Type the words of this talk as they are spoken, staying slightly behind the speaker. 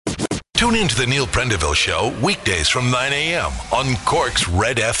Tune in to the Neil Prendeville Show weekdays from 9 a.m. on Cork's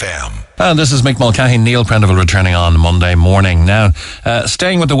Red FM. And this is Mick Mulcahy, Neil Prendeville returning on Monday morning. Now,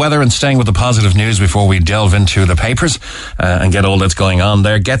 staying with the weather and staying with the positive news before we delve into the papers and get all that's going on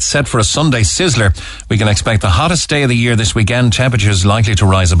there. Get set for a Sunday sizzler. We can expect the hottest day of the year this weekend. Temperatures likely to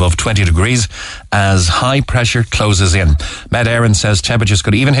rise above 20 degrees as high pressure closes in. Met Éireann says temperatures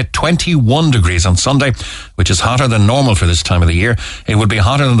could even hit 21 degrees on Sunday, which is hotter than normal for this time of the year. It would be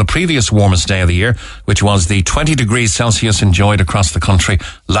hotter than the previous warmest day of the year, which was the 20 degrees Celsius enjoyed across the country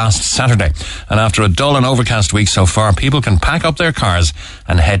last Saturday. And after a dull and overcast week so far, people can pack up their cars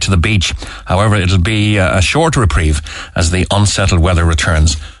and head to the beach. However, it'll be a short reprieve as the unsettled weather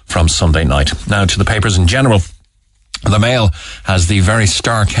returns from Sunday night. Now to the papers in general. The Mail has the very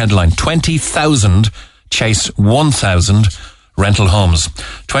stark headline, 20,000 chase 1,000 rental homes.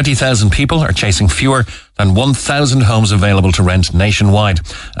 20,000 people are chasing fewer than 1,000 homes available to rent nationwide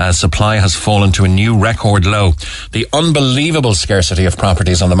as supply has fallen to a new record low. The unbelievable scarcity of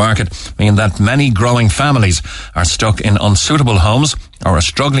properties on the market mean that many growing families are stuck in unsuitable homes or are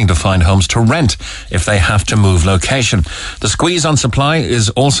struggling to find homes to rent if they have to move location. The squeeze on supply is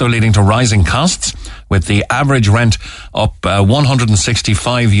also leading to rising costs, with the average rent up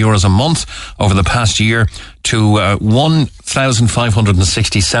 €165 a month over the past year to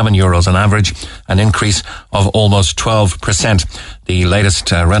 €1,567 on average, an increase of almost 12%. The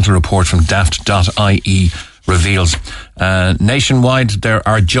latest rental report from daft.ie reveals. Nationwide, there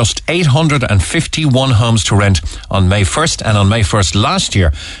are just 851 homes to rent on May 1st, and on May 1st last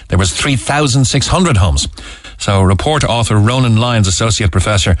year, there was 3,600 homes. So report author Ronan Lyons, Associate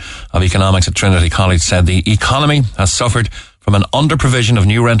Professor of Economics at Trinity College, said the economy has suffered from an under-provision of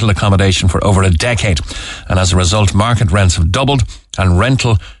new rental accommodation for over a decade. And as a result, market rents have doubled and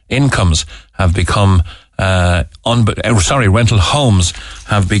rental incomes have become rental homes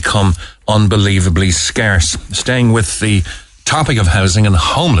have become unbelievably scarce. Staying with the topic of housing and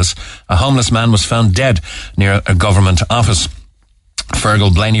homeless, a homeless man was found dead near a government office.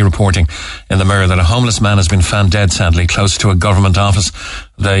 Fergal Blaney reporting in the Mirror that a homeless man has been found dead, sadly, close to a government office.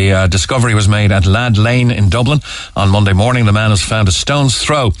 The discovery was made at Lad Lane in Dublin on Monday morning. The man was found a stone's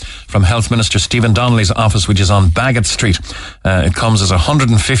throw from Health Minister Stephen Donnelly's office, which is on Bagot Street. It comes as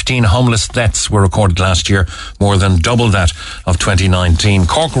 115 homeless deaths were recorded last year, more than double that of 2019.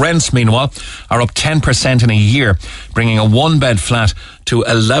 Cork rents, meanwhile, are up 10% in a year, bringing a one-bed flat to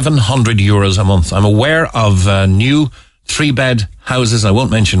 €1,100 a month. I'm aware of new 3-bed houses, I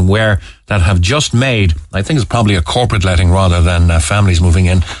won't mention where, that have just made, I think it's probably a corporate letting rather than families moving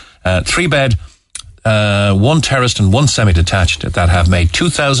in, 3-bed, 1 terraced and 1 semi-detached that have made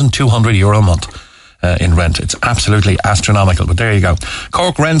 €2,200 a month in rent. It's absolutely astronomical, but there you go.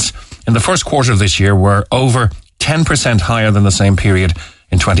 Cork rents in the first quarter of this year were over 10% higher than the same period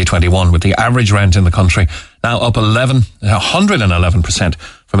in 2021, with the average rent in the country now up 111%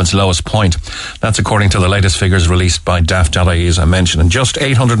 from its lowest point. That's according to the latest figures released by daft.ie, as I mentioned. And just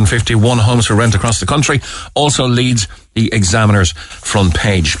 851 homes for rent across the country also leads the Examiner's front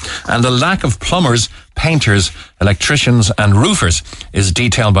page. And the lack of plumbers, painters, electricians and roofers is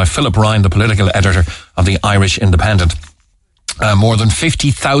detailed by Philip Ryan, the political editor of the Irish Independent. More than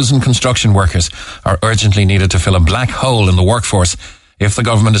 50,000 construction workers are urgently needed to fill a black hole in the workforce if the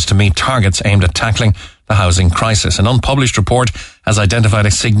government is to meet targets aimed at tackling the housing crisis. An unpublished report has identified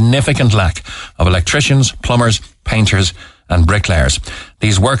a significant lack of electricians, plumbers, painters and bricklayers.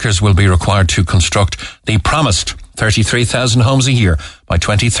 These workers will be required to construct the promised 33,000 homes a year by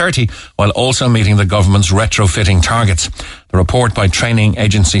 2030, while also meeting the government's retrofitting targets. The report by training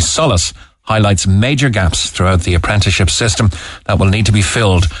agency Solace highlights major gaps throughout the apprenticeship system that will need to be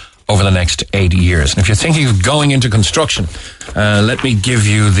filled over the next 8 years. And if you're thinking of going into construction, let me give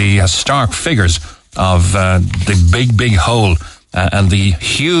you the stark figures of the big hole and the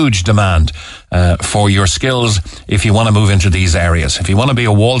huge demand for your skills if you want to move into these areas. If you want to be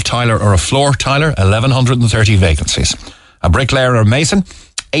a wall tiler or a floor tiler, 1,130 vacancies. A bricklayer or mason,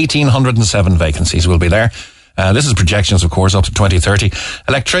 1,807 vacancies will be there. This is projections, of course, up to 2030.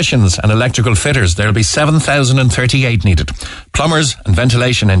 Electricians and electrical fitters, there'll be 7,038 needed. Plumbers and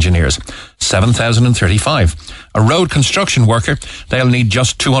ventilation engineers, 7,035. A road construction worker, they'll need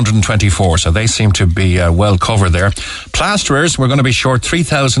just 224, so they seem to be well covered there. Plasterers, we're going to be short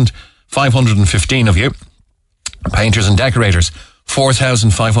 3,515 of you. Painters and decorators,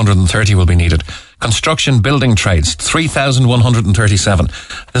 4,530 will be needed. Construction building trades, 3,137.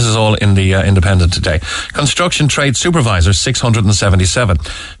 This is all in the Independent today. Construction trade supervisors, 677.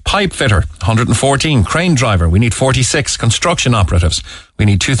 Pipe fitter, 114. Crane driver, we need 46. Construction operatives, we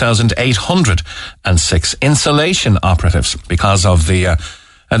need 2,806. Insulation operatives, because of the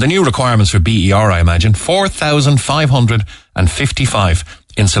The new requirements for BER, I imagine, 4,555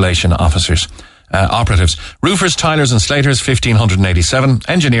 insulation operatives. Roofers, tilers and slaters, 1,587.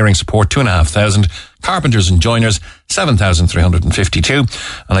 Engineering support, 2,500. Carpenters and joiners, 7,352. And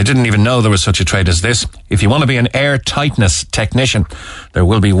I didn't even know there was such a trade as this. If you want to be an air tightness technician, there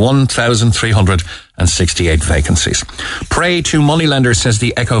will be 1,368 vacancies. Pray to moneylenders, says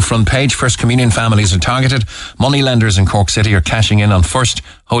the Echo front page. First Communion families are targeted. Moneylenders in Cork City are cashing in on First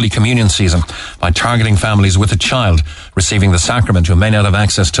Holy Communion season by targeting families with a child receiving the sacrament who may not have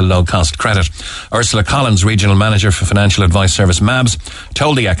access to low-cost credit. Ursula Collins, Regional Manager for Financial Advice Service MABS,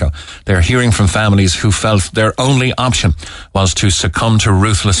 told the Echo they're hearing from families who felt their only option was to succumb to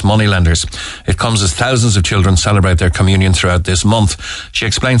ruthless moneylenders. It comes as thousands of children celebrate their communion throughout this month. She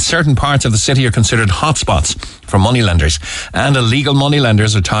explained certain parts of the city are considered hotspots for moneylenders, and illegal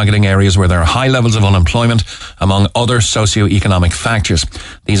moneylenders are targeting areas where there are high levels of unemployment, among other socio-economic factors.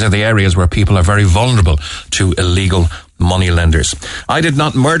 These are the areas where people are very vulnerable to illegal moneylenders. I did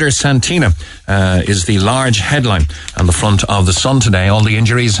not murder Santina is the large headline on the front of the Sun today. All the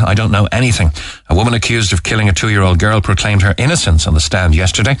injuries, I don't know anything. A woman accused of killing a 2-year-old girl proclaimed her innocence on the stand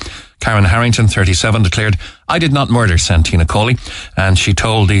yesterday. Karen Harrington, 37, declared, I did not murder Santina Coley, and she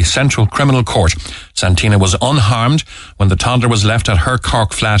told the Central Criminal Court Santina was unharmed when the toddler was left at her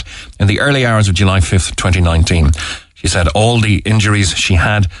Cork flat in the early hours of July 5th, 2019. She said all the injuries she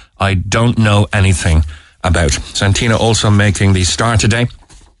had, I don't know anything about. Santina also making the Star today.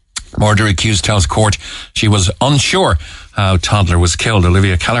 Murder accused tells court she was unsure how toddler was killed.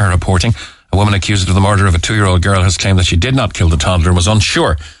 Olivia Kelleher reporting. A woman accused of the murder of a 2-year-old girl has claimed that she did not kill the toddler and was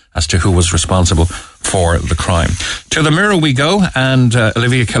unsure as to who was responsible for the crime. To the Mirror we go, and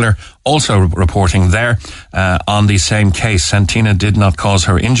Olivia Kelleher also reporting there on the same case. Santina did not cause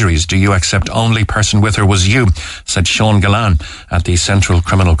her injuries. Do you accept only person with her was you, said Sean Gallan at the Central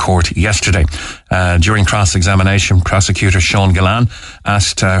Criminal Court yesterday. During cross-examination, prosecutor Sean Gallan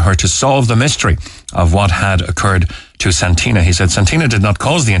asked her to solve the mystery of what had occurred to Santina. He said, Santina did not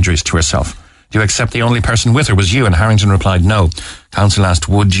cause the injuries to herself. Do you accept the only person with her was you? And Harrington replied, no. Counsel asked,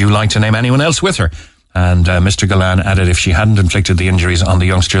 would you like to name anyone else with her? And Mr. Gallan added, if she hadn't inflicted the injuries on the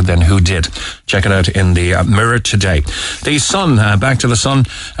youngster, then who did? Check it out in the Mirror today. The Sun, back to the Sun.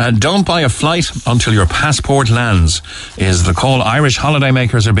 Don't buy a flight until your passport lands, is the call. Irish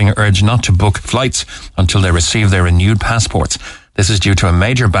holidaymakers are being urged not to book flights until they receive their renewed passports. This is due to a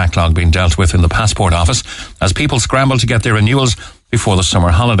major backlog being dealt with in the passport office as people scramble to get their renewals before the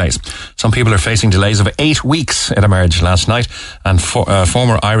summer holidays. Some people are facing delays of 8 weeks, it emerged last night, and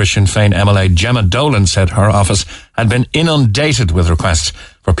former Irish Sinn Féin MLA Gemma Dolan said her office had been inundated with requests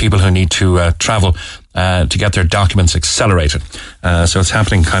for people who need to travel to get their documents accelerated. So it's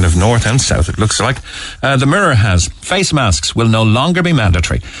happening kind of north and south, it looks like. The Mirror has face masks will no longer be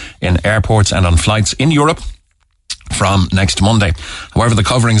mandatory in airports and on flights in Europe from next Monday. However, the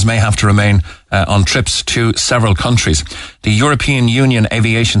coverings may have to remain on trips to several countries. The European Union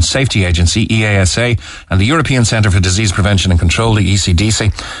Aviation Safety Agency, EASA, and the European Centre for Disease Prevention and Control, the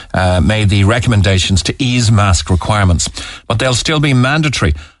ECDC, made the recommendations to ease mask requirements. But they'll still be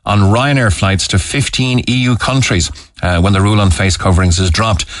mandatory on Ryanair flights to 15 EU countries when the rule on face coverings is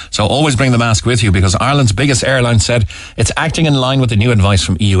dropped. So always bring the mask with you, because Ireland's biggest airline said it's acting in line with the new advice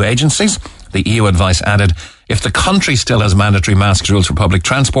from EU agencies. The EU advice added, if the country still has mandatory mask rules for public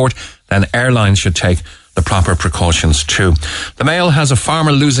transport, then airlines should take the proper precautions too. The Mail has a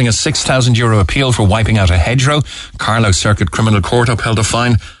farmer losing a €6,000 appeal for wiping out a hedgerow. Carlow Circuit Criminal Court upheld a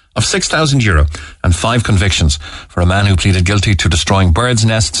fine of €6,000 and 5 convictions for a man who pleaded guilty to destroying birds'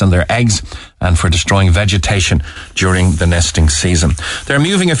 nests and their eggs and for destroying vegetation during the nesting season. They're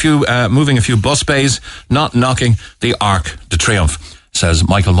moving a few bus bays, not knocking the Arc de Triomphe, says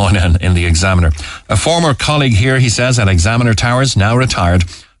Michael Moynihan in the Examiner. A former colleague here, he says, at Examiner Towers, now retired,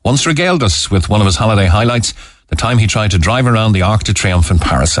 once regaled us with one of his holiday highlights, the time he tried to drive around the Arc de Triomphe in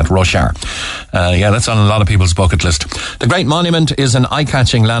Paris at rush hour. That's on a lot of people's bucket list. The Great Monument is an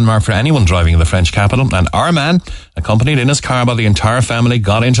eye-catching landmark for anyone driving in the French capital, and our man, accompanied in his car by the entire family,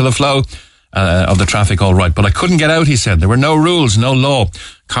 got into the flow of the traffic all right. But I couldn't get out, he said. There were no rules, no law.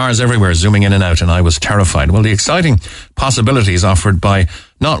 Cars everywhere zooming in and out, and I was terrified. Well, the exciting possibilities offered by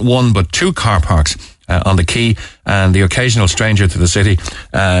not one but 2 car parks on the quay and the occasional stranger to the city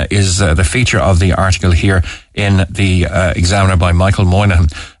is the feature of the article here in the Examiner by Michael Moynihan.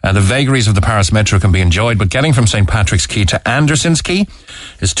 The vagaries of the Paris Metro can be enjoyed, but getting from St. Patrick's Quay to Anderson's Quay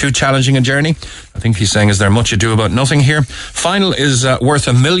is too challenging a journey. I think he's saying, is there much ado about nothing here? Final is worth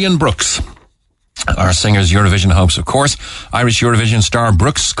 $1 million Brooks. Our singer's Eurovision hopes, of course. Irish Eurovision star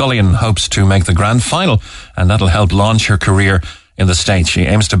Brooke Scullion hopes to make the grand final, and that'll help launch her career in the States. She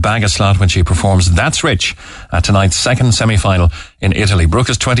aims to bag a slot when she performs That's Rich at tonight's second semi-final in Italy. Brooke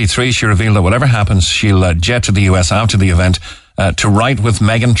is 23. She revealed that whatever happens, she'll jet to the US after the event to write with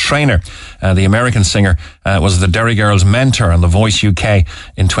Meghan Trainor. The American singer was the Derry Girls' mentor on The Voice UK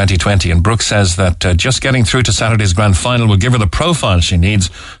in 2020. And Brooke says that just getting through to Saturday's grand final will give her the profile she needs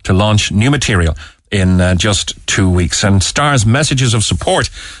to launch new material in just 2 weeks. And Stars' messages of support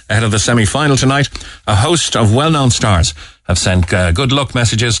ahead of the semi-final tonight. A host of well-known stars have sent good luck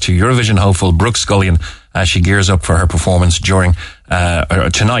messages to Eurovision hopeful Brooke Scullion as she gears up for her performance during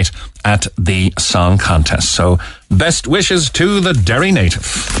tonight at the song contest. So best wishes to the Derry native.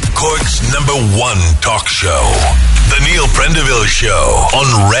 Cork's #1 talk show, The Neil Prendeville Show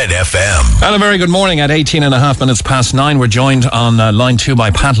on Red FM. And a very good morning. At 18 and a half minutes past 9, we're joined on line 2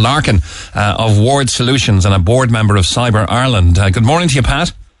 by Pat Larkin of Ward Solutions and a board member of Cyber Ireland. Good morning to you,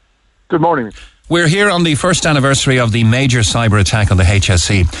 Pat. Good morning. We're here on the first anniversary of the major cyber attack on the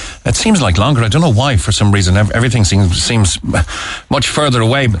HSE. It seems like longer. I don't know why. For some reason, everything seems much further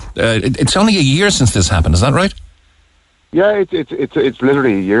away. But it's only a year since this happened. Is that right? Yeah, it's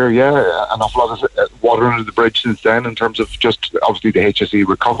literally a year. Yeah, an awful lot of water under the bridge since then in terms of just obviously the HSE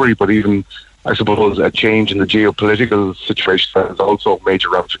recovery, but even I suppose a change in the geopolitical situation has also major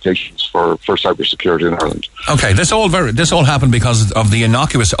ramifications for cybersecurity in Ireland. Okay, this all happened because of the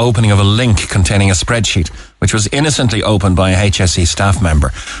innocuous opening of a link containing a spreadsheet, which was innocently opened by a HSE staff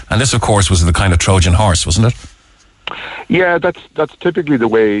member, and this, of course, was the kind of Trojan horse, wasn't it? Yeah, that's typically the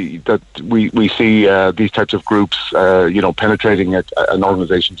way that we see these types of groups, penetrating an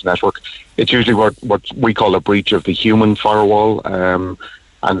organisation's network. It's usually what we call a breach of the human firewall.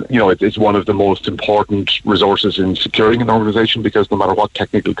 And, it's one of the most important resources in securing an organisation, because no matter what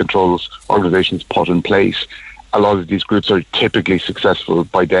technical controls organisations put in place, a lot of these groups are typically successful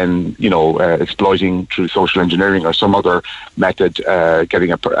by then, exploiting through social engineering or some other method,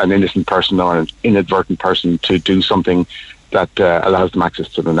 getting an innocent person or an inadvertent person to do something that allows them access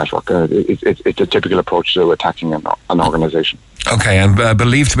to the network. It's a typical approach to attacking an organisation. Okay, and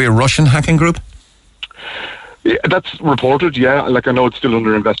believed to be a Russian hacking group? Yeah, that's reported, yeah. Like, I know it's still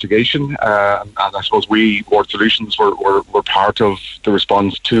under investigation, and I suppose we, Ward Solutions, were part of the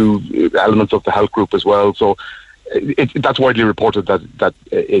response to elements of the health group as well. So that's widely reported that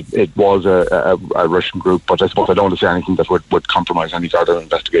it was a Russian group, but I suppose I don't want to say anything that would compromise any further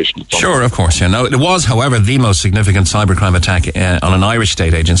investigation. Sure, of course, yeah. No, it was, however, the most significant cybercrime attack on an Irish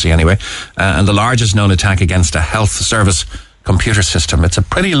state agency anyway, and the largest known attack against a health service computer system. It's a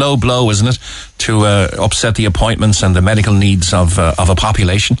pretty low blow, isn't it, to upset the appointments and the medical needs of a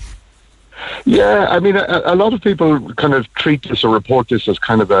population? Yeah, I mean, a lot of people kind of treat this or report this as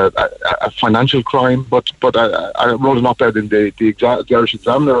kind of a financial crime, but I wrote an op-ed in the Irish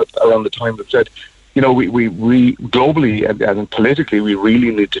Examiner around the time that said, we globally and politically, we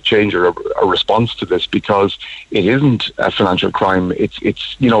really need to change our response to this, because it isn't a financial crime.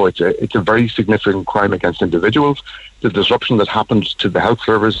 It's a very significant crime against individuals. The disruption that happened to the health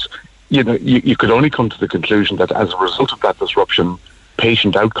service, you could only come to the conclusion that as a result of that disruption,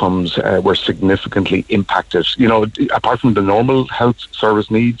 patient outcomes were significantly impacted. Apart from the normal health service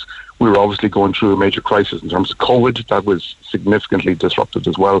needs, we were obviously going through a major crisis in terms of COVID that was significantly disrupted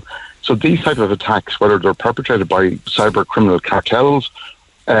as well. So these type of attacks, whether they're perpetrated by cyber criminal cartels,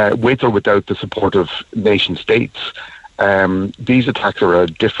 with or without the support of nation states, these attacks are a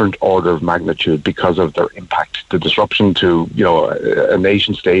different order of magnitude because of their impact, the disruption to a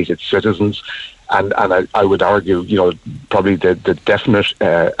nation state, its citizens, and I would argue probably the definite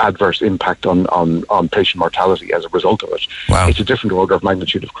adverse impact on patient mortality as a result of it. Wow. It's a different order of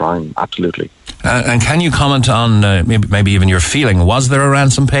magnitude of crime, absolutely. And can you comment on maybe even your feeling? Was there a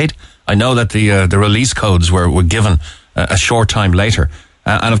ransom paid? I know that the release codes were given a short time later,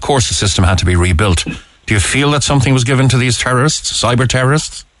 and of course the system had to be rebuilt. Do you feel that something was given to these terrorists, cyber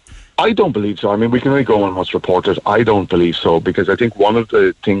terrorists? I don't believe so. I mean, we can only go on what's reported. I don't believe so, because I think one of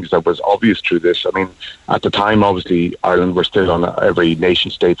the things that was obvious through this, I mean, at the time, obviously, Ireland were still on every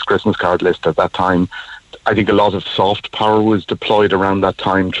nation-state's Christmas card list at that time. I think a lot of soft power was deployed around that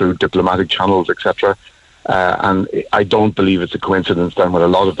time through diplomatic channels, etc. And I don't believe it's a coincidence then when a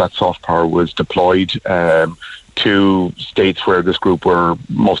lot of that soft power was deployed to states where this group were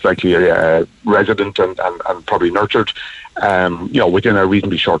most likely resident and probably nurtured. Within a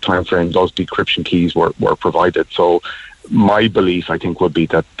reasonably short time frame, those decryption keys were provided. So my belief, I think, would be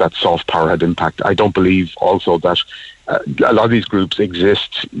that soft power had impact. I don't believe also that a lot of these groups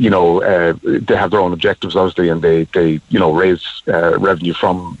exist. They have their own objectives, obviously, and they raise revenue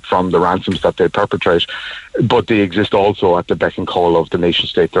from the ransoms that they perpetrate. But they exist also at the beck and call of the nation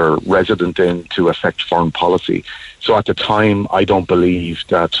state they're resident in to affect foreign policy. So at the time, I don't believe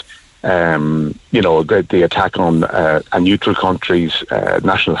that the attack on a neutral country's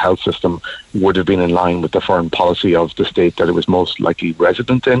national health system would have been in line with the foreign policy of the state that it was most likely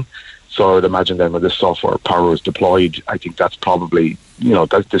resident in. So I would imagine then when this software power was deployed, I think that's probably,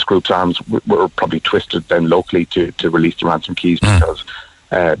 that this group's arms were probably twisted then locally to release the ransom keys because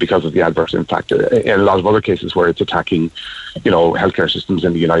of the adverse impact. In a lot of other cases where it's attacking, healthcare systems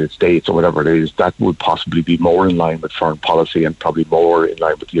in the United States or whatever it is, that would possibly be more in line with foreign policy and probably more in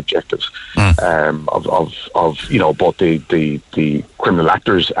line with the objectives of both the criminal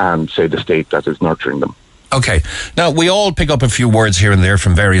actors and, say, the state that is nurturing them. Okay. Now, we all pick up a few words here and there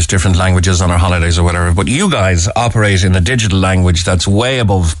from various different languages on our holidays or whatever, but you guys operate in a digital language that's way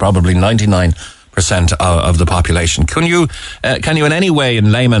above probably 99% of the population. Can you in any way,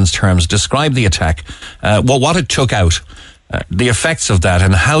 in layman's terms, describe the attack, what it took out, the effects of that,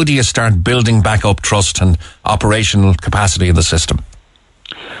 and how do you start building back up trust and operational capacity of the system?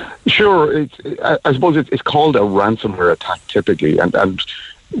 Sure. I suppose it's called a ransomware attack typically, and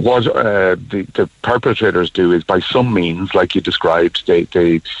what the perpetrators do is, by some means, like you described,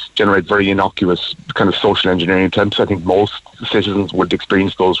 they generate very innocuous kind of social engineering attempts. I think most citizens would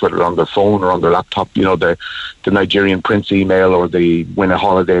experience those, whether on their phone or on their laptop. The Nigerian Prince email or the win a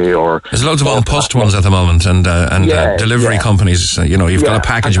holiday, or there's loads of on-post ones at the moment, and delivery companies. You've got a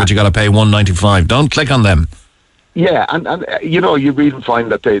package, but you got to pay $1.95. Don't click on them. Yeah, and you even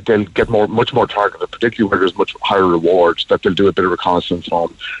find that they'll get much more targeted, particularly where there's much higher rewards, that they'll do a bit of reconnaissance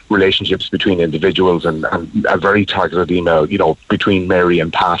on relationships between individuals and a very targeted email, between Mary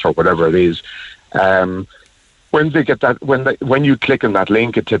and Pat or whatever it is. When they get that, when you click on that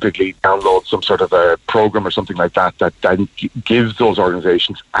link, it typically downloads some sort of a program or something like that then gives those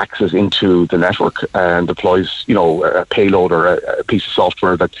organizations access into the network and deploys, a payload or a piece of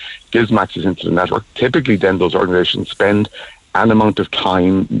software that gives them access into the network. Typically, then those organizations spend an amount of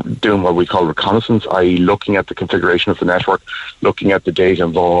time doing what we call reconnaissance, i.e. looking at the configuration of the network, looking at the data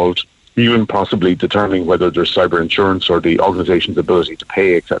involved, even possibly determining whether there's cyber insurance or the organization's ability to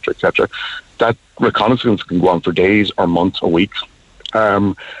pay, et cetera, That reconnaissance can go on for days or months or weeks.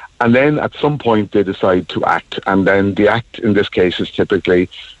 And then at some point they decide to act. And then the act in this case is typically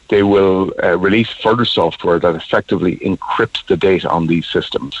they will release further software that effectively encrypts the data on these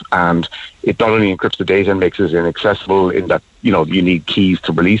systems. And it not only encrypts the data and makes it inaccessible in that, you need keys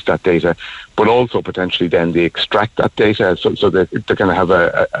to release that data, but also potentially then they extract that data. So that they're going to have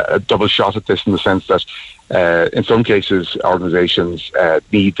a double shot at this, in the sense that in some cases organizations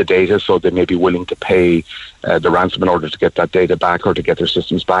need the data, so they may be willing to pay the ransom in order to get that data back or to get their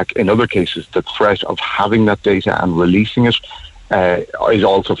systems back. In other cases, the threat of having that data and releasing it is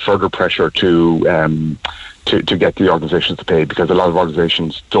also further pressure to get the organizations to pay, because a lot of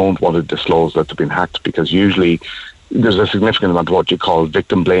organizations don't want to disclose that they've been hacked, because usually there's a significant amount of what you call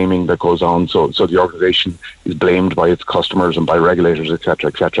victim blaming that goes on. So the organization is blamed by its customers and by regulators, et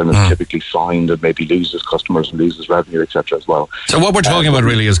cetera, and it's typically fined and maybe loses customers and loses revenue, et cetera, as well. So what we're talking about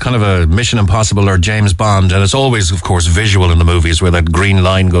really is kind of a Mission Impossible or James Bond, and it's always, of course, visual in the movies where that green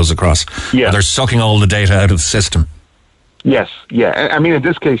line goes across. Yeah. Where they're sucking all the data out of the system. Yes, yeah. I mean, in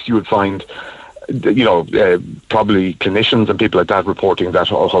this case, you would find, probably clinicians and people like that reporting that,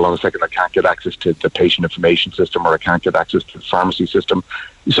 oh, hold on a second, I can't get access to the patient information system, or I can't get access to the pharmacy system.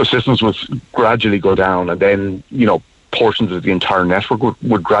 So systems would gradually go down, and then, portions of the entire network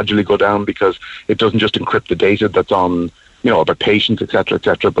would gradually go down, because it doesn't just encrypt the data that's on, about patients, et cetera,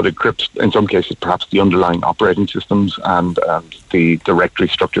 but it encrypts, in some cases, perhaps the underlying operating systems and the directory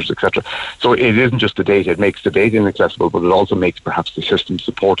structures, et cetera. So it isn't just the data. It makes the data inaccessible, but it also makes perhaps the system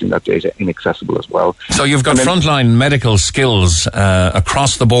supporting that data inaccessible as well. So you've got frontline medical skills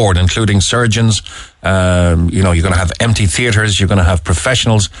across the board, including surgeons. You're going to have empty theatres. You're going to have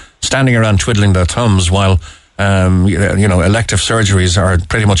professionals standing around twiddling their thumbs while elective surgeries are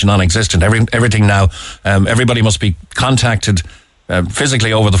pretty much non-existent. Everything now, everybody must be contacted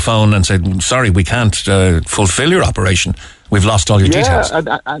physically over the phone and said, sorry, we can't fulfill your operation. We've lost all your details.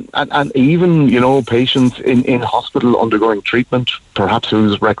 And even, patients in hospital undergoing treatment, perhaps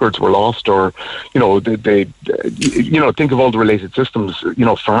whose records were lost, or, they think of all the related systems,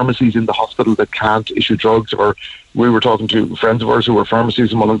 pharmacies in the hospital that can't issue drugs. Or we were talking to friends of ours who were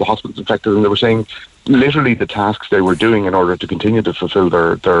pharmacies in one of the hospitals infected, and they were saying literally the tasks they were doing in order to continue to fulfill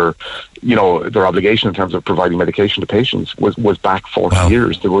their their obligation in terms of providing medication to patients was back 40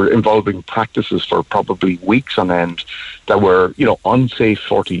 years. They were involving practices for probably weeks on end that were, unsafe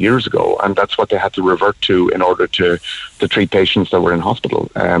 40 years ago, and that's what they had to revert to in order to treat patients that were in hospital.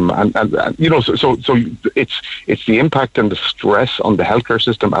 So it's the impact and the stress on the healthcare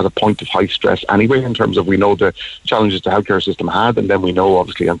system at a point of high stress anyway, in terms of, we know the challenges the healthcare system had, and then we know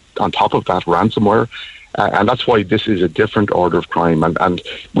obviously on top of that ransomware. And that's why this is a different order of crime. And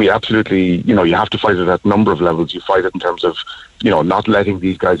we absolutely, you have to fight it at a number of levels. You fight it in terms of, not letting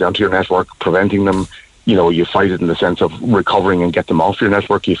these guys onto your network, preventing them. You fight it in the sense of recovering and get them off your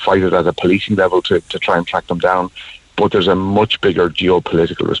network. You fight it at a policing level to try and track them down. But there's a much bigger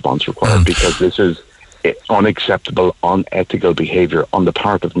geopolitical response required, because this is unacceptable, unethical behaviour on the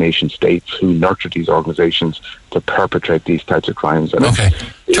part of nation states who nurture these organisations to perpetrate these types of crimes. And okay,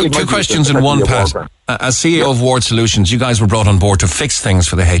 two questions in one pass. As CEO of Ward Solutions, you guys were brought on board to fix things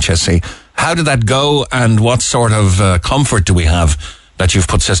for the HSE. How did that go, and what sort of comfort do we have that you've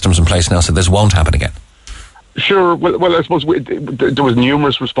put systems in place now so this won't happen again? Sure. Well, I suppose there was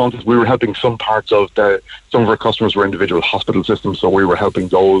numerous responses. We were helping some parts of some of our customers were individual hospital systems, so we were helping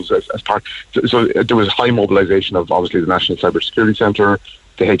those as part. So there was high mobilisation of obviously the National Cybersecurity Centre,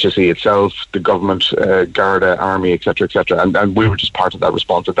 the HSE itself, the government, Garda, Army, etc., and we were just part of that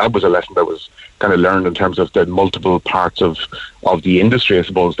response. And that was a lesson that was kind of learned in terms of the multiple parts of the industry, I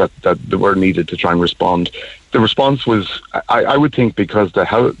suppose, that were needed to try and respond. The response was, I would think, because the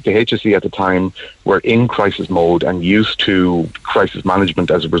HSE at the time were in crisis mode and used to crisis management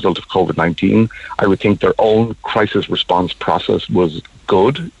as a result of COVID-19, I would think their own crisis response process was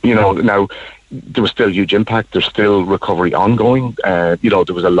good. Now, there was still huge impact. There's still recovery ongoing. There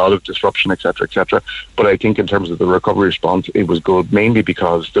was a lot of disruption, etc. But I think in terms of the recovery response, it was good, mainly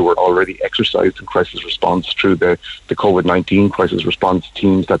because they were already exercised in crisis response through the COVID-19 crisis response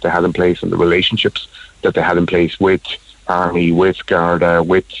teams that they had in place, and the relationships that they had in place with Army, with Garda,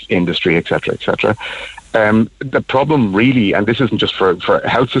 with industry, etc. The problem really, and this isn't just for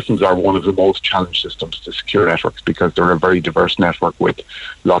health systems, are one of the most challenged systems to secure networks, because they're a very diverse network with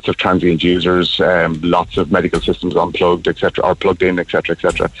lots of transient users, lots of medical systems unplugged, etc., or plugged in, etc.,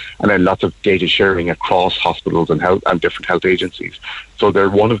 and then lots of data sharing across hospitals and health and different health agencies. So they're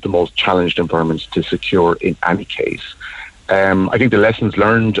one of the most challenged environments to secure in any case. I think the lessons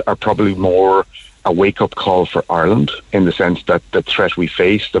learned are probably more a wake-up call for Ireland, in the sense that the threat we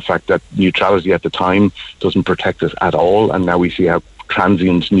face, the fact that neutrality at the time doesn't protect us at all, and now we see how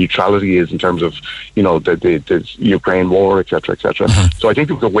transient neutrality is in terms of, the Ukraine war, etc. So I think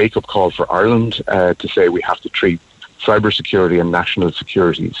it was a wake-up call for Ireland to say we have to treat cybersecurity and national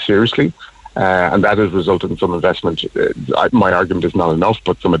security seriously. And that has resulted in some investment. My argument is not enough,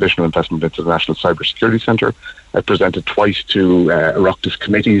 but some additional investment into the National Cybersecurity Centre. I presented twice to Oireachtas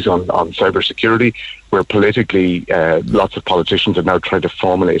committees on cybersecurity, where politically lots of politicians have now tried to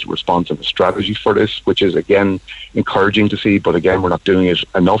formulate a response and a strategy for this, which is, again, encouraging to see, but again, we're not doing it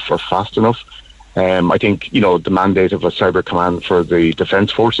enough or fast enough. I think, the mandate of a cyber command for the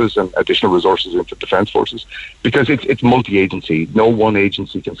defence forces and additional resources into defence forces, because it's multi-agency. No one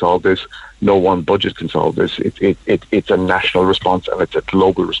agency can solve this. No one budget can solve this. It's a national response, and it's a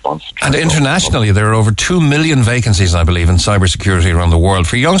global response. And internationally, there are over 2 million vacancies, I believe, in cybersecurity around the world.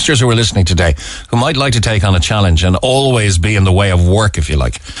 For youngsters who are listening today, who might like to take on a challenge and always be in the way of work, if you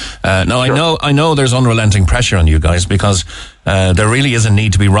like. Now, sure. I know there's unrelenting pressure on you guys, because there really is a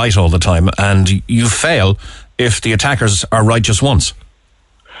need to be right all the time, and you fail if the attackers are right just once.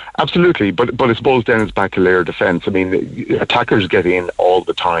 Absolutely, but I suppose then it's back to layer defence. I mean, attackers get in all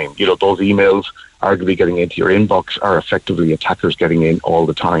the time. Those emails arguably getting into your inbox are effectively attackers getting in all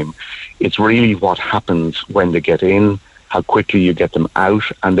the time. It's really what happens when they get in, how quickly you get them out,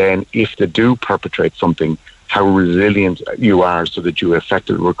 and then if they do perpetrate something, how resilient you are so that you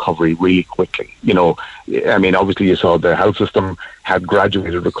effected recovery really quickly. Obviously you saw the health system had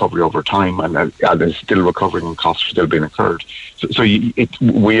graduated recovery over time, and is still recovering, and costs are still being incurred. So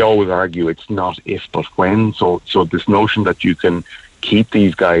we always argue it's not if but when. So this notion that you can keep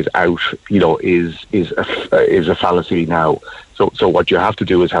these guys out, is a fallacy now. So what you have to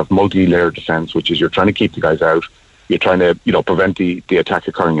do is have multi-layer defence, which is you're trying to keep the guys out. You're trying to, prevent the attack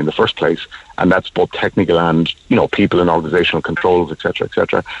occurring in the first place, and that's both technical and, people and organisational controls,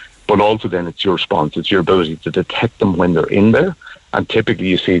 etc. But also then it's your response. It's your ability to detect them when they're in there. And typically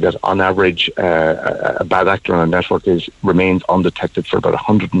you see that on average, a bad actor on a network remains undetected for about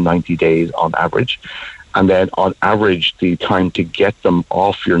 190 days on average. And then on average, the time to get them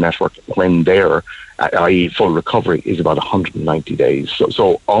off your network when they're, i.e. full recovery, is about 190 days.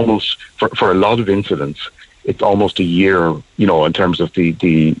 So almost for a lot of incidents, it's almost a year, in terms of the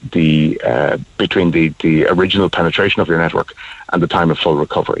between the original penetration of your network and the time of full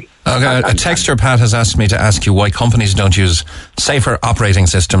recovery. Okay, a texter, Pat, has asked me to ask you why companies don't use safer operating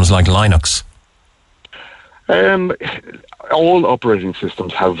systems like Linux. All operating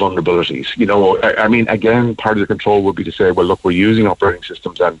systems have vulnerabilities. Again, part of the control would be to say, well, look, we're using operating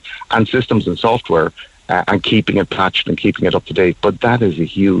systems and systems and software and keeping it patched and keeping it up to date. But that is a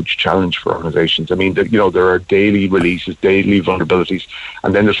huge challenge for organizations. There are daily releases, daily vulnerabilities,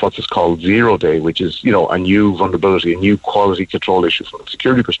 and then there's what's called 0 day, which is, a new vulnerability, a new quality control issue from a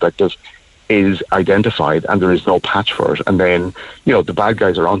security perspective is identified and there is no patch for it. And then, the bad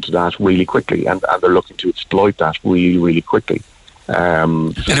guys are onto that really quickly and they're looking to exploit that really, really quickly.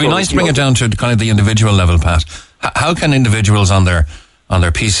 It'd be nice to bring it down to kind of the individual level, Pat. How can individuals on their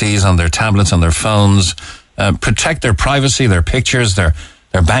PCs, on their tablets, on their phones, protect their privacy, their pictures, their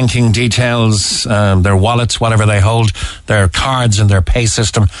banking details, their wallets, whatever they hold, their cards and their pay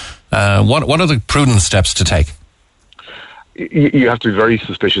system? What are the prudent steps to take? You have to be very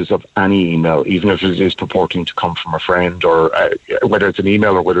suspicious of any email, even if it is purporting to come from a friend, or whether it's an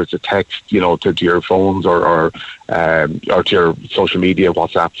email or whether it's a text, to your phones or to your social media,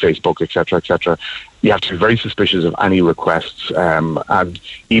 WhatsApp, Facebook, etc. You have to be very suspicious of any requests, and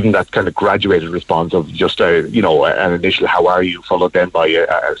even that kind of graduated response of just an initial "How are you?" followed then by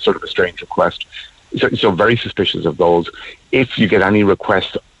a sort of a strange request. So very suspicious of those. If you get any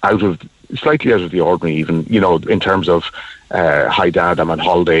request slightly out of the ordinary, even in terms of hi Dad, I'm on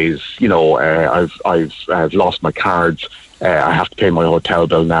holidays, I've lost my cards, I have to pay my hotel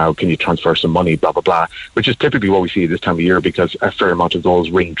bill now, can you transfer some money, blah blah blah, which is typically what we see this time of year, because a fair amount of those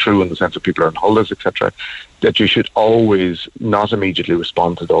ring true in the sense that people are on holidays, etc. That you should always not immediately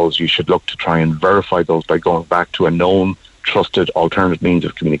respond to those. You should look to try and verify those by going back to a known, trusted alternate means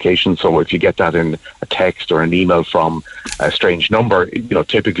of communication. So if you get that in a text or an email from a strange number,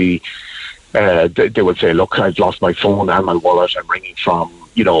 typically they would say, look, I've lost my phone and my wallet, I'm ringing from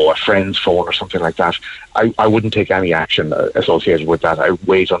a friend's phone or something like that. I wouldn't take any action associated with that. I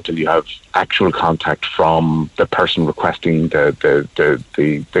wait until you have actual contact from the person requesting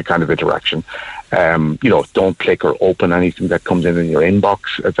the kind of interaction. Don't click or open anything that comes in your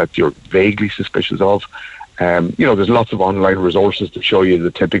inbox that you're vaguely suspicious of. There's lots of online resources to show you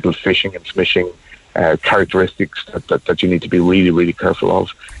the typical phishing and smishing characteristics that you need to be really, really careful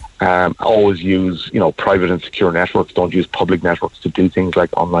of. Always use, private and secure networks. Don't use public networks to do things like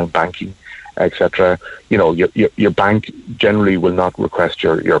online banking, etc. Your bank generally will not request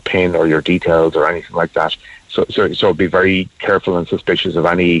your PIN or your details or anything like that. So be very careful and suspicious of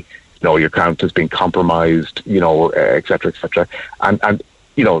any, your account has been compromised, etc. And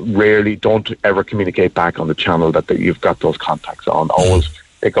rarely, don't ever communicate back on the channel that you've got those contacts on. Always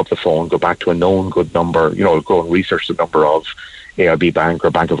pick up the phone, go back to a known good number, go and research the number of AIB Bank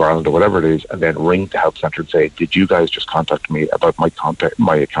or Bank of Ireland or whatever it is, and then ring the help centre and say, did you guys just contact me about my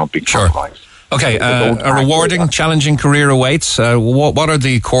account being compromised? Okay, a rewarding, challenging career awaits. What are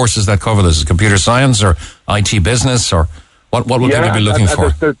the courses that cover this? Is it computer science or IT business, or what would people be looking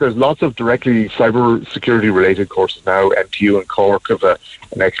for? There's lots of directly cyber security related courses now. MTU and Cork have an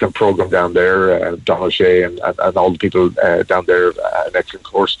excellent program down there. Donald Shea and all the people down there, an excellent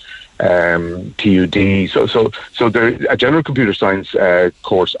course. TUD. So there a general computer science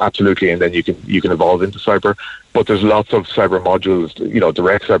course, absolutely, and then you can evolve into cyber. But there's lots of cyber modules,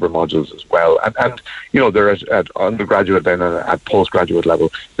 direct cyber modules as well, and they're at undergraduate then and at postgraduate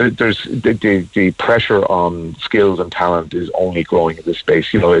level. There's the pressure on skills and talent is only growing in this space.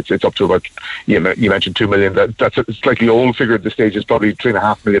 It's up to about you mentioned 2 million. That's a slightly old figure at this stage. It's probably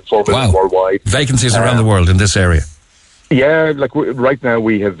 3.5 million, 4 million worldwide. Vacancies around the world in this area. Yeah, right now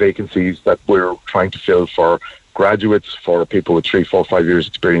we have vacancies that we're trying to fill for graduates, for people with 3, 4, 5 years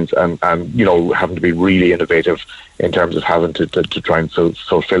experience, and having to be really innovative in terms of having to try and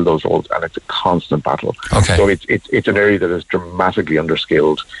fulfill those roles, and it's a constant battle. Okay. So it's an area that is dramatically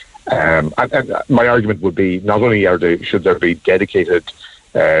underskilled. And my argument would be, not only should there be dedicated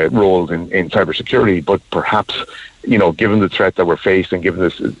roles in cybersecurity, but perhaps, given the threat that we're facing, given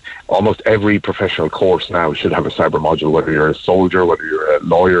this, almost every professional course now should have a cyber module, whether you're a soldier, whether you're a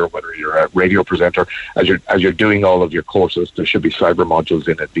lawyer, whether you're a radio presenter. As you're doing all of your courses, there should be cyber modules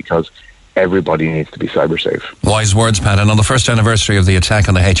in it, because everybody needs to be cyber safe. Wise words, Pat. And on the first anniversary of the attack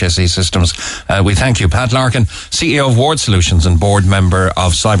on the HSE systems, we thank you. Pat Larkin, CEO of Ward Solutions and board member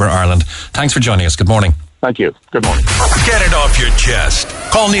of Cyber Ireland. Thanks for joining us. Good morning. Thank you. Good morning. Get it off your chest.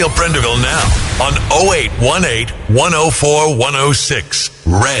 Call Neil Prendeville now on 0818 104 106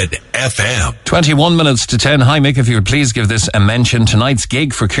 Red FM. 21 minutes to 10. Hi, Mick, if you would please give this a mention. Tonight's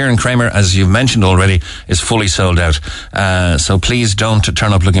gig for Kieran Kramer, as you've mentioned already, is fully sold out. So please don't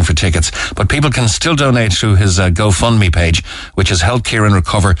turn up looking for tickets. But people can still donate through his GoFundMe page, which has helped Kieran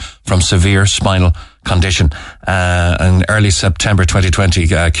recover from severe spinal condition. In early September 2020,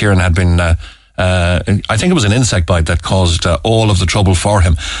 Kieran had been... I think it was an insect bite that caused all of the trouble for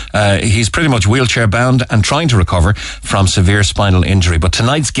him. He's pretty much wheelchair bound and trying to recover from severe spinal injury. But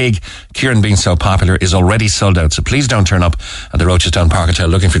tonight's gig, Kieran being so popular, is already sold out. So please don't turn up at the Rochestown Park Hotel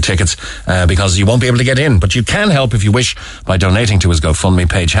looking for tickets because you won't be able to get in. But you can help if you wish by donating to his GoFundMe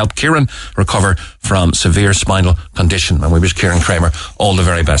page. Help Kieran recover from severe spinal condition. And we wish Kieran Kramer all the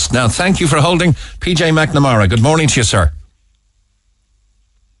very best. Now, thank you for holding. PJ McNamara, good morning to you, sir.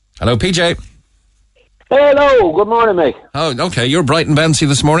 Hello, PJ. Hello, good morning, mate. Oh, okay, you're bright and bouncy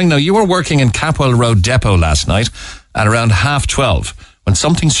this morning. Now, you were working in Capwell Road Depot last night at around 12:30 when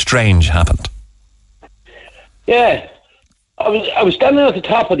something strange happened. Yeah, I was standing at the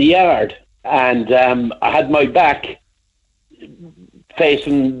top of the yard and I had my back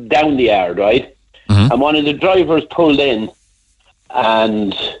facing down the yard, right? Mm-hmm. And one of the drivers pulled in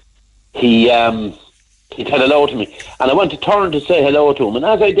and he said hello to me. And I went to turn to say hello to him, and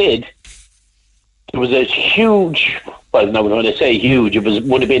as I did, there was a huge, well, no, when I say huge,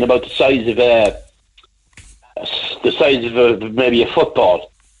 would have been about the size of maybe a football,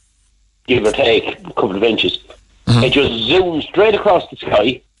 give or take a couple of inches. Mm-hmm. It just zoomed straight across the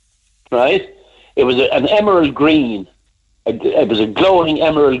sky, right? It was an emerald green. It was a glowing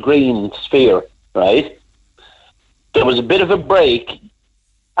emerald green sphere, right? There was a bit of a break,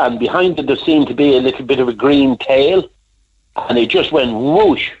 and behind it there seemed to be a little bit of a green tail, and it just went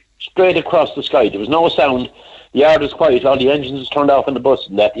whoosh straight across the sky. There was no sound. The yard was quiet. All the engines was turned off on the bus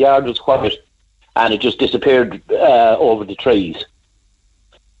and that. The yard was quiet, and it just disappeared over the trees.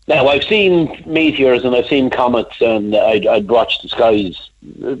 Now, I've seen meteors and I've seen comets, and I'd watched the skies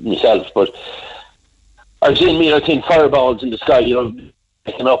myself, but I've seen fireballs in the sky,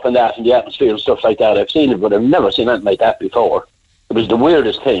 picking up and that in the atmosphere and stuff like that. I've seen it, but I've never seen anything like that before. It was the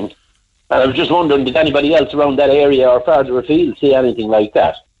weirdest thing. And I was just wondering, did anybody else around that area or farther afield see anything like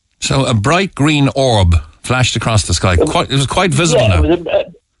that? So a bright green orb flashed across the sky. It was quite visible now. It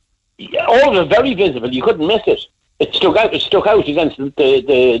was very visible. You couldn't miss it. It stuck out against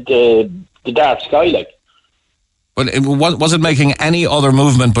the dark sky, like. But was it making any other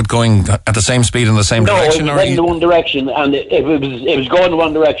movement but going at the same speed in the same direction? No, it was in one direction, and it was going in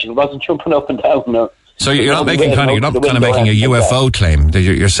one direction. It wasn't jumping up and down. No. So you're not making kind of making a UFO claim.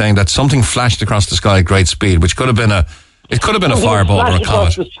 You're saying that something flashed across the sky at great speed, which could have been a fireball or a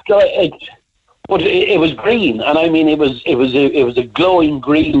comet. But it was green, and I mean it was a glowing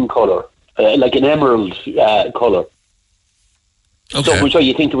green colour, like an emerald colour. Okay. So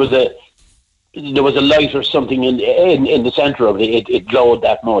you think there was a light or something in the centre of it. It glowed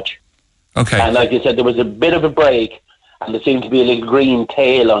that much. Okay. And like I said, there was a bit of a break, and there seemed to be a little green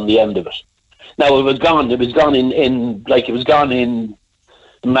tail on the end of it. Now it was gone. It was gone in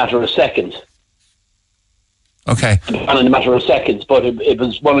a matter of seconds. Okay. And in a matter of seconds, but it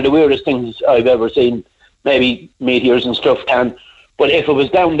was one of the weirdest things I've ever seen. Maybe meteors and stuff can, but if it was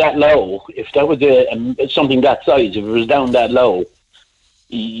down that low, if that was something that size, if it was down that low,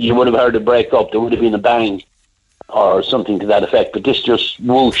 you would have heard it break up. There would have been a bang or something to that effect. But this just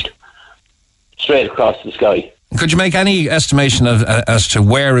whooshed straight across the sky. Could you make any estimation as to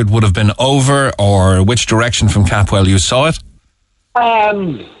where it would have been over, or which direction from Capwell you saw it?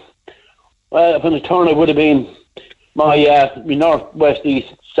 Well, from the turn, it would have been my north, west,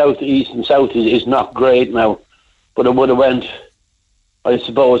 east, south, and south is not great now, but it would have went, I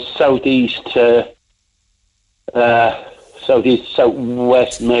suppose, southeast,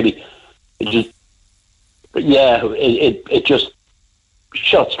 southwest, maybe. It just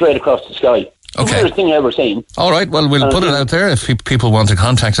shot straight across the sky. Okay. The weirdest thing I've ever seen. All right, well, we'll put it out there. If people want to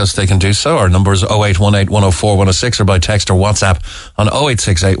contact us, they can do so. Our number is 0818 104 106 or by text or WhatsApp on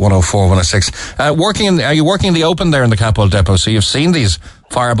 0868 104 106. Are you working in the open there in the Capwell Depot? So you've seen these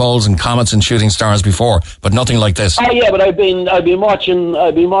fireballs and comets and shooting stars before, but nothing like this. Oh yeah, but I've been watching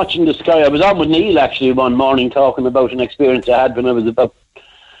the sky. I was on with Neil actually one morning talking about an experience I had when I was about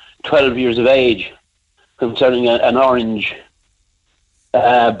 12 years of age concerning an orange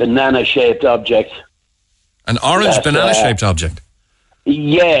banana-shaped object. An orange banana-shaped object?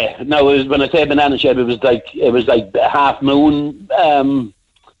 Yeah. No, it was, when I say banana-shaped, it was like half moon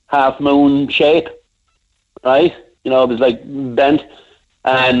shape, right? It was like bent,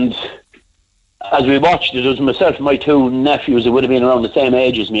 and as we watched it, it was myself and my two nephews who would have been around the same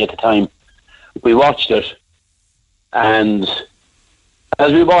age as me at the time. We watched it, and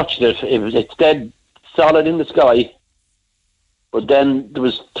as we watched it, it's dead solid in the sky, but then there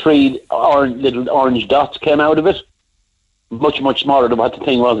was three little orange dots came out of it, much, much smaller than what the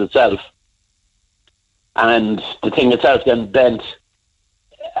thing was itself. And the thing itself then bent,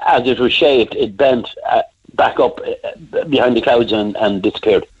 as it was shaped, it bent back up behind the clouds and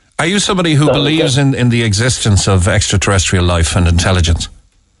disappeared. Are you somebody who believes in the existence of extraterrestrial life and intelligence?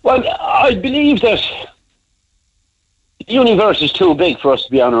 Well, I believe that the universe is too big for us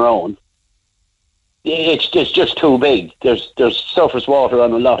to be on our own. It's just too big. There's surface water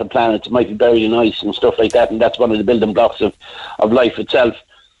on a lot of planets. It might be buried in ice and stuff like that, and that's one of the building blocks of life itself.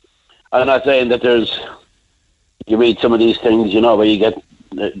 I'm not saying that you read some of these things, where you get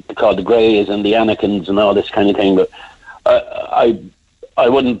called the Greys and the Anakins and all this kind of thing, but I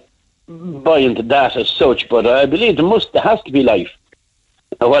wouldn't buy into that as such, but I believe there has to be life.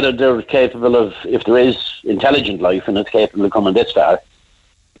 Now, whether they're capable of, if there is intelligent life and it's capable of coming this far.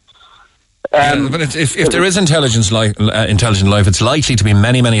 But if there is intelligent life, it's likely to be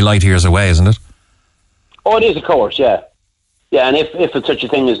many, many light years away, isn't it? Oh, it is, of course, yeah. Yeah, and if it's such a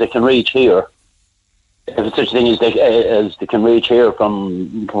thing as they can reach here, if it's such a thing as they can reach here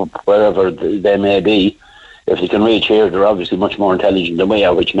from wherever they may be, if they can reach here, they're obviously much more intelligent than we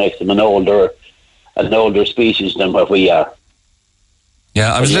are, which makes them an older species than what we are.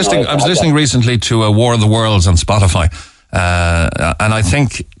 Yeah, I was listening recently to War of the Worlds on Spotify, and I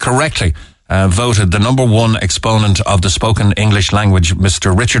think correctly voted the number one exponent of the spoken English language,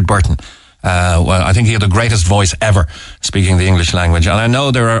 Mr. Richard Burton. Well, I think he had the greatest voice ever speaking the English language. And I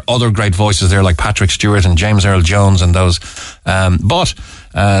know there are other great voices there like Patrick Stewart and James Earl Jones and those. But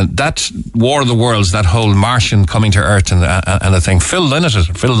that War of the Worlds, that whole Martian coming to Earth and the thing, Phil Lynott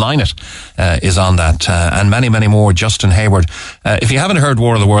is on that, and many, many more, Justin Hayward. If you haven't heard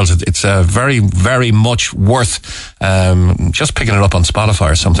War of the Worlds, it's very, very much worth just picking it up on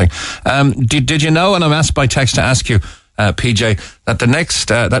Spotify or something. Did you know, and I'm asked by text to ask you, PJ, that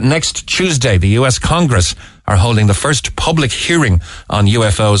that next Tuesday, the US Congress are holding the first public hearing on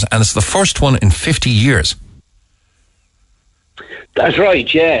UFOs, and it's the first one in 50 years. That's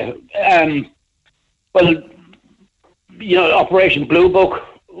right, yeah. Well, Operation Blue Book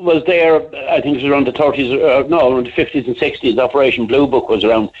was there, I think it was around the 30s, around the 50s and 60s, Operation Blue Book was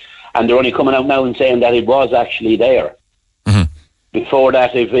around, and they're only coming out now and saying that it was actually there. Mm-hmm. Before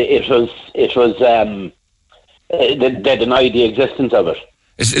that, it was they denied the existence of it.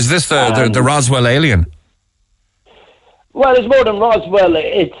 Is this the Roswell alien? Well, it's more than Roswell.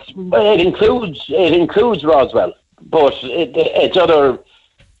 It includes Roswell, but it's other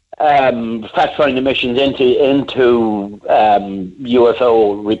fact-finding missions into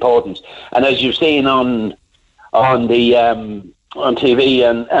UFO reportings. And as you've seen on TV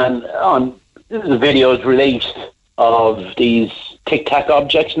and on the videos released of these tic-tac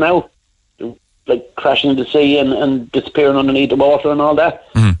objects now, like crashing into the sea and disappearing underneath the water and all that.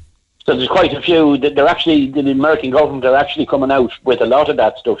 Mm-hmm. So there's quite a few. They're actually, the American government are actually coming out with a lot of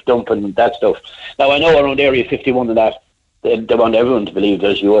that stuff, dumping that stuff. Now, I know around Area 51 and that, they want everyone to believe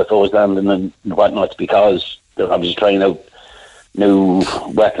there's UFOs landing and whatnot because they're obviously trying out new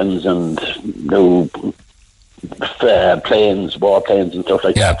weapons and new planes, warplanes and stuff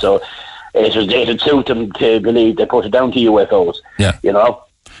like that. So it'd suit them to believe they put it down to UFOs. Yeah.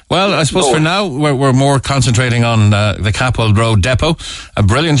 Well, I suppose for now we're more concentrating on the Capel Road depot. A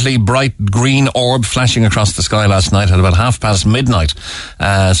brilliantly bright green orb flashing across the sky last night at about midnight.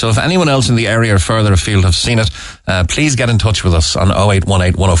 So if anyone else in the area or further afield have seen it, please get in touch with us on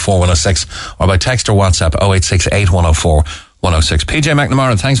 0818 104 106 or by text or WhatsApp 0868 104 106. PJ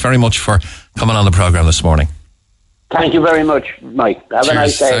McNamara, thanks very much for coming on the programme this morning. Thank you very much, Mike. Have a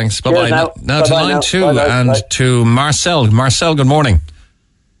nice day. Thanks. Bye-bye. Now to line 2 and to Marcel. Marcel, good morning.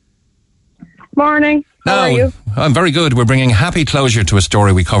 Morning. How are you? I'm very good. We're bringing happy closure to a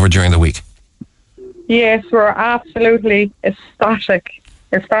story we covered during the week. Yes, we're absolutely ecstatic.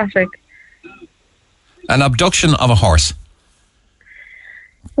 An abduction of a horse.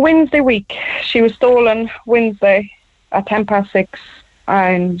 Wednesday week. She was stolen Wednesday at 6:10,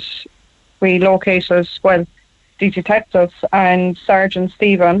 and we located, the detectives and Sergeant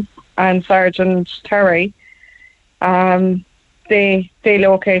Stephen and Sergeant Terry. They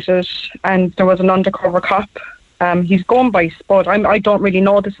located, and there was an undercover cop. He's going by Spud. I don't really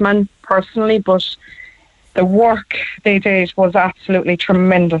know this man personally, but the work they did was absolutely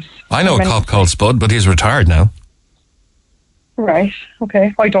tremendous. I know a cop called Spud, but he's retired now. Right,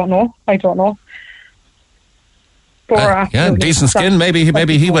 okay. I don't know. But decent skin.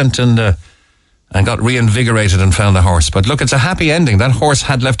 Maybe he went and and got reinvigorated and found the horse. But look, it's a happy ending. That horse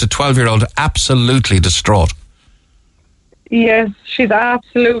had left a 12-year-old absolutely distraught. Yes, she's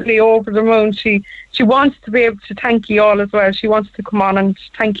absolutely over the moon. She wants to be able to thank you all as well. She wants to come on and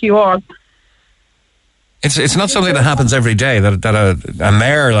thank you all. It's not something that happens every day, that a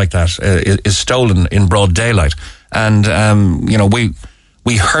mare like that is stolen in broad daylight. And,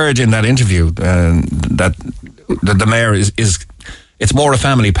 we heard in that interview that the mare is it's more a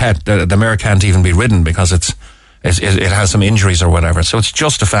family pet. The mare can't even be ridden because it has some injuries or whatever. So it's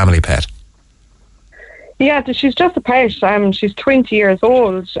just a family pet. Yeah, she's just a pet. She's 20 years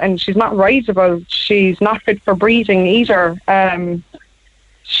old and she's not rideable. She's not fit for breeding either.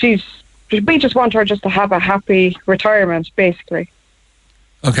 We just want her just to have a happy retirement, basically.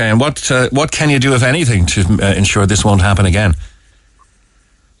 Okay, and what can you do, if anything, to ensure this won't happen again?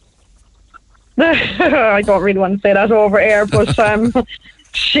 I don't really want to say that over air, but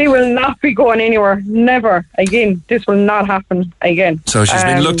she will not be going anywhere. Never again. This will not happen again. So she's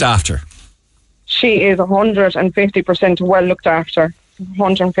been looked after? She is 150% well looked after.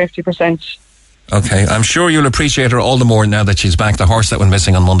 150%. Okay, I'm sure you'll appreciate her all the more now that she's back. The horse that went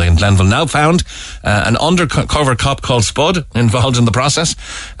missing on Monday in Glenville now found. An undercover cop called Spud involved in the process.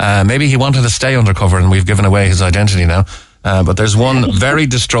 Maybe he wanted to stay undercover and we've given away his identity now. But there's one very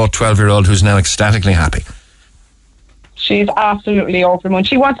distraught 12-year-old who's now ecstatically happy. She's absolutely over the moon.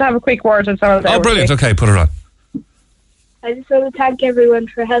 She wants to have a quick word as well. Oh, brilliant. Okay, put her on. I just want to thank everyone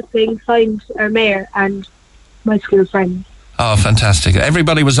for helping find our mayor and my school friends. Oh, fantastic.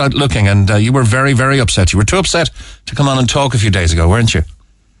 Everybody was out looking and you were very, very upset. You were too upset to come on and talk a few days ago, weren't you?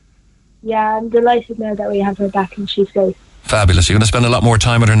 Yeah, I'm delighted now that we have her back and she's safe. Fabulous. You're going to spend a lot more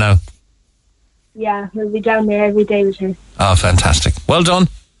time with her now? Yeah, we'll be down there every day with her. Oh, fantastic. Well done.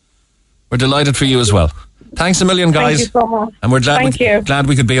 We're delighted for you as well. Thanks a million, guys. Thank you so much. And we're glad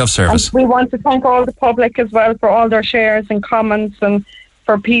we could be of service. And we want to thank all the public as well for all their shares and comments, and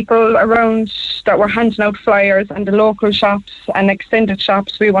for people around that were handing out flyers, and the local shops and extended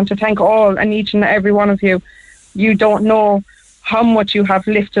shops. We want to thank all and each and every one of you. You don't know how much you have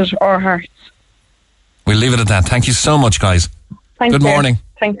lifted our hearts. We'll leave it at that. Thank you so much, guys. Good morning.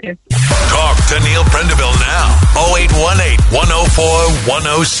 Thank you. Talk to Neil Prendeville now. 0818 104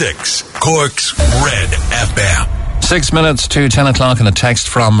 106. Cork's Red FM. 6 minutes to 10 o'clock and a text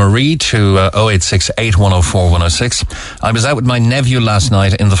from Marie to 0868 104 106. I was out with my nephew last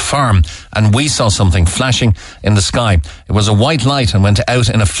night in the farm and we saw something flashing in the sky. It was a white light and went out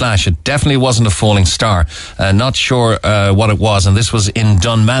in a flash. It definitely wasn't a falling star. Not sure what it was, and this was in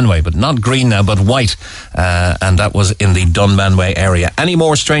Dunmanway, but not green now, but white. And that was in the Dunmanway area. Any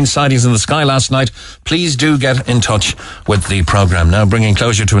more strange sightings in the sky last night, please do get in touch with the programme. Now bringing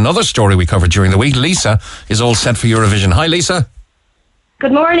closure to another story we covered during the week. Lisa is all set for Eurovision. Hi, Lisa.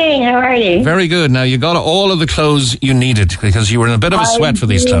 Good morning. How are you? Very good. Now, you got all of the clothes you needed because you were in a bit of a sweat for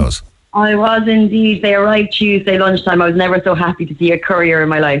these clothes. I was indeed. They arrived Tuesday lunchtime. I was never so happy to see a courier in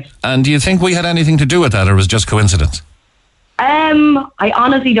my life. And do you think we had anything to do with that, or was it just coincidence? I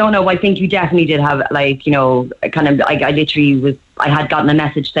honestly don't know. I think you definitely did have, I had gotten a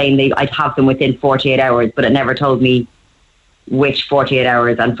message saying I'd have them within 48 hours, but it never told me which 48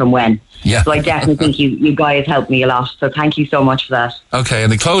 hours and from when. Yeah. So I definitely think you guys helped me a lot. So thank you so much for that. Okay,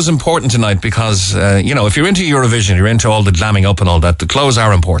 and the clothes are important tonight because, if you're into Eurovision, you're into all the glamming up and all that, the clothes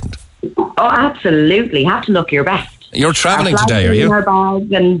are important. Oh, absolutely. Have to look your best. You're travelling today, are you? Our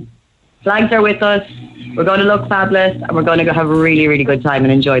bags and flags are with us. We're going to look fabulous and we're going to go have a really, really good time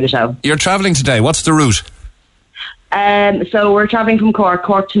and enjoy the show. You're travelling today. What's the route? So we're travelling from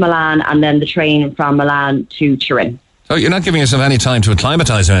Cork to Milan, and then the train from Milan to Turin. So you're not giving yourself any time to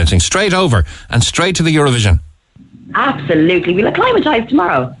acclimatise or anything. Straight over and straight to the Eurovision. Absolutely. We'll acclimatise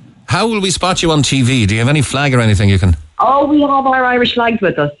tomorrow. How will we spot you on TV? Do you have any flag or anything you can... Oh, we have our Irish flags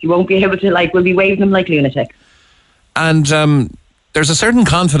with us. You won't be able to, we'll be waving them like lunatics. And there's a certain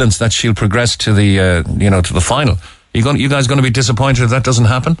confidence that she'll progress to the, to the final. You guys going to be disappointed if that doesn't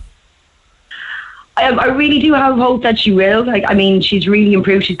happen? I really do have hope that she will. She's really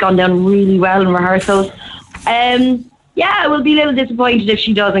improved. She's gone down really well in rehearsals. Yeah, we'll be a little disappointed if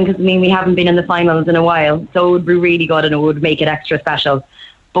she doesn't, because we haven't been in the finals in a while, so it would be really good and it would make it extra special.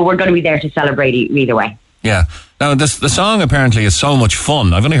 But we're going to be there to celebrate either way. Yeah. Now, the song apparently is so much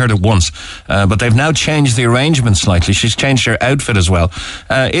fun. I've only heard it once, but they've now changed the arrangement slightly. She's changed her outfit as well.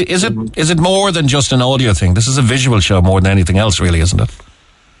 Is it more than just an audio thing? This is a visual show more than anything else, really, isn't it?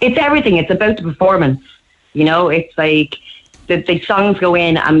 It's everything. It's about the performance. It's like the songs go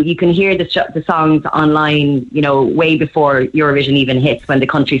in and you can hear the songs online, way before Eurovision even hits, when the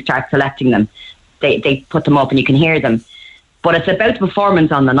countries start selecting them. They put them up and you can hear them. But it's about the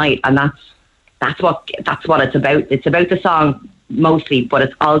performance on the night, and that's what it's about. It's about the song mostly, but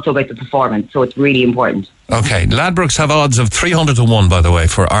it's also about the performance, so it's really important. Okay, Ladbrokes have odds of 300 to 1, by the way,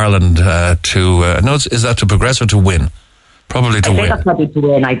 for Ireland is that to progress or to win? Probably to win. That's probably to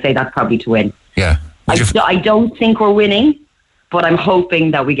win. I'd say that's probably to win. Yeah. I don't think we're winning, but I'm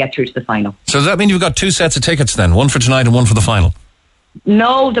hoping that we get through to the final. So does that mean you've got 2 sets of tickets then? One for tonight and one for the final?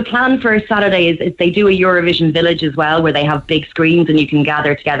 No, the plan for Saturday is they do a Eurovision Village as well, where they have big screens and you can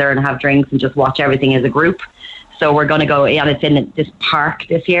gather together and have drinks and just watch everything as a group. So we're going to go, and it's in this park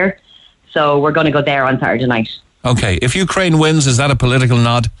this year. So we're going to go there on Saturday night. Okay. If Ukraine wins, is that a political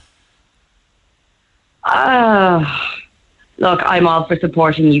nod? Look, I'm all for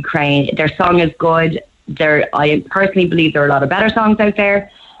supporting Ukraine. Their song is good. I personally believe there are a lot of better songs out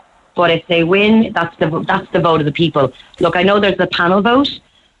there. But if they win, that's the vote of the people. Look, I know there's a panel vote,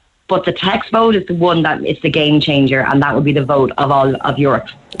 but the text vote is the one that is the game changer, and that would be the vote of all of Europe.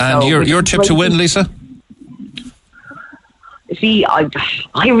 And so your tip to win, Lisa? See, I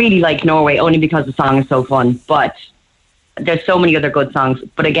really like Norway only because the song is so fun, but there's so many other good songs.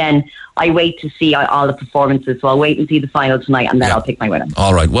 But again, I wait to see all the performances, so I'll wait and see the final tonight, and then I'll pick my winner.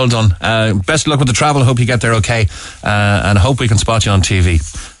 All right, well done. Best of luck with the travel. Hope you get there okay, and hope we can spot you on TV.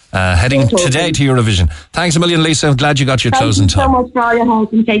 Heading today to Eurovision. Thanks a million, Lisa. I'm glad you got your closing time. Thank you so much for all your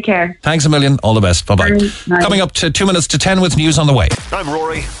help, and take care. Thanks a million. All the best. Bye-bye. Bye. Coming up to 2 minutes to 10 with news on the way. I'm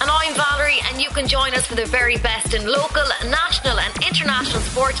Rory. And I'm Valerie, and you can join us for the very best in local, national and international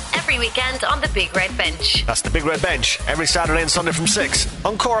sport every weekend on the Big Red Bench. That's the Big Red Bench, every Saturday and Sunday from 6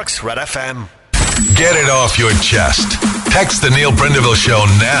 on Cork's Red FM. Get it off your chest. Text the Neil Prendeville Show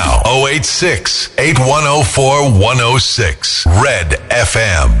now. 086 8104 106. Red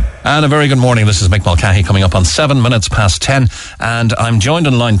FM. And a very good morning. This is Mick Mulcahy coming up on 7 minutes past 10. And I'm joined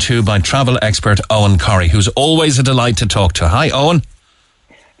on line 2 by travel expert Owen Corrie, who's always a delight to talk to. Hi, Owen.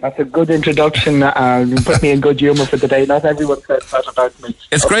 That's a good introduction. You put me in good humour for the day. Not everyone says that about me.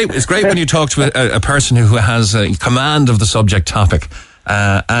 It's great. It's great when you talk to a person who has command of the subject topic.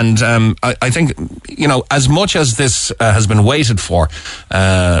 I think, as much as this has been waited for,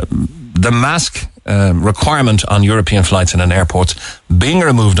 the mask requirement on European flights and in airports being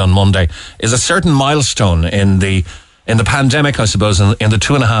removed on Monday is a certain milestone in the pandemic, I suppose, in the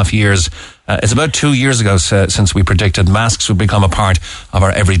 2.5 years. It's about 2 years ago since we predicted masks would become a part of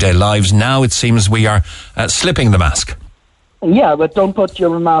our everyday lives. Now it seems we are slipping the mask. Yeah, but don't put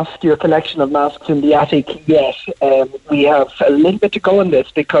your collection of masks in the attic yet. We have a little bit to go on this,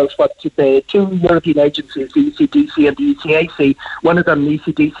 because what the 2 European agencies, the ECDC and the ECAC, one of them, the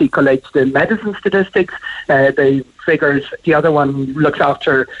ECDC, collates the medicine statistics, the figures. The other one looks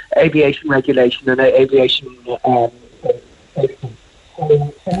after aviation regulation and aviation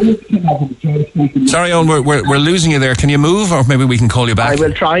Sorry, Owen, we're losing you there. Can you move, or maybe we can call you back?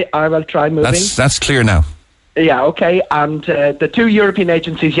 I will try moving. That's clear now. Yeah, okay. And the 2 European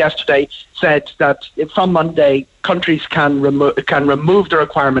agencies yesterday said that from Monday, countries can remove the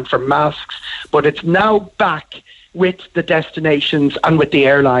requirement for masks, but it's now back with the destinations and with the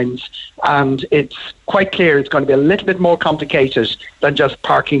airlines. And it's quite clear it's going to be a little bit more complicated than just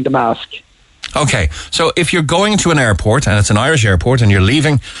parking the mask. Okay, so if you're going to an airport, and it's an Irish airport, and you're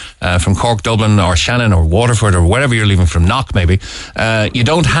leaving from Cork, Dublin, or Shannon, or Waterford, or wherever you're leaving from, Knock maybe, you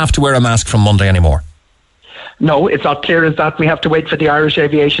don't have to wear a mask from Monday anymore. No, it's not clear as that. We have to wait for the Irish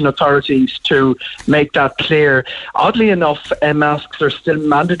aviation authorities to make that clear. Oddly enough, masks are still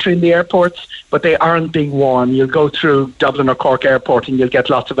mandatory in the airports, but they aren't being worn. You'll go through Dublin or Cork Airport and you'll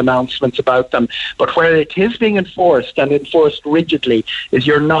get lots of announcements about them. But where it is being enforced, and enforced rigidly, is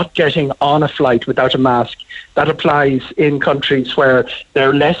you're not getting on a flight without a mask. That applies in countries where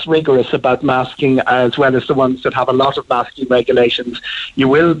they're less rigorous about masking, as well as the ones that have a lot of masking regulations. You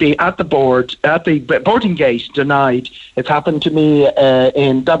will be at the boarding gate denied. It's happened to me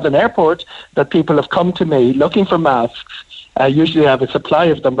in Dublin Airport that people have come to me looking for masks. Usually I have a supply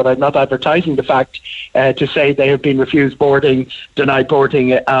of them, but I'm not advertising the fact to say they have been refused boarding, denied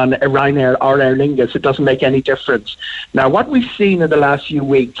boarding on Ryanair or Aer Lingus. It doesn't make any difference. Now, what we've seen in the last few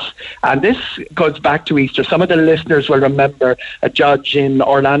weeks, and this goes back to Easter, some of the listeners will remember a judge in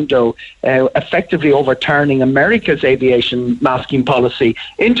Orlando effectively overturning America's aviation masking policy.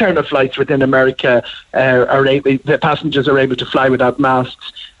 Internal flights within America, the passengers are able to fly without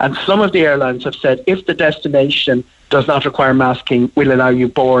masks. And some of the airlines have said if the destination does not require masking, we'll allow you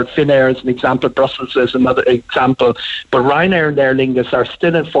board. Finnair is an example, Brussels is another example. But Ryanair and Aer Lingus are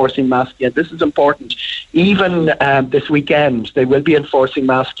still enforcing masking, and this is important. Even this weekend, they will be enforcing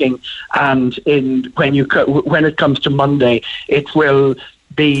masking, and when it comes to Monday, it will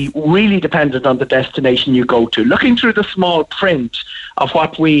be really dependent on the destination you go to. Looking through the small print of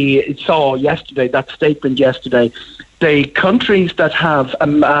what we saw yesterday, that statement yesterday. The countries that have a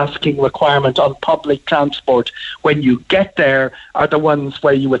masking requirement on public transport when you get there are the ones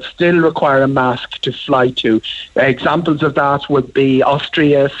where you would still require a mask to fly to. Examples of that would be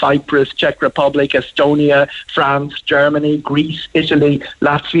Austria, Cyprus, Czech Republic, Estonia, France, Germany, Greece, Italy,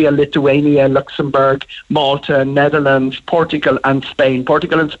 Latvia, Lithuania, Luxembourg, Malta, Netherlands, Portugal and Spain.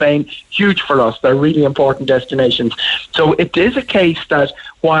 Portugal and Spain, huge for us. They're really important destinations. So it is a case that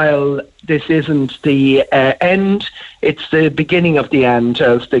while this isn't the end, it's the beginning of the end,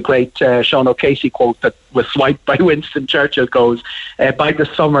 as the great Sean O'Casey quote that was swiped by Winston Churchill goes. By the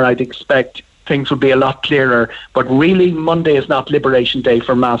summer, I'd expect things will be a lot clearer, but really Monday is not Liberation Day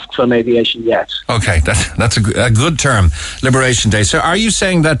for masks on aviation yet. Okay, that's a good term, Liberation Day. So are you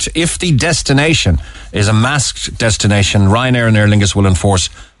saying that if the destination is a masked destination, Ryanair and Aer Lingus will enforce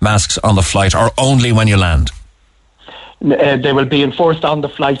masks on the flight, or only when you land? They will be enforced on the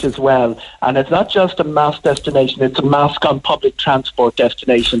flight as well. And it's not just a mask destination, it's a mask on public transport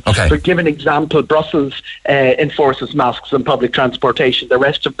destination. Okay. To give an example, Brussels enforces masks on public transportation. The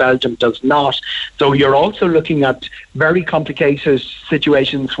rest of Belgium does not. So you're also looking at very complicated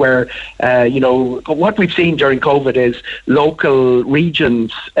situations where, what we've seen during COVID is local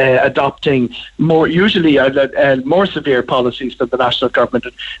regions adopting more severe policies than the national government.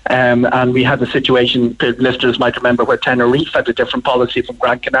 And we had a situation, listeners might remember, where Tenerife had a different policy from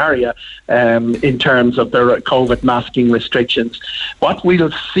Gran Canaria in terms of their COVID masking restrictions. What we'll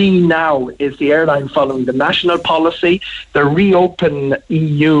see now is the airline following the national policy, the Reopen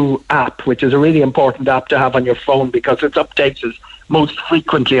EU app, which is a really important app to have on your phone because it's updated most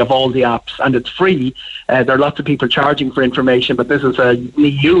frequently of all the apps, and it's free. There are lots of people charging for information, but this is an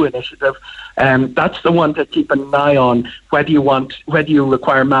EU initiative. That's the one to keep an eye on, whether you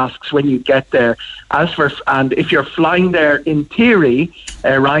require masks when you get there. And if you're flying there, in theory,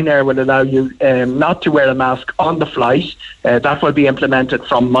 Ryanair will allow you not to wear a mask on the flight. That will be implemented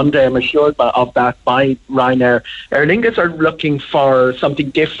from Monday, I'm assured of that, by Ryanair. Aer Lingus are looking for something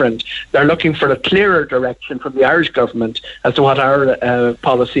different. They're looking for a clearer direction from the Irish government as to what our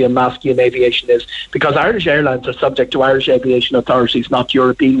policy on masking in aviation is, because Irish airlines are subject to Irish aviation authorities, not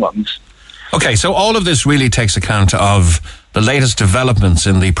European ones. Okay, so all of this really takes account of the latest developments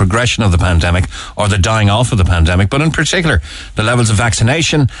in the progression of the pandemic, or the dying off of the pandemic, but in particular the levels of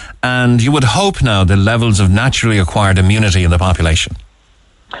vaccination, and you would hope now the levels of naturally acquired immunity in the population.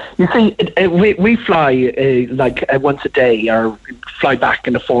 You see, we fly once a day, or fly back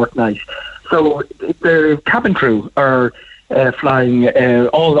in a fortnight. So the cabin crew are flying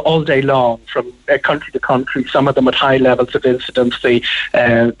all day long from country to country, some of them at high levels of incidence, the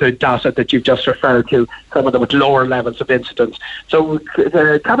data that you've just referred to, some of them at lower levels of incidence. So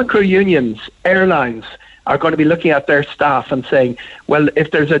the cabin crew unions, airlines, are going to be looking at their staff and saying, well,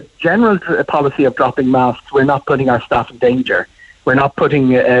 if there's a general policy of dropping masks, we're not putting our staff in danger. We're not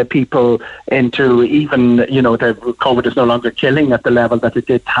putting people into even, the COVID is no longer killing at the level that it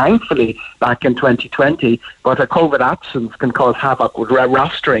did, thankfully, back in 2020. But a COVID absence can cause havoc with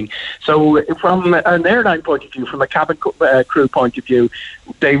rostering. So from an airline point of view, from a cabin crew point of view,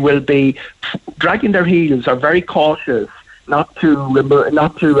 they will be dragging their heels, are very cautious not to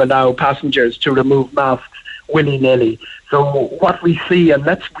allow passengers to remove masks willy-nilly. So what we see, and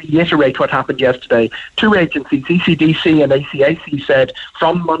let's reiterate what happened yesterday, two agencies, ECDC and ACAC, said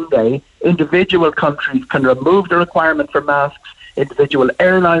from Monday, individual countries can remove the requirement for masks, individual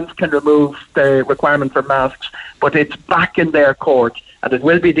airlines can remove the requirement for masks, but it's back in their court, and it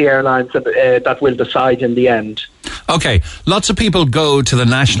will be the airlines that will decide in the end. Okay, lots of people go to the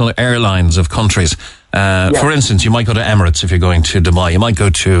national airlines of countries. For instance, you might go to Emirates if you're going to Dubai. You might go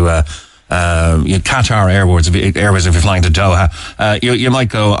to Qatar Airways if you're flying to Doha. You might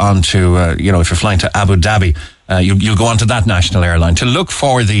go on to, if you're flying to Abu Dhabi, you'll go on to that national airline to look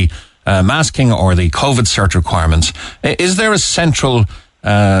for the masking or the COVID cert requirements. Is there a central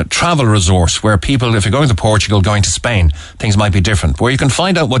travel resource where people, if you're going to Portugal, going to Spain, things might be different, where you can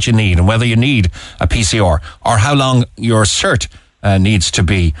find out what you need and whether you need a PCR or how long your cert needs to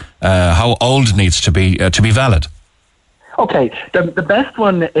be, how old it needs to be valid? Okay, the best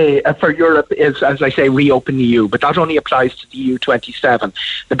one for Europe is, as I say, Reopen EU, but that only applies to the EU 27.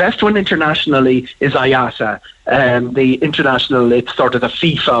 The best one internationally is IATA, the international, it's sort of the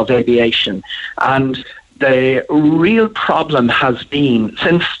FIFA of aviation. And the real problem has been,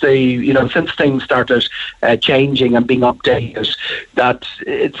 since things started changing and being updated, that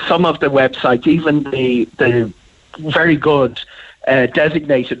some of the websites, even the very good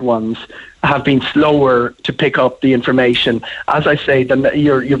designated ones, have been slower to pick up the information. As I say,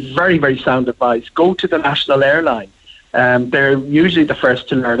 you're very, very sound advice. Go to the national airline. They're usually the first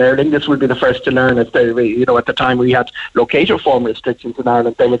to learn. Aer Lingus will be the first to learn if they, at the time we had locator form restrictions in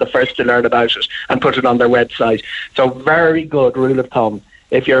Ireland, they were the first to learn about it and put it on their website. So very good rule of thumb.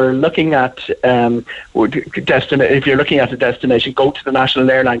 If you're looking at if you're looking at a destination, go to the national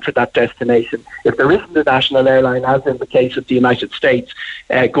airline for that destination. If there isn't a national airline, as in the case of the United States,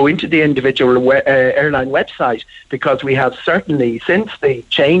 go into the individual airline website, because we have certainly, since the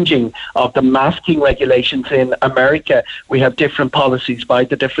changing of the masking regulations in America, we have different policies by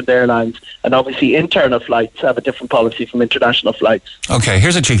the different airlines, and obviously internal flights have a different policy from international flights. Okay,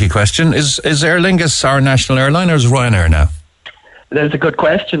 here's a cheeky question: Is Aer Lingus our national airline, or is Ryanair now? That's a good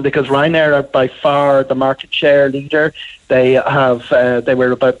question, because Ryanair are by far the market share leader. They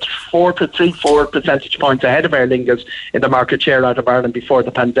were about 4 percentage points ahead of Aer Lingus in the market share out of Ireland before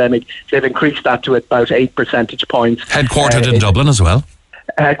the pandemic. They've increased that to about 8 percentage points. Headquartered in Dublin as well.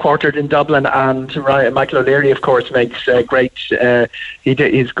 Headquartered in Dublin, and Michael O'Leary, of course, makes great. He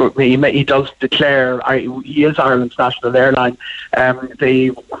does declare he is Ireland's national airline. Aer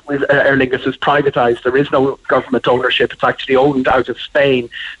Lingus is privatised. There is no government ownership. It's actually owned out of Spain.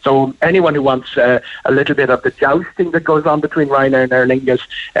 So anyone who wants a little bit of the jousting that goes on between Ryanair and Aer Lingus,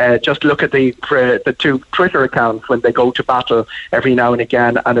 just look at the two Twitter accounts when they go to battle every now and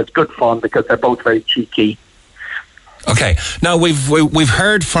again, and it's good fun because they're both very cheeky. Okay. Now, we've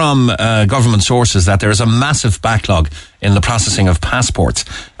heard from government sources that there is a massive backlog in the processing of passports.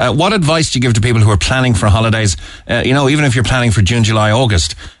 What advice do you give to people who are planning for holidays? Even if you're planning for June, July,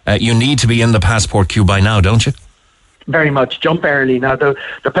 August, you need to be in the passport queue by now, don't you? Very much. Jump early. Now, the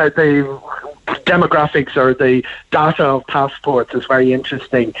demographics or the data of passports is very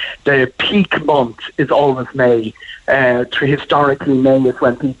interesting. The peak month is always May. Historically, May is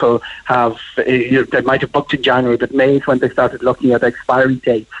when people have, they might have booked in January, but May is when they started looking at expiry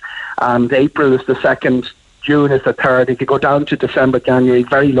dates. And April is the second, June is the third. If you go down to December, January,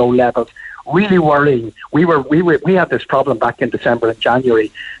 very low levels. Really worrying. We had this problem back in December and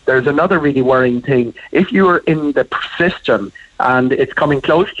January. There's another really worrying thing. If you are in the system and it's coming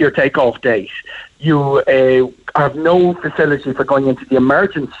close to your takeoff date, you have no facility for going into the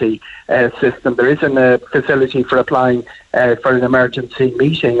emergency system. There isn't a facility for applying for an emergency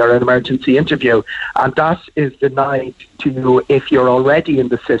meeting or an emergency interview, and that is denied to you if you're already in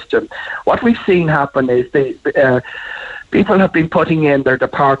the system. What we've seen happen is people have been putting in their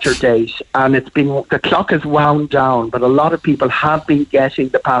departure date, and the clock is wound down, but a lot of people have been getting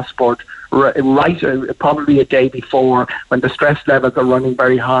the passport right probably a day before, when the stress levels are running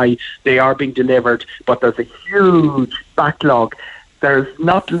very high. They are being delivered, but there's a huge backlog. There's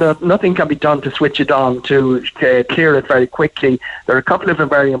nothing can be done to switch it on to clear it very quickly. There are a couple of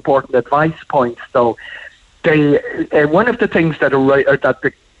very important advice points, though. One of the things that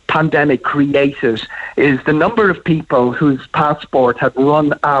the pandemic created is the number of people whose passport had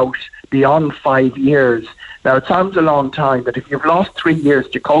run out beyond 5 years. Now, it sounds a long time, but if you've lost 3 years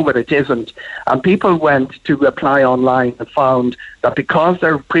to COVID, it isn't. And people went to apply online and found that because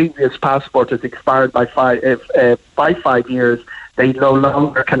their previous passport has expired by 5 years, they no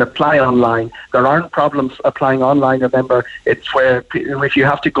longer can apply online. There aren't problems applying online. Remember, it's where if you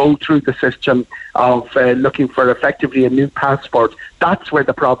have to go through the system of looking for effectively a new passport, that's where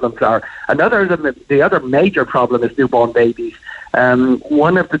the problems are. The other major problem is newborn babies.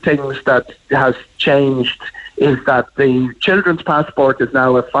 One of the things that has changed is that the children's passport is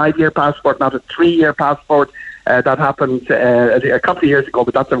now a 5-year passport, not a 3-year passport. That happened a couple of years ago,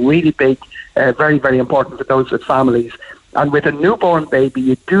 but that's a really big, very, very important for those with families. And with a newborn baby,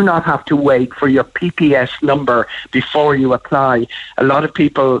 you do not have to wait for your PPS number before you apply. A lot of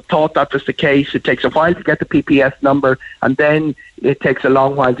people thought that was the case. It takes a while to get the PPS number, and then it takes a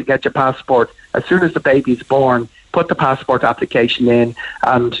long while to get your passport. As soon as the baby is born, put the passport application in,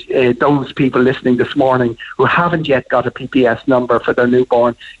 and those people listening this morning who haven't yet got a PPS number for their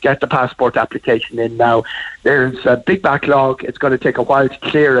newborn, get the passport application in now. There's a big backlog. It's going to take a while to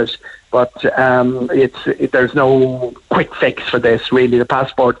clear it, but there's no quick fix for this, really. The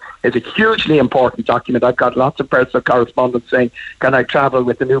passport is a hugely important document. I've got lots of personal correspondence saying, can I travel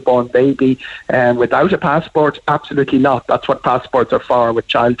with a newborn baby without a passport? Absolutely not. That's what passports are for, with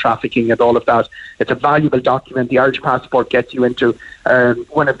child trafficking and all of that. It's a valuable document. The Irish passport gets you into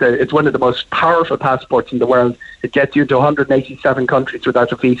one of the most powerful passports in the world. It gets you to 187 countries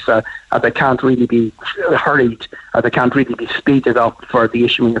without a visa, and they can't really be hurried, or they can't really be speeded up for the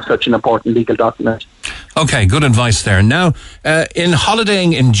issuing of such an important legal document. Okay, good advice there. Now, in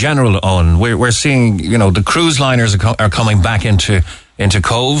holidaying in general, Owen, we're seeing, the cruise liners are coming back into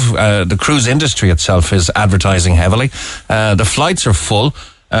Cove. The cruise industry itself is advertising heavily. The flights are full.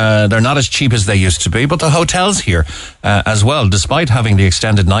 They're not as cheap as they used to be, but the hotels here as well, despite having the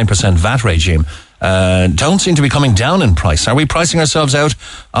extended 9% VAT regime, don't seem to be coming down in price. Are we pricing ourselves out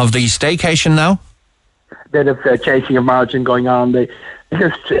of the staycation now? Bit of chasing of margin going on. The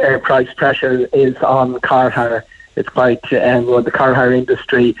biggest price pressure is on car hire. It's quite, the car hire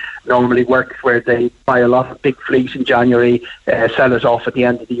industry normally works where they buy a lot of big fleet in January, sell it off at the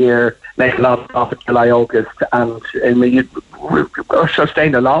end of the year, make a lot of profit July, August, and you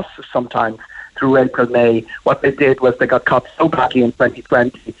sustain a loss sometimes through April, May. What they did was they got caught so badly in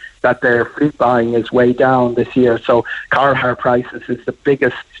 2020 that their fleet buying is way down this year. So car hire prices is the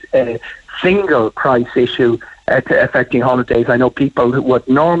biggest single price issue affecting holidays. I know people who would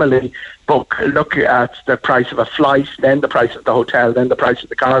normally look at the price of a flight, then the price of the hotel, then the price of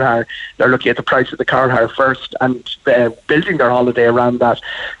the car hire. They're looking at the price of the car hire first and building their holiday around that.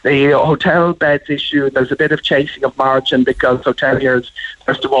 The hotel beds issue, there's a bit of chasing of margin because hoteliers,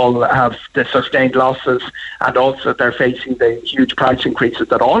 first of all, have the sustained losses, and also they're facing the huge price increases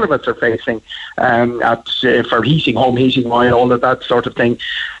that all of us are facing for heating, home heating, oil, all of that sort of thing.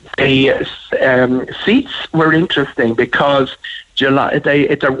 The seats were interesting because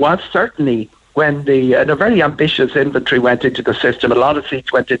there was certainly, when a very ambitious inventory went into the system, a lot of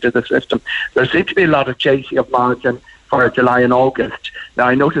seats went into the system, there seemed to be a lot of chasing of margin for July and August. Now,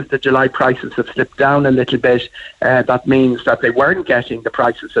 I noticed that July prices have slipped down a little bit. That means that they weren't getting the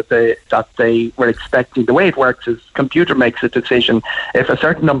prices that they were expecting. The way it works is computer makes a decision. If a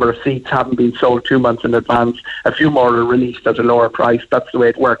certain number of seats haven't been sold 2 months in advance, a few more are released at a lower price. That's the way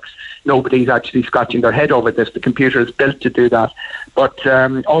it works. Nobody's actually scratching their head over this. The computer is built to do that. But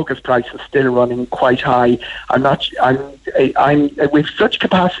August price is still running quite high. With such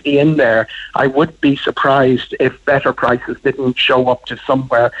capacity in there, I would be surprised if better prices didn't show up to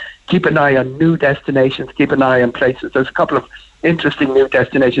somewhere. Keep an eye on new destinations, keep an eye on places. There's a couple of interesting new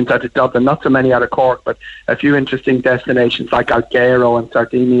destinations out of Dublin, not so many out of Cork, but a few interesting destinations like Alghero and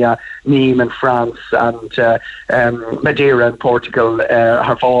Sardinia, Nîmes in France, and Madeira in Portugal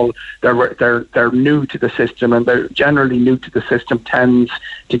have all, they're new to the system, and they're generally new to the system tends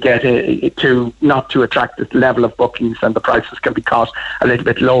to get not to attract the level of bookings, and the prices can be caught a little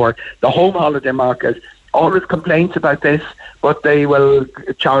bit lower. The home holiday market always complains about this, but they will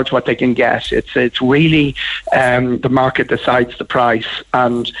charge what they can get. It's really the market decides the price,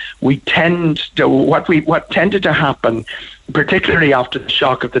 and what tended to happen, particularly after the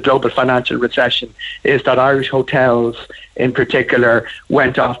shock of the global financial recession, is that Irish hotels in particular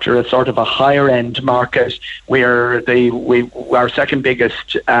went after a sort of a higher end market where our second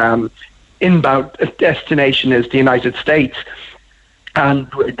biggest inbound destination is the United States, and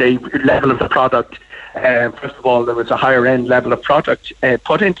the level of the product, first of all, there was a higher end level of product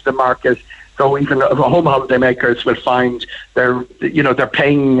put into the market. So even home holiday makers will find they're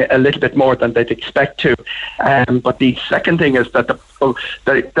paying a little bit more than they'd expect to. But the second thing is that the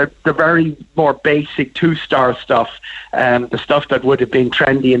very more basic 2-star stuff, the stuff that would have been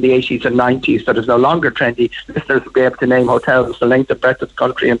trendy in the 80s and 90s that is no longer trendy. Listeners will be able to name hotels, the length and breadth of the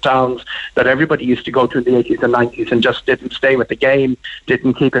country and towns that everybody used to go to in the 80s and 90s and just didn't stay with the game,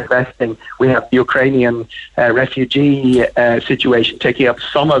 didn't keep investing. We have the Ukrainian refugee situation taking up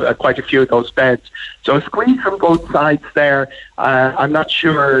quite a few of those beds. So a squeeze from both sides there. I'm not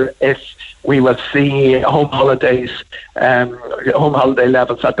sure if we will see home holiday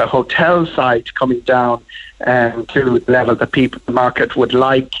levels at the hotel side coming down to the level that the market would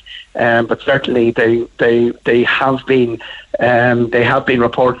like. But certainly they have been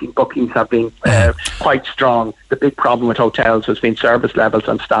reporting bookings have been quite strong. The big problem with hotels has been service levels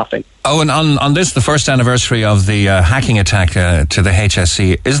and staffing. Oh, and on this, the first anniversary of the hacking attack to the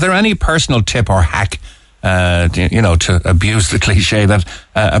HSE, is there any personal tip or hack, to abuse the cliche, that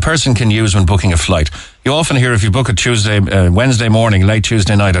a person can use when booking a flight? You often hear if you book a Wednesday morning, late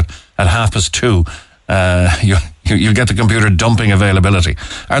Tuesday night at 2:30, you get the computer dumping availability.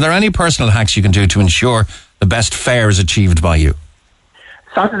 Are there any personal hacks you can do to ensure the best fare is achieved by you?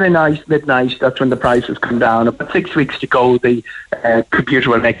 Saturday night, midnight, that's when the prices come down. About 6 weeks to go, the computer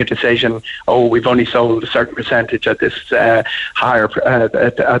will make a decision. Oh, we've only sold a certain percentage at this at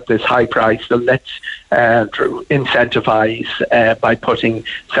this high price. So let's incentivize by putting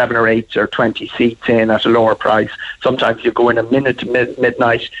 7 or 8 or 20 seats in at a lower price. Sometimes you go in a minute to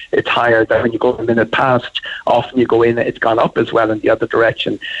midnight, it's higher. Then when you go a minute past, often you go in, it's gone up as well in the other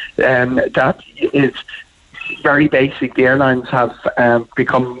direction. That is very basic. The airlines have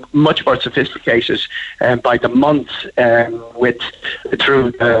become much more sophisticated by the months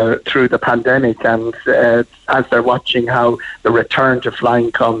through the pandemic, and as they're watching how the return to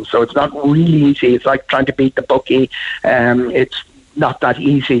flying comes. So it's not really easy. It's like trying to beat the bookie. It's not that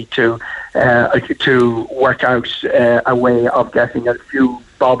easy to work out a way of getting a few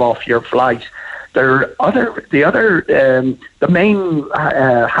bob off your flight. The main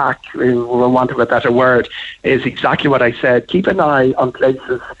hack, for want of a better word, is exactly what I said. Keep an eye on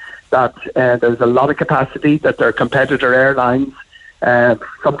places that there's a lot of capacity, that there are competitor airlines,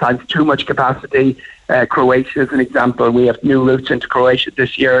 sometimes too much capacity. Croatia is an example. We have new routes into Croatia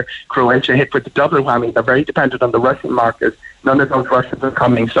this year. Croatia hit with the double whammy. They're very dependent on the Russian market. None of those Russians are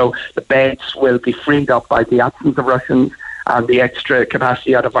coming, so the beds will be freed up by the absence of Russians, and the extra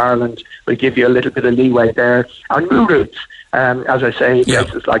capacity out of Ireland will give you a little bit of leeway there. Our new routes, as I say,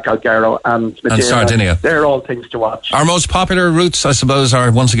 places like Alghero and Madeira, and Sardinia, they're all things to watch. Our most popular routes, I suppose, are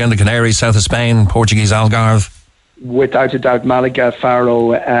once again the Canaries, south of Spain, Portuguese Algarve. Without a doubt, Malaga,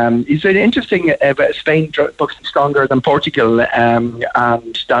 Faro. It's an interesting. Spain books stronger than Portugal, and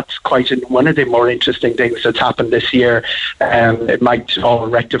that's quite one of the more interesting things that's happened this year. It might all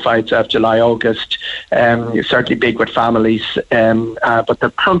rectify itself July, August. Certainly big with families, but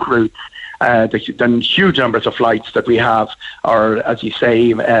the trunk routes. The huge numbers of flights that we have are, as you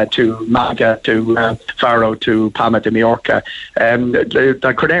say, to Malaga, to Faro, to Palma de Mallorca.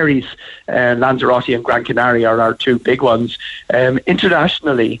 The Canaries, Lanzarote and Gran Canaria are our two big ones.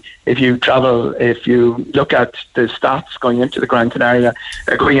 Internationally, if you look at the stats going into Canary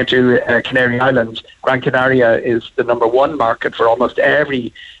Islands, Gran Canaria is the number one market for almost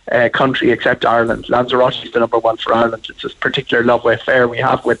every country except Ireland. Lanzarote is the number one for Ireland. It's a particular love affair we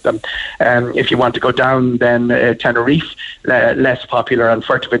have with them. If you want to go down, then Tenerife, less popular, and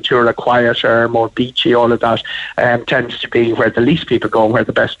Fuerteventura, quieter, more beachy, all of that, tends to be where the least people go and where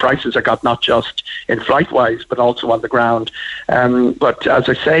the best prices are got, not just in flight-wise, but also on the ground. But as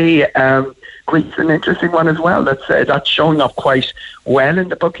I say, Greece is an interesting one as well. That's showing up quite well in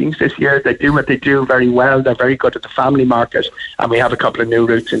the bookings this year. They do what they do very well. They're very good at the family market, and we have a couple of new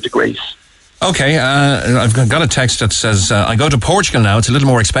routes into Greece. Okay, I've got a text that says, I go to Portugal now. It's a little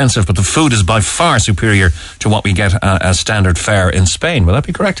more expensive, but the food is by far superior to what we get as standard fare in Spain. Will that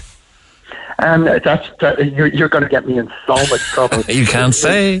be correct? You're going to get me in so much trouble. You can't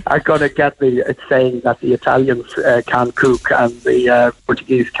say. I'm going to get saying that the Italians can cook and the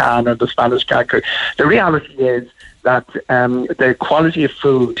Portuguese can, or the Spanish can cook. The reality is that the quality of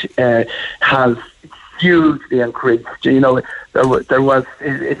food has hugely increased. You know, there was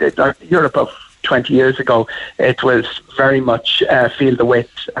Europe of 20 years ago. It was very much feel the wit.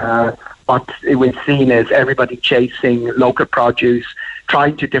 What we've seen is everybody chasing local produce,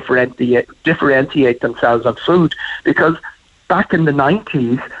 trying to differentiate themselves on food, because back in the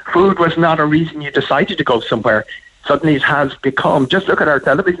 90s, food was not a reason you decided to go somewhere. Suddenly it has become, just look at our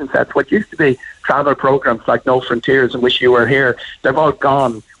television sets, what used to be travel programs like No Frontiers and Wish You Were Here, they've all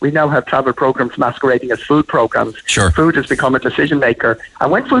gone. We now have travel programs masquerading as food programs. Sure. Food has become a decision maker.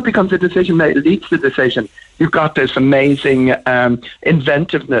 And when food becomes a decision maker, it leads to decision. You've got this amazing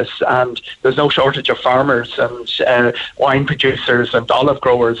inventiveness, and there's no shortage of farmers and wine producers and olive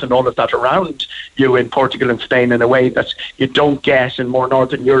growers and all of that around you in Portugal and Spain in a way that you don't get in more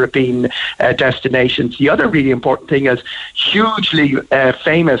northern European destinations. The other really important thing is hugely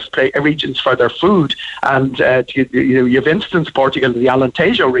famous regions for their food, and you've instanced Portugal, the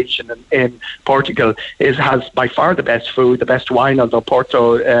Alentejo region in Portugal has by far the best food, the best wine, although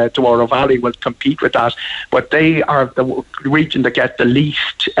Porto Douro Valley will compete with that. But they are the region that get the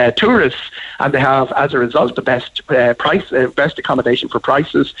least tourists, and they have, as a result, the best best accommodation for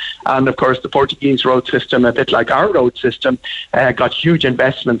prices. And of course, the Portuguese road system, a bit like our road system, got huge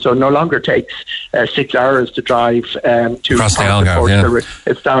investment. So it no longer takes 6 hours to drive to across the Algarve.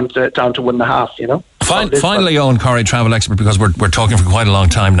 Yeah. It's down to 1.5. You know. Finally, Owen Corey, travel expert, because we're talking for quite a long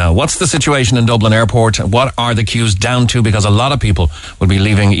time now. What's the situation in Dublin Airport? What are the queues down to? Because a lot of people will be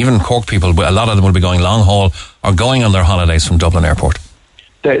leaving, even Cork people, a lot of them will be going long haul or going on their holidays from Dublin Airport.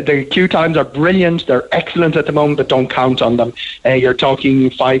 The queue times are brilliant. They're excellent at the moment, but don't count on them. You're talking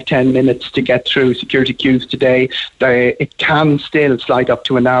 5-10 minutes to get through security queues today. It can still slide up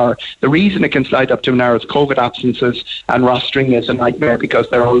to an hour. The reason it can slide up to an hour is COVID absences, and rostering is a nightmare because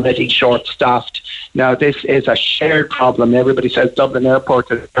they're already short-staffed. Now, this is a shared problem. Everybody says Dublin Airport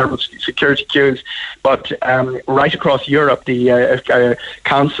has terrible security queues, but right across Europe, the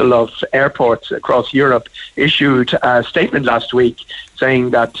Council of Airports across Europe issued a statement last week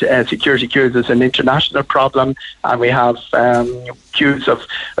saying that security queues is an international problem, and we have queues of,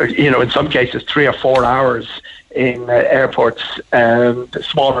 in some cases 3 or 4 hours in airports,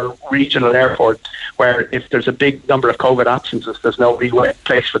 smaller regional airports, where if there's a big number of COVID absences, there's no real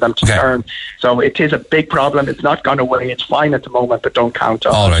place for them to turn. So it is a big problem. It's not gone away. It's fine at the moment, but don't count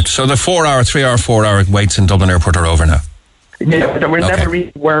on it. All right. So the 3 hour, 4 hour waits in Dublin Airport are over now. Yeah, there will never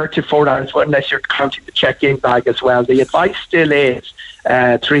really were to 4 hours unless you're counting the check-in bag as well. The advice still is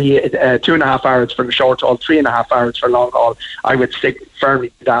 2.5 hours for the short haul, 3.5 hours for long haul. I would stick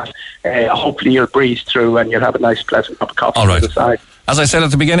firmly to that. Hopefully you'll breeze through and you'll have a nice pleasant cup of coffee on the side. As I said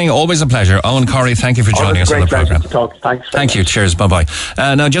at the beginning, always a pleasure. Owen Corrie, thank you for joining us on the programme. Thanks. Thank you. Cheers. Bye-bye.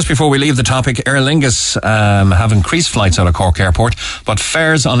 Now, just before we leave the topic, Aer Lingus have increased flights out of Cork Airport, but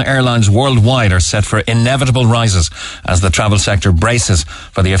fares on airlines worldwide are set for inevitable rises as the travel sector braces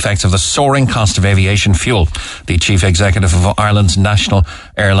for the effects of the soaring cost of aviation fuel. The chief executive of Ireland's national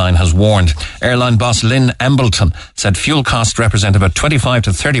airline has warned. Airline boss Lynn Embleton said fuel costs represent about 25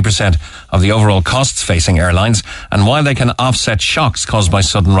 to 30% of the overall costs facing airlines, and while they can offset shocks caused by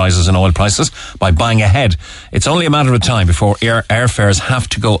sudden rises in oil prices by buying ahead, it's only a matter of time before airfares have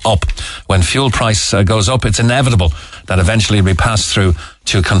to go up. When fuel price goes up, it's inevitable that eventually it'll be passed through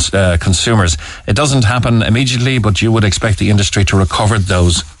to consumers. It doesn't happen immediately, but you would expect the industry to recover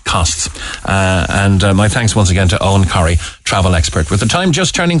those costs. And my thanks once again to Owen Corrie, travel expert, with the time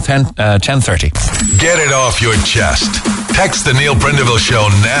just turning 10:30. Get it off your chest. Text the Neil Prendeville Show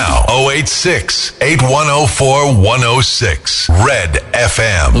now. 086 8104 106. Red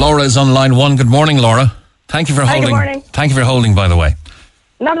FM. Laura is on line 1. Good morning, Laura. Thank you for holding. Good morning. Thank you for holding, by the way.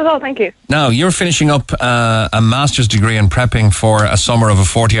 Not at all, thank you. Now, you're finishing up a master's degree and prepping for a summer of a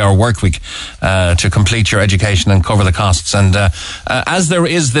 40-hour work week to complete your education and cover the costs. And as there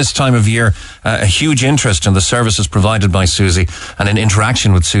is this time of year, a huge interest in the services provided by Susie and in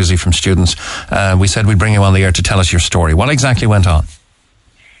interaction with Susie from students, we said we'd bring you on the air to tell us your story. What exactly went on?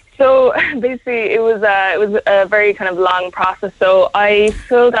 So basically, it was a very kind of long process. So I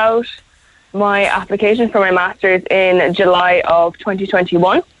filled out my application for my master's in July of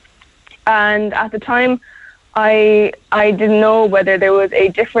 2021, and at the time I didn't know whether there was a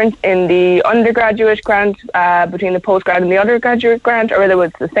difference in the undergraduate grant between the postgrad and the undergraduate grant, or whether it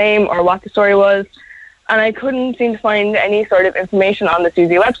was the same, or what the story was, and I couldn't seem to find any sort of information on the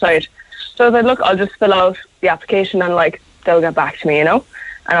Susie website. So I said, look, I'll just fill out the application and they'll get back to me, and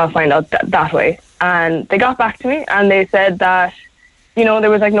I'll find out that way. And they got back to me and they said that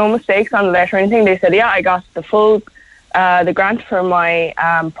there was no mistakes on the letter or anything. They said, yeah, I got the full, the grant for my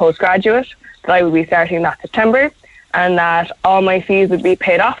postgraduate, that I would be starting that September, and that all my fees would be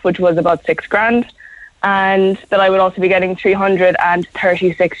paid off, which was about €6,000, and that I would also be getting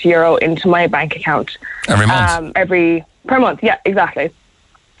 €336 into my bank account. Every month? Per month, yeah, exactly.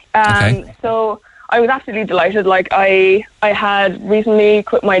 Okay. So I was absolutely delighted. I had recently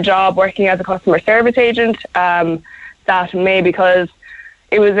quit my job working as a customer service agent, that May, because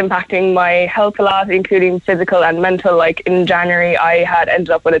it was impacting my health a lot, including physical and mental. In January, I had ended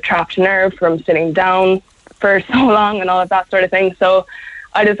up with a trapped nerve from sitting down for so long and all of that sort of thing. So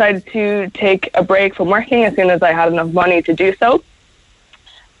I decided to take a break from working as soon as I had enough money to do so.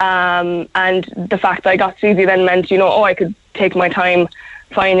 And the fact that I got Susie then meant, I could take my time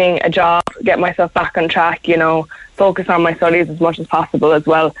finding a job, get myself back on track, focus on my studies as much as possible as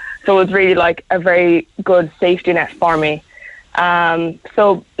well. So it was really a very good safety net for me.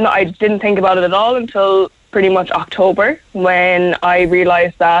 So no, I didn't think about it at all until pretty much October, when I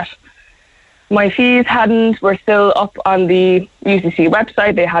realised that my fees were still up on the UCC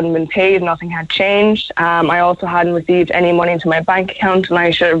website. They hadn't been paid, nothing had changed. I also hadn't received any money into my bank account, and I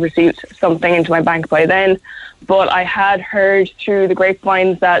should have received something into my bank by then. But I had heard through the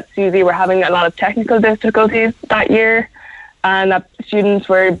grapevines that Susie were having a lot of technical difficulties that year, and that students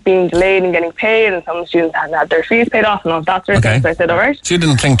were being delayed in getting paid, and some students hadn't had their fees paid off and all that sort of thing. So I said, all right. So you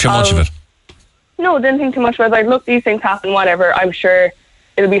didn't think too much of it? No, didn't think too much of it. I was like, look, these things happen, whatever. I'm sure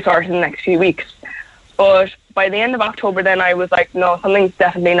it'll be sorted in the next few weeks. But by the end of October then, I was like, no, something's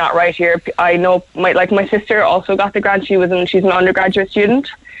definitely not right here. I know my sister also got the grant. She's an undergraduate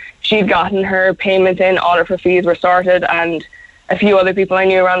student. She'd gotten her payment in, all of her fees were sorted, and a few other people I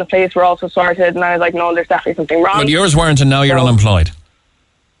knew around the place were also sorted, and I was like, no, there's definitely something wrong. But yours weren't, and now you're unemployed.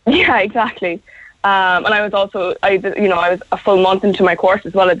 Yeah, exactly. And I was also, I was a full month into my course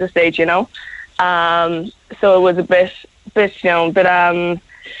as well at this stage, So it was a bit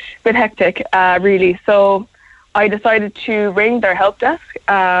hectic, really. So I decided to ring their help desk.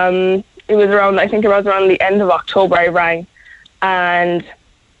 It was around the end of October I rang, and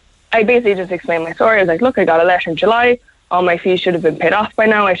I basically just explained my story. I was like, look, I got a letter in July. All my fees should have been paid off by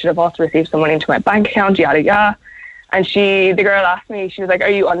now. I should have also received some money into my bank account, yada, yada. And the girl asked me, she was like, are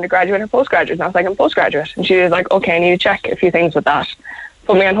you undergraduate or postgraduate? And I was like, I'm postgraduate. And she was like, okay, I need to check a few things with that.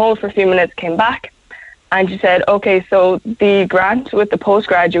 Put me on hold for a few minutes, came back. And she said, okay, so the grant with the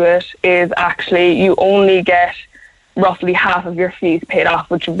postgraduate is actually, you only get roughly half of your fees paid off,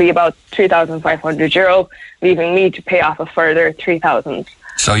 which would be about €3,500, leaving me to pay off a further 3,000.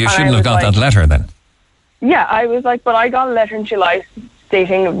 So you shouldn't have got that letter then? Yeah, I was like, but I got a letter in July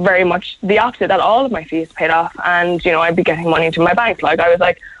stating very much the opposite, that all of my fees paid off and, you know, I'd be getting money into my bank. Like, I was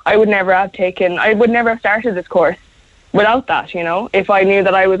like, I would never have started this course without that, you know. If I knew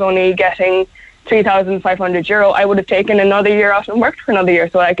that I was only getting €3,500, I would have taken another year out and worked for another year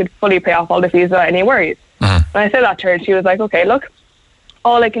so I could fully pay off all the fees without any worries. And I said that to her, and she was like, okay, look,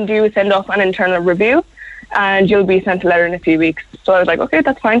 all I can do is send off an internal review and you'll be sent a letter in a few weeks. So I was like, okay,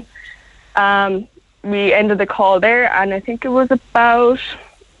 that's fine. We ended the call there, and I think it was about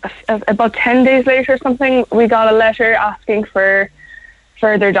 10 days later or something, we got a letter asking for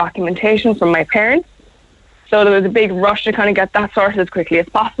further documentation from my parents. So there was a big rush to kind of get that sorted as quickly as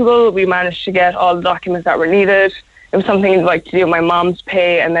possible. We managed to get all the documents that were needed. It was something like to do with my mom's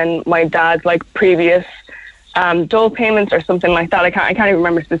pay and then my dad's like previous dole payments or something like that. I can't even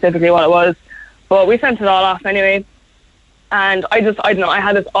remember specifically what it was, but we sent it all off anyway. And I don't know, I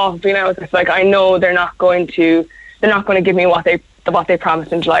had this awful feeling. I was just like, I know they're not going to give me what they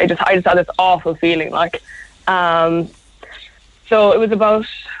promised in July. I just had this awful feeling, like. So it was about,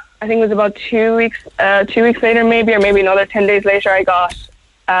 I think it was about 2 weeks later, maybe, or maybe another 10 days later, I got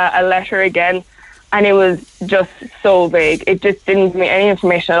a letter again, and it was just so vague. It just didn't give me any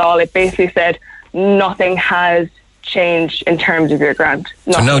information at all. It basically said nothing has changed in terms of your grant.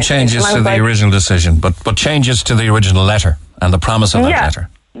 So no changes to the original decision, but changes to the original letter and the promise of that letter.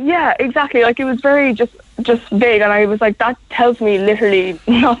 Yeah, exactly. Like, it was very just vague, and I was like, that tells me literally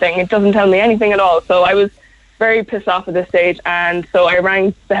nothing. It doesn't tell me anything at all. So I was very pissed off at this stage, and so I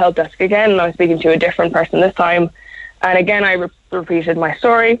rang the help desk again, and I was speaking to a different person this time, and again I repeated my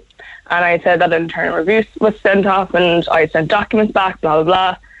story, and I said that an internal review was sent off and I sent documents back, blah blah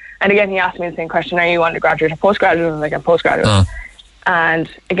blah. And again he asked me the same question, are you undergraduate or postgraduate? I was like, I'm postgraduate. And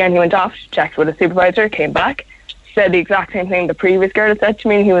again he went off, checked with a supervisor, came back, said the exact same thing the previous girl had said to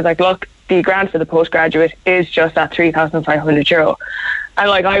me, and he was like, look, the grant for the postgraduate is just at €3,500. And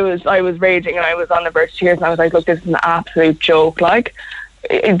like, I was raging, and I was on the verge of tears, and I was like, look, this is an absolute joke. Like,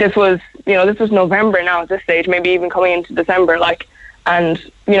 this was November now at this stage, maybe even coming into December, like, and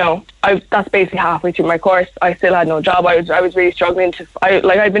you know, that's basically halfway through my course. I still had no job. I was really struggling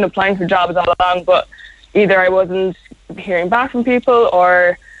I'd been applying for jobs all along, but either I wasn't hearing back from people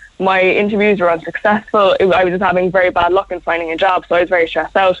or my interviews were unsuccessful. I was just having very bad luck in finding a job, so I was very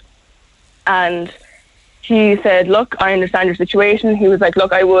stressed out. And he said, look, I understand your situation. He was like,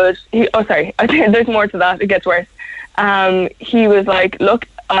 look, there's more to that. It gets worse. He was like, look,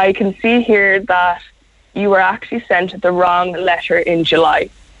 I can see here that you were actually sent the wrong letter in July,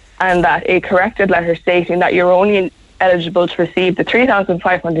 and that a corrected letter stating that you're only eligible to receive the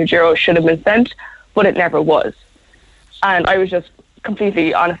 €3,500 should have been sent, but it never was. And I was just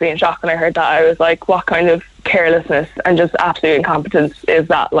completely, honestly, in shock when I heard that. I was like, what kind of carelessness and just absolute incompetence is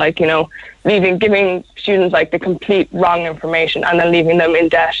that? Like, you know, giving students like the complete wrong information and then leaving them in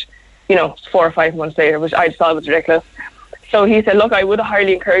debt, you know, 4 or 5 months later, which I just thought was ridiculous. So he said, look, I would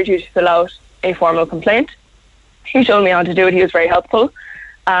highly encourage you to fill out a formal complaint. He showed me how to do it. He was very helpful.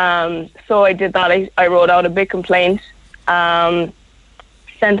 So I did that. I wrote out a big complaint, sent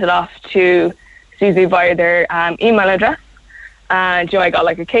it off to Susie via their email address. And, you know, I got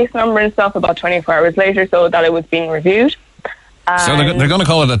like a case number and stuff about 24 hours later, so that it was being reviewed. So they're going to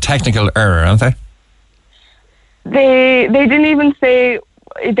call it a technical error, aren't they? They didn't even say.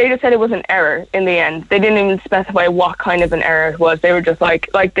 They just said it was an error in the end. They didn't even specify what kind of an error it was. They were just like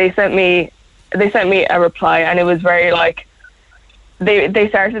they sent me a reply, and it was very like they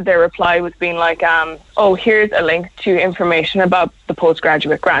started their reply with being like, oh, here's a link to information about the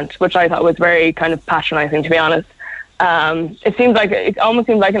postgraduate grant, which I thought was very kind of patronising, to be honest. It almost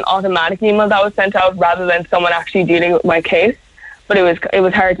seemed like an automatic email that was sent out rather than someone actually dealing with my case, but it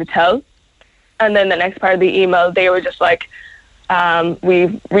was hard to tell. And then the next part of the email, they were just like,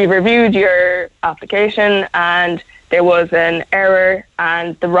 we've reviewed your application and there was an error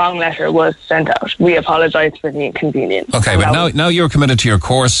and the wrong letter was sent out. We apologise for the inconvenience. Okay, but now you're committed to your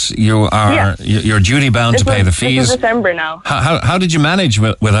course. You're duty bound to pay the fees. This is December now. How did you manage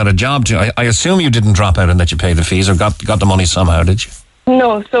without a job? I assume you didn't drop out and that you paid the fees or got the money somehow, did you?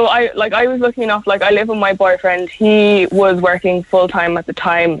 No, so I was lucky enough. Like, I live with my boyfriend. He was working full time at the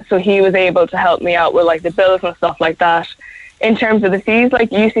time, so he was able to help me out with like the bills and stuff like that. In terms of the fees,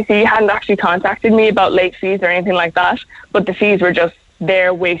 like UCC hadn't actually contacted me about late fees or anything like that, but the fees were just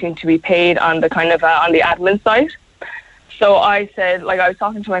there waiting to be paid on the kind of on the admin side. So I said, like, I was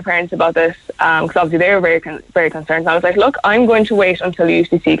talking to my parents about this because obviously they were very concerned. So I was like, look, I'm going to wait until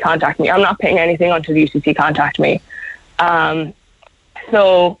UCC contact me. I'm not paying anything until UCC contact me.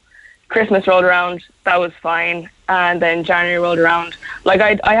 So Christmas rolled around, that was fine. And then January rolled around. Like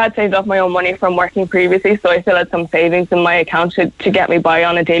I had saved up my own money from working previously, so I still had some savings in my account to get me by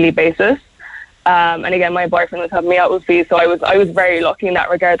on a daily basis. And again, my boyfriend was helping me out with fees, so I was very lucky in that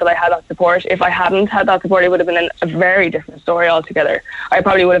regard that I had that support. If I hadn't had that support, it would have been a very different story altogether. I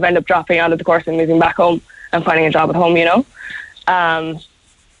probably would have ended up dropping out of the course and moving back home and finding a job at home, you know.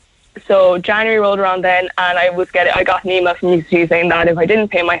 So January rolled around then, and I got an email from UCC saying that if I didn't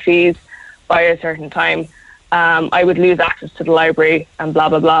pay my fees by a certain time, I would lose access to the library and blah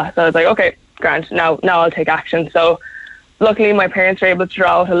blah blah. So I was like, okay, grand. Now I'll take action. So luckily, my parents were able to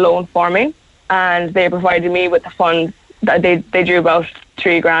draw out a loan for me, and they provided me with the funds that they drew about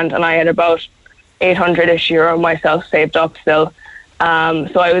 $3,000, and I had about 800-ish euro myself saved up still.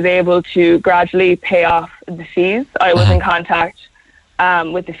 So I was able to gradually pay off the fees. I was in contact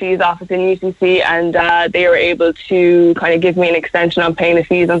with the fees office in UCC, and they were able to kind of give me an extension on paying the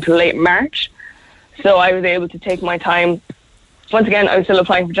fees until late March. So I was able to take my time. Once again, I was still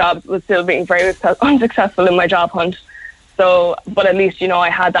applying for jobs, was still being very unsuccessful in my job hunt. So, but at least, you know, I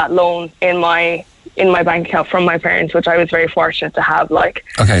had that loan in my bank account from my parents, which I was very fortunate to have. Like,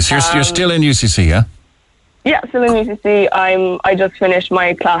 okay, so you're still in UCC, yeah? Yeah, still in UCC. I just finished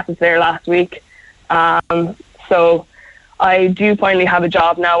my classes there last week. So I do finally have a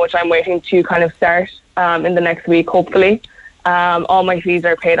job now, which I'm waiting to kind of start in the next week, hopefully. All my fees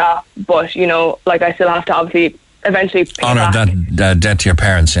are paid off, but, you know, like I still have to obviously eventually pay honour that debt to your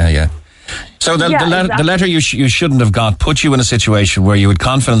parents, yeah. So the letter you shouldn't have got put you in a situation where you had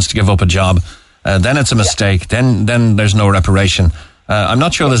confidence to give up a job, then it's a mistake, then there's no reparation. I'm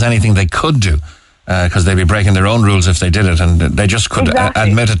not sure there's anything they could do, because they'd be breaking their own rules if they did it, and they just could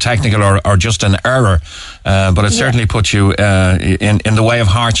admit a technical or just an error, but it certainly put you in the way of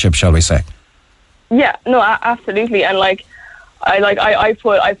hardship, shall we say. Yeah, no, absolutely. And like I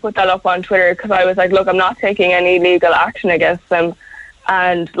put that up on Twitter because I was like, look, I'm not taking any legal action against them.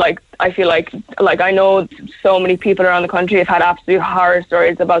 And like I feel like I know so many people around the country have had absolute horror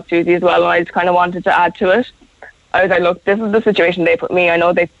stories about Susie as well, and I just kind of wanted to add to it. I was like, look, this is the situation they put me. I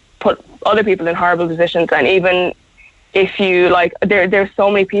know they put other people in horrible positions, and even if you like, there's so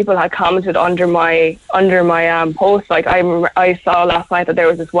many people had commented under my post. Like I saw last night that there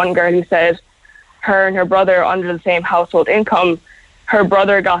was this one girl who said her and her brother under the same household income. Her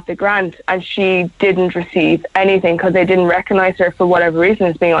brother got the grant and she didn't receive anything because they didn't recognise her for whatever reason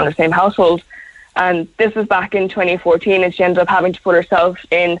as being on the same household. And this was back in 2014, and she ended up having to put herself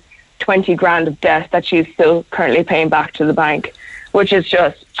in 20 grand of debt that she's still currently paying back to the bank, which is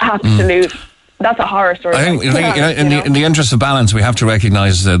just absolute. That's a horror story. I think in the interest of balance, we have to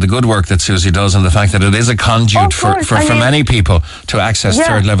recognise the good work that Susie does, and the fact that it is a conduit for many people to access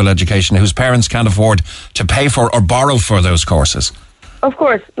third level education whose parents can't afford to pay for or borrow for those courses. Of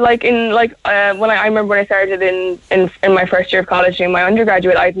course, when I remember when I started in my first year of college doing my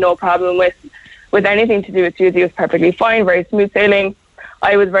undergraduate, I had no problem with anything to do with Susie. It was perfectly fine, very smooth sailing.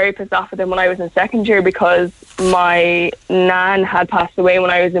 I was very pissed off with him when I was in second year because my nan had passed away when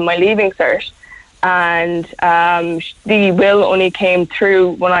I was in my leaving cert, and the will only came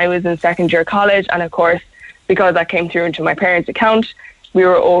through when I was in second year college, and of course because that came through into my parents' account, we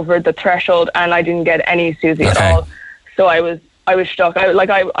were over the threshold and I didn't get any Susie at all. So I was stuck.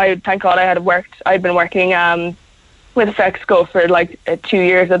 I thank God I'd been working with Fexco for like 2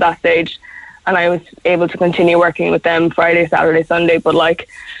 years at that stage, and I was able to continue working with them Friday, Saturday, Sunday. But like,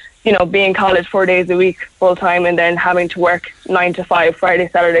 you know, being in college 4 days a week full time, and then having to work 9 to 5 Friday,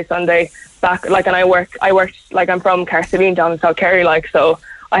 Saturday, Sunday back. Like, and I worked like, I'm from Carceline down in South Kerry, like, so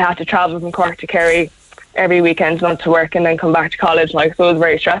I had to travel from Cork to Kerry every weekend not to work and then come back to college. Like, so it was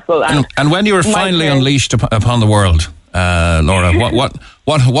very stressful. And when you were finally unleashed upon the world, Laura, what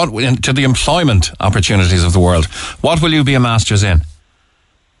to the employment opportunities of the world, what will you be a master's in?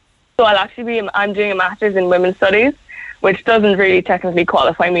 So I'm doing a master's in women's studies, which doesn't really technically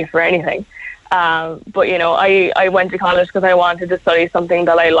qualify me for anything. But you know, I went to college because I wanted to study something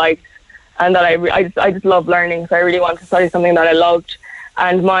that I liked and that I just love learning. So I really wanted to study something that I loved.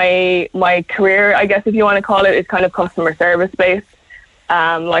 And my career, I guess if you want to call it, is kind of customer service based.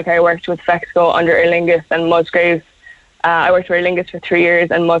 Like I worked with Fexco under Aer Lingus and Musgraves. I worked for Aer Lingus for 3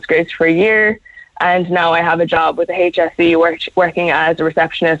 years and Musgraves for a year. And now I have a job with the HSE working as a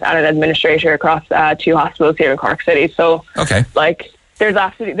receptionist and an administrator across 2 hospitals here in Cork City. So, like, there's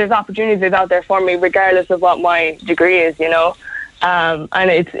opportunities out there for me, regardless of what my degree is, you know. And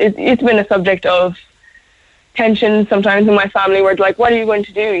it's been a subject of tension sometimes in my family, where it's like, what are you going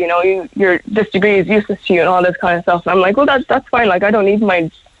to do? You know, this degree is useless to you and all this kind of stuff. And I'm like, well, that's fine. Like, I don't need my,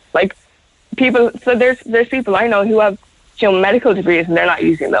 like, people. So there's people I know who have medical degrees and they're not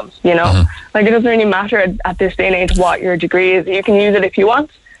using them, Like, it doesn't really matter at this day and age what your degree is. You can use it if you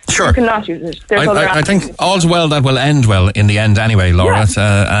want. Sure. You cannot use it. I think all's well that will end well in the end anyway, Laura.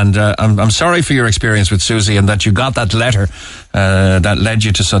 Yeah. I'm sorry for your experience with Susie and that you got that letter that led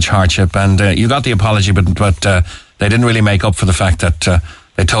you to such hardship. And you got the apology, but they didn't really make up for the fact that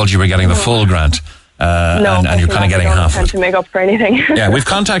they told you were getting the full grant. And you're kind of getting half of it. To make up for anything. Yeah, we've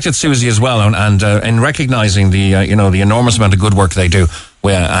contacted Susie as well, and in recognising the the enormous amount of good work they do,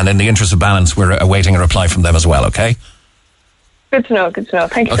 and in the interest of balance, we're awaiting a reply from them as well. Okay. Good to know.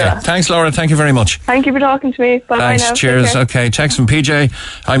 Thank you for that. Thanks, Laura. Thank you very much. Thank you for talking to me. Bye. Thanks. Now. Cheers. Okay. Text from PJ.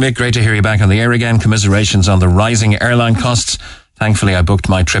 Hi, Mick. Great to hear you back on the air again. Commiserations on the rising airline costs. Thankfully, I booked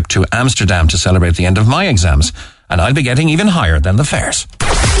my trip to Amsterdam to celebrate the end of my exams, and I'll be getting even higher than the fares.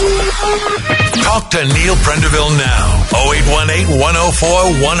 Talk to Neil Prendeville now. 0818 104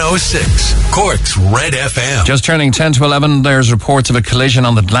 106. Cork's Red FM. Just turning 10 to 11, there's reports of a collision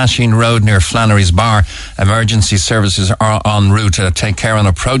on the Glasheen Road near Flannery's Bar. Emergency services are en route. Take care on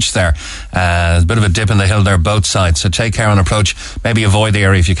approach there. There's a bit of a dip in the hill there, both sides. So take care on approach. Maybe avoid the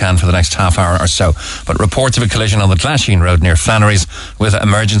area if you can for the next half hour or so. But reports of a collision on the Glasheen Road near Flannery's with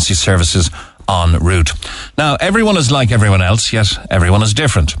emergency services en route. Now, everyone is like everyone else, yet everyone is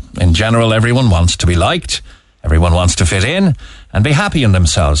different. In general, everyone wants to be liked, everyone wants to fit in and be happy in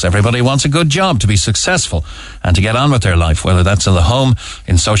themselves. Everybody wants a good job, to be successful and to get on with their life, whether that's in the home,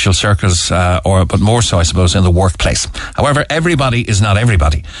 in social circles, but more so, I suppose, in the workplace. However, everybody is not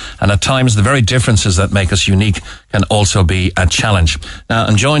everybody, and at times the very differences that make us unique can also be a challenge. Now,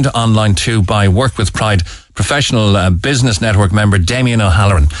 I'm joined online too by Work with Pride Professional Business Network member Damien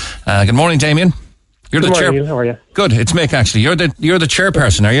O'Halloran. Good morning, Damien. Good morning, Neil. How are you? Good. It's Mick, actually. You're the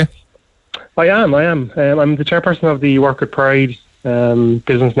chairperson, are you? I am. I'm the chairperson of the Work with Pride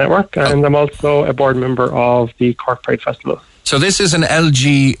Business Network, and I'm also a board member of the Cork Pride Festival. So this is an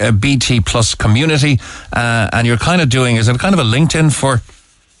LGBT plus community, and you're kind of doing, is it kind of a LinkedIn for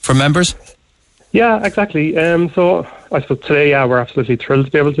members? Yeah, exactly. So I suppose today, we're absolutely thrilled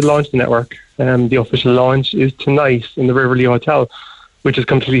to be able to launch the network. The official launch is tonight in the Riverlea Hotel, which is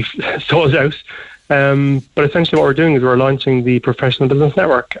completely sold out. But essentially what we're doing is we're launching the Professional Business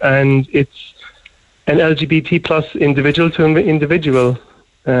Network, and it's an LGBT plus individual to individual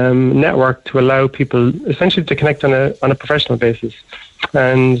network to allow people essentially to connect on a professional basis.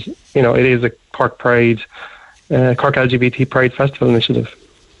 And, it is a Cork LGBT Pride Festival initiative.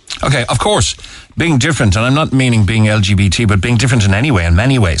 Okay, of course, being different, and I'm not meaning being LGBT, but being different in any way, in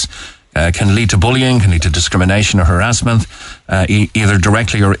many ways, can lead to bullying, can lead to discrimination or harassment, either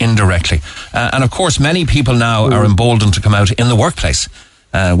directly or indirectly. And of course, many people now are emboldened to come out in the workplace,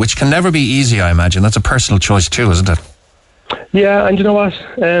 which can never be easy, I imagine. That's a personal choice too, isn't it? Yeah, and you know what?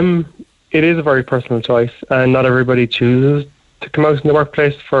 It is a very personal choice, and not everybody chooses to come out in the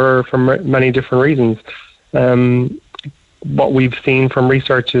workplace for many different reasons. What we've seen from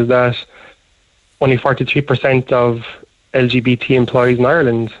research is that only 43% of LGBT employees in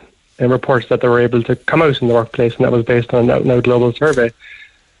Ireland reports that they were able to come out in the workplace, and that was based on a global survey.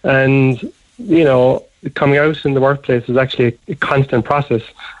 And, coming out in the workplace is actually a constant process.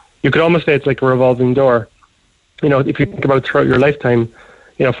 You could almost say it's like a revolving door. If you think about throughout your lifetime,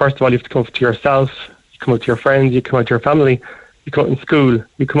 first of all, you have to come out to yourself, you come out to your friends, you come out to your family, you come out in school,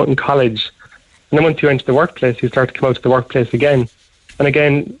 you come out in college. And then once you enter the workplace, you start to come out to the workplace again. And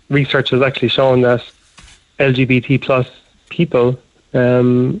again, research has actually shown that LGBT plus people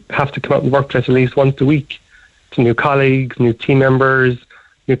have to come out in the workplace at least once a week to new colleagues, new team members,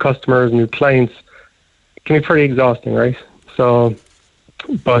 new customers, new clients. It can be pretty exhausting, right? So,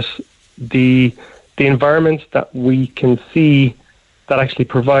 but the environments that we can see that actually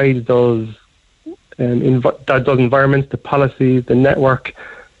provide those environments, the policies, the network,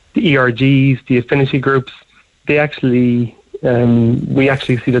 the ERGs, the affinity groups, they actually, we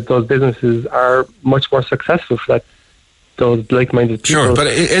actually see that those businesses are much more successful for that. Those like-minded people. Sure, but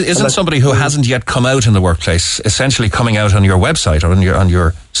isn't somebody who hasn't yet come out in the workplace essentially coming out on your website or on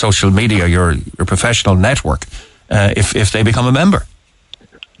your social media, your professional network, if they become a member?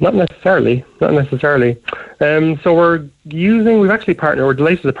 Not necessarily. So we've actually partnered, we're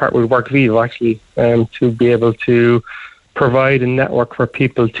delighted to partner with WorkVivo actually, to be able to provide a network for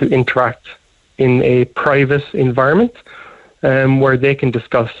people to interact in a private environment, where they can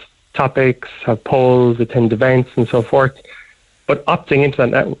discuss topics, have polls, attend events, and so forth. But opting into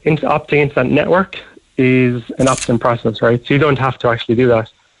that network is an opt-in process, right? So you don't have to actually do that.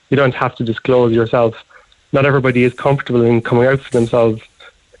 You don't have to disclose yourself. Not everybody is comfortable in coming out for themselves,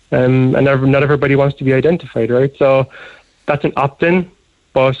 and not everybody wants to be identified, right? So that's an opt-in.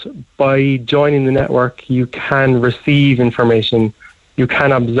 But by joining the network, you can receive information, you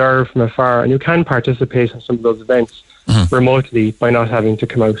can observe from afar, and you can participate in some of those events remotely by not having to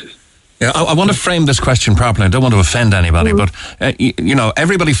come out. Yeah, I want to frame this question properly. I don't want to offend anybody, but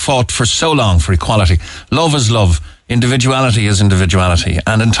everybody fought for so long for equality. Love is love, individuality is individuality,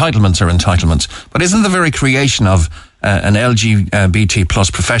 and entitlements are entitlements. But isn't the very creation of an LGBT plus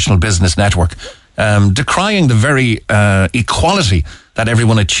professional business network decrying the very equality that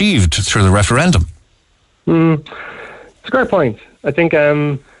everyone achieved through the referendum? It's a great point. I think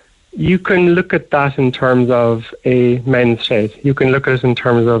you can look at that in terms of a men's shade. You can look at it in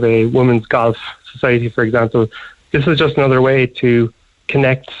terms of a women's golf society, for example. This is just another way to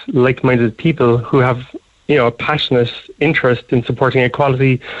connect like-minded people who have, a passionate interest in supporting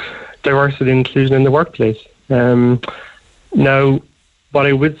equality, diversity, and inclusion in the workplace. Now, what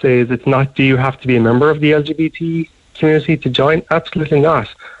I would say is it's not, do you have to be a member of the LGBT community to join? Absolutely not.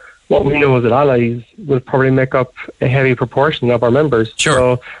 What we know is that allies will probably make up a heavy proportion of our members.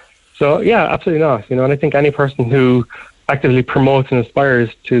 Sure. So yeah, absolutely not. And I think any person who actively promotes and aspires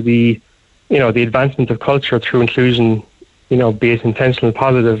to the advancement of culture through inclusion, be it intentional,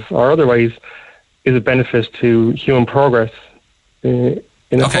 positive, or otherwise, is a benefit to human progress.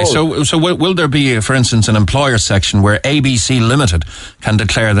 Okay, so will there be, for instance, an employer section where ABC Limited can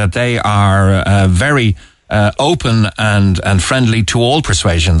declare that they are very open and friendly to all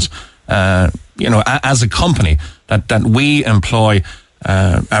persuasions, as a company, that we employ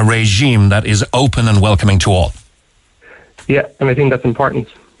a regime that is open and welcoming to all? Yeah, and I think that's important.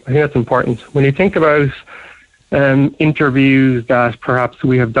 When you think about interviews that perhaps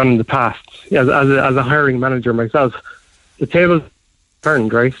we have done in the past, as a hiring manager myself, the tables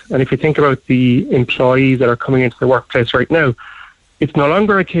turned, right? And if you think about the employees that are coming into the workplace right now, it's no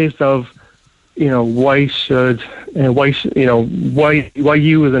longer a case of, why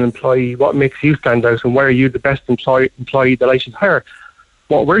you as an employee, what makes you stand out, and why are you the best employee that I should hire?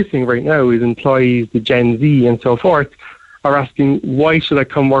 What we're seeing right now is employees, the Gen Z and so forth, are asking, why should I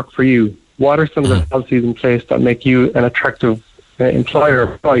come work for you? What are some of the policies in place that make you an attractive employer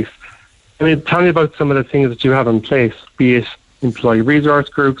of choice? I mean, tell me about some of the things that you have in place, be it employee resource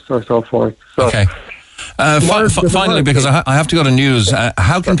groups or so forth. So, okay. Finally, because I have to go to news,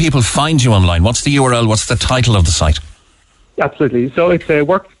 how can people find you online? What's the URL? What's the title of the site? Absolutely. So it's a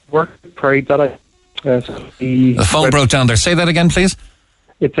workwithpride.ie. The phone broke down there. Say that again, please.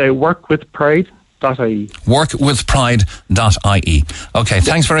 It's a workwithpride.ie. Workwithpride.ie. Okay,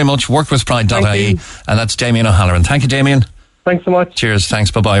 thanks very much. Workwithpride.ie. And that's Damien O'Halloran. Thank you, Damien. Thanks so much. Cheers,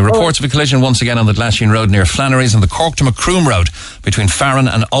 thanks, bye-bye. Reports of a collision once again on the Glasheen Road near Flannery's, and the Cork to Macroom Road between Farron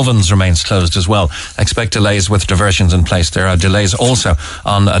and Ovens remains closed as well. Expect delays with diversions in place. There are delays also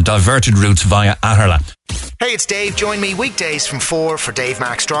on diverted routes via Atherla. Hey, it's Dave. Join me weekdays from 4 for Dave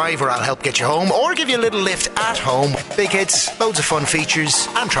Max Drive, where I'll help get you home or give you a little lift at home. Big hits, loads of fun features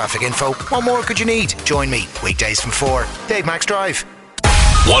and traffic info. What more could you need? Join me weekdays from 4. Dave Max Drive.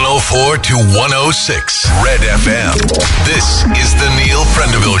 104 to 106 Red FM. This is the Neil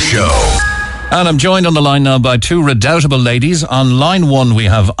Prendeville Show. And I'm joined on the line now by two redoubtable ladies. On line one, we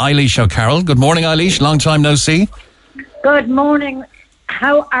have Eilish O'Carroll. Good morning, Eilish. Long time no see. Good morning.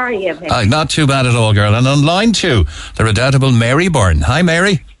 How are you, Mick? Not too bad at all, girl. And on line two, the redoubtable Mary Byrne. Hi,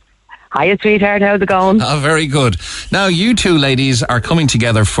 Mary. Hiya, sweetheart. How's it going? Very good. Now, you two ladies are coming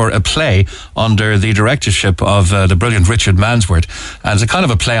together for a play under the directorship of the brilliant Richard Mansworth. And it's a kind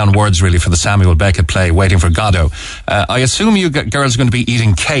of a play on words, really, for the Samuel Beckett play, Waiting for Godot. I assume you girls are going to be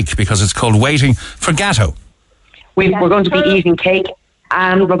eating cake because it's called Waiting for Gatto. We're going to be eating cake,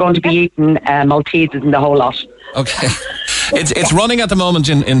 and we're going to be eating Maltesers and the whole lot. Okay. It's running at the moment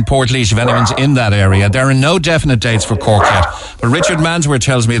in Portlaoise, if anyone's in that area. There are no definite dates for Cork yet, but Richard Mansworth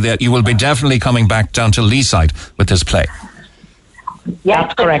tells me that you will be definitely coming back down to Leaside with this play. Yeah,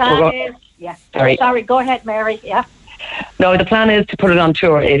 that's correct. Sorry, go ahead, Mary. Yeah. No, the plan is to put it on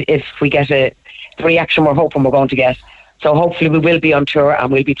tour if we get the reaction we're hoping we're going to get. So hopefully we will be on tour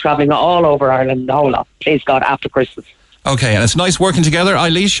and we'll be travelling all over Ireland, the whole lot, please God, after Christmas. Okay, and it's nice working together.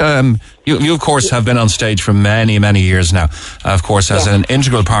 Eilish, you of course have been on stage for many, many years now. Of course, as an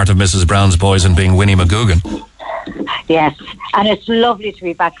integral part of Mrs. Brown's Boys and being Winnie McGugan. Yes, and it's lovely to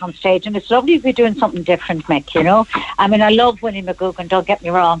be back on stage, and it's lovely to be doing something different, Mick, you know. I mean, I love Winnie McGugan, don't get me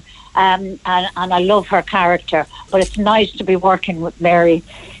wrong, and I love her character, but it's nice to be working with Mary.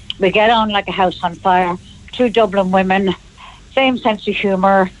 We get on like a house on fire, two Dublin women, same sense of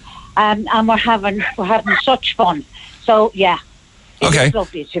humour, and we're having such fun. So, yeah, it's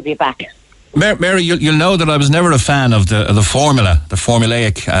lovely to be back. Mary, you'll know that I was never a fan of the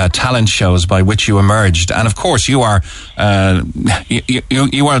formulaic talent shows by which you emerged, and of course you are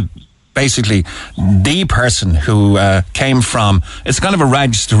you are basically the person who came from. It's kind of a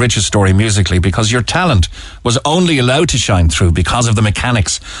rags to riches story musically, because your talent was only allowed to shine through because of the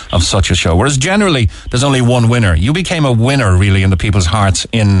mechanics of such a show. Whereas generally there's only one winner. You became a winner really in the people's hearts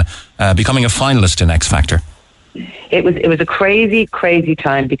in becoming a finalist in X Factor. It was a crazy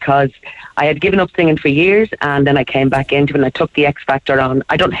time, because I had given up singing for years, and then I came back into it and I took the X Factor on.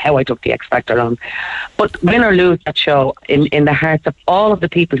 I don't know how I took the X Factor on, but win or lose that show, in the hearts of all of the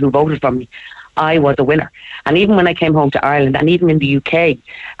people who voted for me, I was a winner. And even when I came home to Ireland, and even in the UK,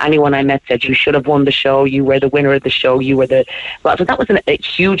 anyone I met said, you should have won the show, you were the winner of the show, you were the... Well, so that was a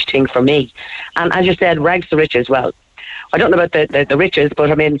huge thing for me. And as you said, rags to riches, well, I don't know about the riches, but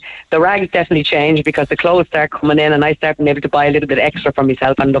I mean, the rags definitely changed because the clothes start coming in and I start being able to buy a little bit extra for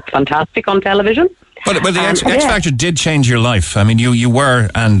myself and look fantastic on television. But the X Factor did change your life. I mean, you were,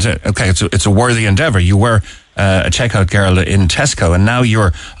 and okay, it's a worthy endeavour. You were a checkout girl in Tesco, and now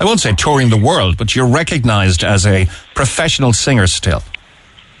you're, I won't say touring the world, but you're recognised as a professional singer still.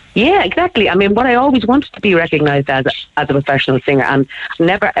 Yeah, exactly. I mean, what I always wanted to be recognised as a professional singer, and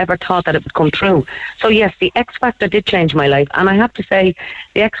never ever thought that it would come true. So yes, the X Factor did change my life, and I have to say,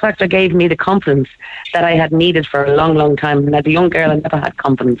 the X Factor gave me the confidence that I had needed for a long time. And as a young girl, I never had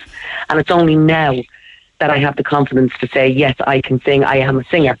confidence, and it's only now that I have the confidence to say, yes, I can sing, I am a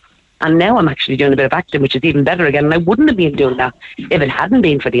singer. And now I'm actually doing a bit of acting, which is even better again. And I wouldn't have been doing that if it hadn't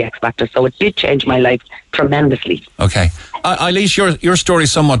been for the X Factor. So it did change my life tremendously. Okay. Eilis, your story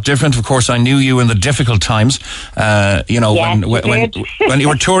is somewhat different. Of course, I knew you in the difficult times, when you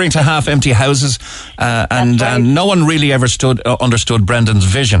were touring to half-empty houses, and no one really ever understood Brendan's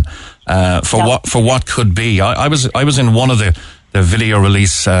vision for what could be. I was in one of the video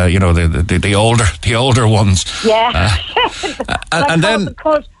release, the older ones. Yeah. And then...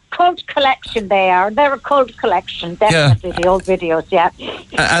 Cult collection they're a cult collection, definitely. The old videos.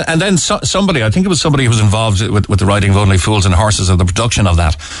 And then somebody, I think it was somebody who was involved with the writing of Only Fools and Horses, or the production of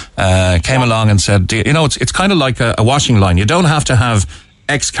that, came along and said, it's kind of like a washing line. You don't have to have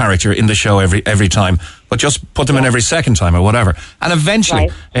X character in the show every time, but just put them in every second time or whatever. And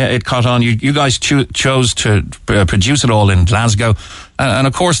eventually it caught on. You guys chose to produce it all in Glasgow, and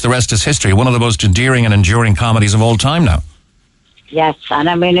of course the rest is history. One of the most endearing and enduring comedies of all time now. Yes, and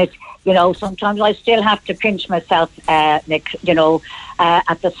I mean, sometimes I still have to pinch myself, Nick,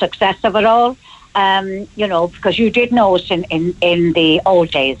 at the success of it all, because you did know us in the old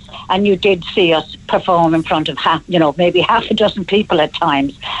days, and you did see us perform in front of maybe half a dozen people at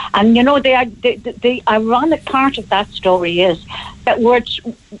times. And, the ironic part of that story is that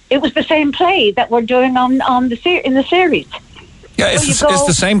it was the same play that we're doing in the series. Yeah, it's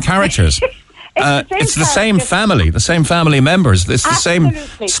the same characters. It's the same family members. It's the same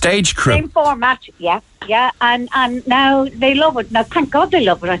stage crew. Same format, yeah. And now they love it. Now, thank God they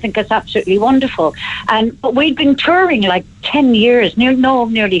love it. I think it's absolutely wonderful. But we've been touring like 10 years,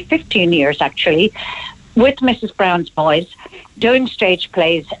 nearly 15 years actually, with Mrs. Brown's Boys, doing stage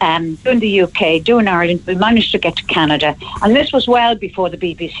plays, doing the UK, doing Ireland. We managed to get to Canada, and this was well before the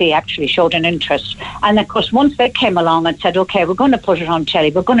BBC actually showed an interest. And of course, once they came along and said, okay, we're going to put it on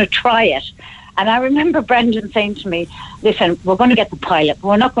telly, we're going to try it. And I remember Brendan saying to me, listen, we're going to get the pilot, but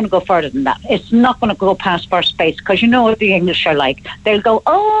we're not going to go further than that. It's not going to go past first base, because you know what the English are like. They'll go,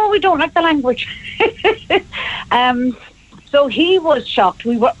 oh, we don't like the language. So he was shocked.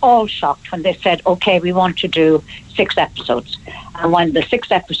 We were all shocked when they said, okay, we want to do 6 episodes. And when the 6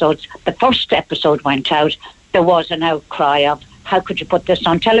 episodes, the first episode went out, there was an outcry of, how could you put this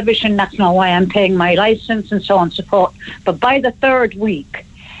on television? That's not why I'm paying my license, and so on and so forth. But by the 3rd week,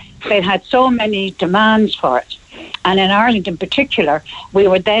 they had so many demands for it. And in Ireland in particular, we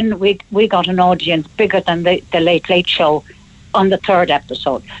got an audience bigger than the Late Late Show on the 3rd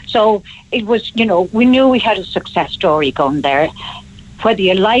episode. So it was, we knew we had a success story going there. Whether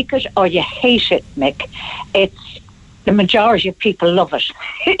you like it or you hate it, Mick, it's the majority of people love it.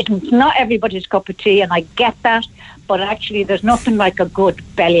 It's not everybody's cup of tea, and I get that, but actually there's nothing like a good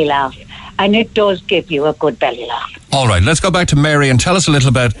belly laugh. And it does give you a good belly laugh. All right, let's go back to Mary and tell us a little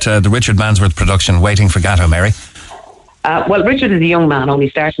about the Richard Mansworth production, Waiting for Gatto, Mary. Well, Richard is a young man, only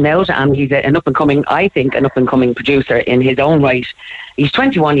starting out, and he's an up-and-coming producer in his own right. He's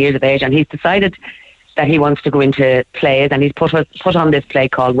 21 years of age, and he's decided that he wants to go into plays, and he's put on this play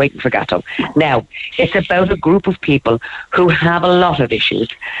called Waiting for Gatto. Now, it's about a group of people who have a lot of issues,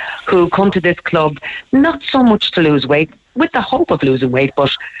 who come to this club not so much to lose weight, with the hope of losing weight,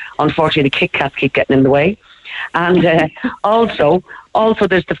 but unfortunately the Kit Kats keep getting in the way. And also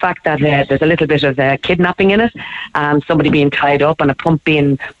there's the fact that there's a little bit of kidnapping in it, and somebody being tied up and a pump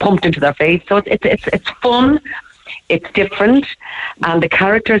being pumped into their face. So it's fun, it's different, and the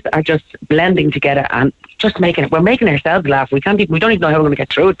characters are just blending together and just we're making ourselves laugh. We don't even know how we're going to get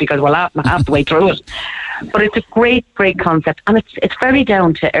through it because we're laughing half the way through it. But it's a great concept, and it's very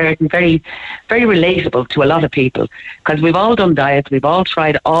down to earth and very, very relatable to a lot of people, because we've all done diets, we've all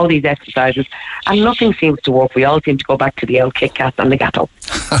tried all these exercises, and nothing seems to work. We all seem to go back to the old Kit Kat and the Gatto,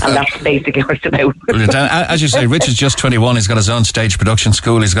 and that's basically what it's about. Brilliant. As you say, Richard's just 21. He's got his own stage production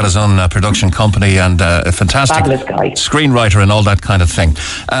school. He's got his own production company, and a fantastic screenwriter and all that kind of thing.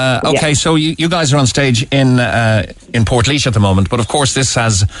 Okay, so you guys are on stage in Portlaoise at the moment, but of course this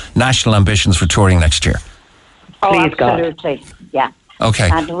has national ambitions for touring next year. Oh, absolutely. Yeah. Okay.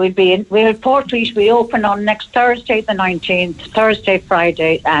 And we'll Portlaoise. We open on next Thursday, the 19th, Thursday,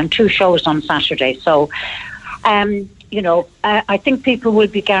 Friday, and 2 shows on Saturday. So, I think people will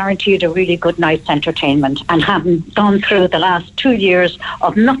be guaranteed a really good night's entertainment, and having gone through the last 2 years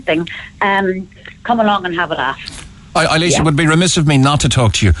of nothing, come along and have a laugh. Eilish, it would be remiss of me not to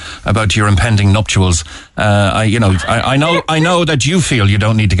talk to you about your impending nuptials. I know that you feel you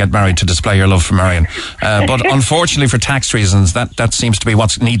don't need to get married to display your love for Marion, but unfortunately for tax reasons, that seems to be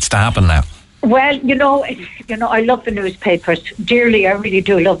what needs to happen now. Well, I love the newspapers dearly. I really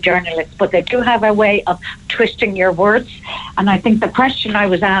do love journalists, but they do have a way of twisting your words. And I think the question I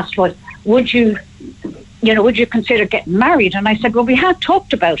was asked was, would you consider getting married? And I said, well, we had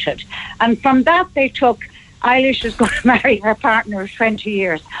talked about it. And from that, they took Eilish is going to marry her partner of 20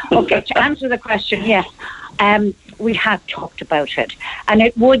 years. Okay, to answer the question, yes, we have talked about it. And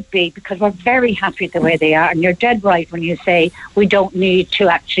it would be, because we're very happy the way they are. And you're dead right when you say we don't need to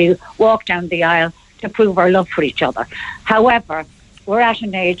actually walk down the aisle to prove our love for each other. However, we're at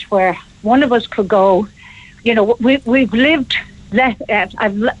an age where one of us could go, we've lived,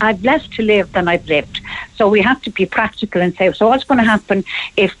 I've less to live than I've lived. So we have to be practical and say, so what's going to happen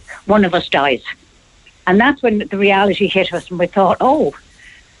if one of us dies? And that's when the reality hit us, and we thought,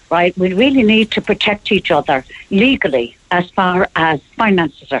 we really need to protect each other legally as far as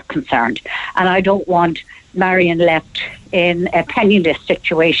finances are concerned. And I don't want Marion left in a penniless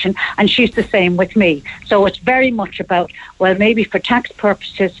situation, and she's the same with me. So it's very much about, well, maybe for tax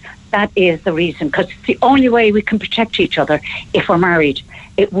purposes, that is the reason, because it's the only way we can protect each other if we're married.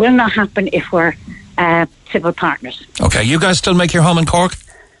 It will not happen if we're civil partners. Okay, you guys still make your home in Cork?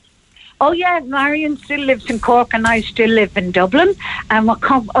 Oh yeah, Marion still lives in Cork and I still live in Dublin, and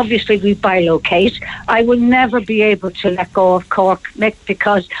obviously we bilocate. I will never be able to let go of Cork, Mick,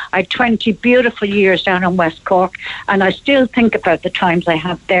 because I had 20 beautiful years down in West Cork, and I still think about the times I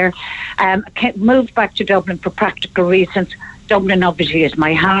have there. I moved back to Dublin for practical reasons. Dublin obviously is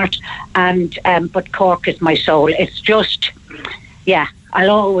my heart, and but Cork is my soul. It's just, I'll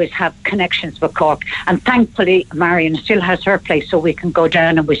always have connections with Cork, and thankfully Marion still has her place, so we can go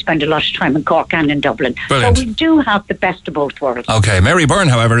down and we spend a lot of time in Cork and in Dublin. Brilliant. So we do have the best of both worlds. Okay, Mary Byrne,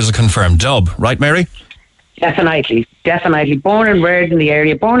 however, is a confirmed dub, right, Mary? Definitely. Born and reared in the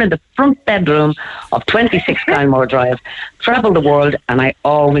area, born in the front bedroom of 26 Galmore Drive, travel the world, and I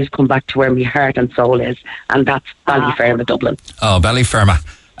always come back to where my heart and soul is, and that's Ballyferma, Dublin. Oh, Ballyferma.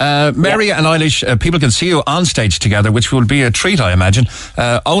 Mary and Eilish, people can see you on stage together, which will be a treat, I imagine,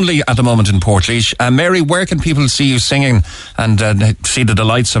 only at the moment in Portlaoise. Mary, where can people see you singing and see the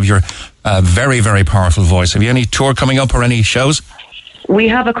delights of your very, very powerful voice? Have you any tour coming up or any shows? We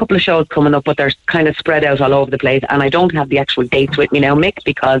have a couple of shows coming up, but they're kind of spread out all over the place, and I don't have the actual dates with me now, Mick,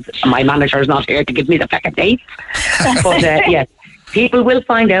 because my manager is not here to give me the fucking dates. But yes, people will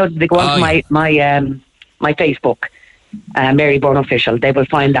find out. They go on to my Facebook, Mary Byrne Official. They will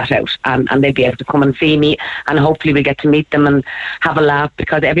find that out, and they'll be able to come and see me, and hopefully we'll get to meet them and have a laugh,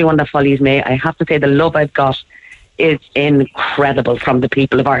 because everyone that follows me, I have to say, the love I've got is incredible from the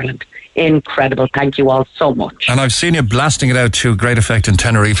people of Ireland. Incredible. Thank you all so much. And I've seen you blasting it out to great effect in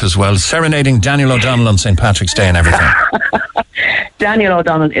Tenerife as well, serenading Daniel O'Donnell on St. Patrick's Day and everything. Daniel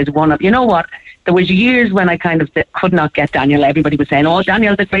O'Donnell is one of, you know what, there was years when I kind of could not get Daniel. Everybody was saying, oh,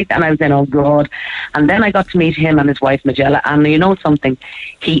 Daniel's a great, and I was saying, oh God. And then I got to meet him and his wife Magella, and you know something,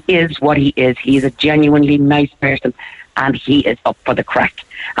 he is what he is. He's a genuinely nice person, and he is up for the crack.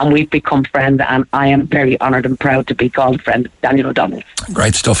 And we've become friends, and I am very honoured and proud to be called friend Daniel O'Donnell.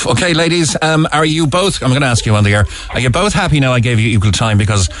 Great stuff. Okay, ladies, are you both, I'm going to ask you on the air, are you both happy now I gave you equal time,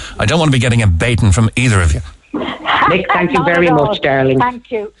 because I don't want to be getting a baiting from either of you? Nick, thank you very much, darling.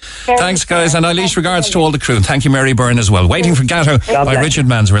 Thank you. Thanks, guys, and Eilish, regards to all the crew. Thank you, Mary Byrne, as well. Waiting for Gatto by Richard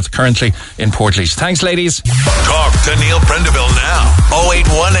Mansworth, currently in Portlaoise. Thanks, ladies. Talk to Neil Prendeville now.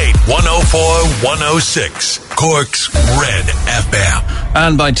 0818 104 106. Cork's Red FM.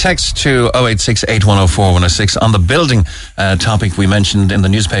 And by text to 086 8104 106 on the building topic we mentioned in the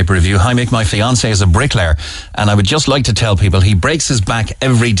newspaper review. Hi Mick, my fiance is a bricklayer and I would just like to tell people he breaks his back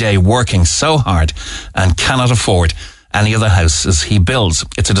every day working so hard and cannot afford any of the houses he builds.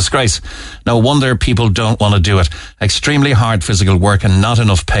 It's a disgrace. No wonder people don't want to do it. Extremely hard physical work and not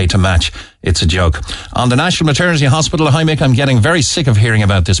enough pay to match. It's a joke. On the National Maternity Hospital, hi Mick, I'm getting very sick of hearing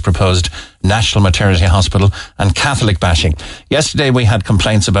about this proposed National Maternity Hospital and Catholic bashing. Yesterday we had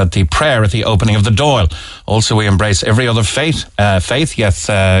complaints about the prayer at the opening of the Dáil. Also we embrace every other faith,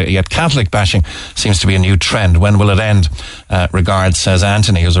 yet Catholic bashing seems to be a new trend. When will it end? Regards, says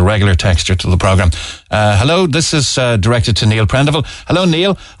Anthony, who's a regular texter to the programme. Hello, this is directed to Neil Prendeville. Hello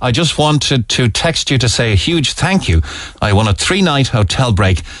Neil, I just wanted to text you to say a huge thank you. I won a 3-night hotel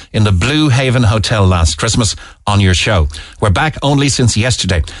break in the Blue Haven Hotel last Christmas on your show. We're back only since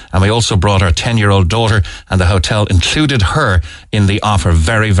yesterday, and we also brought our 10-year-old daughter, and the hotel included her in the offer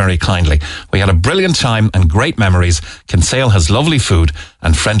very, very kindly. We had a brilliant time and great memories. Kinsale has lovely food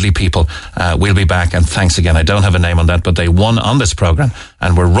and friendly people. We'll be back, and thanks again. I don't have a name on that, but they won on this programme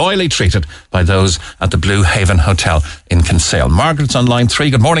and were royally treated by those at the Blue Haven Hotel in Kinsale. Margaret's on line 3.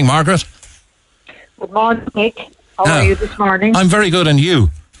 Good morning, Margaret. Good morning, Nick. How are you this morning? I'm very good, and you?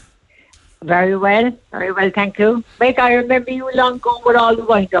 Very well, thank you. Mick, I remember you long ago with all the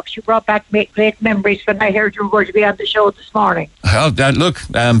wind-ups. You brought back great memories when I heard you were going to be on the show this morning. Look,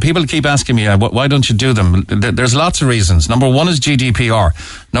 people keep asking me, why don't you do them? There's lots of reasons. Number 1 is GDPR.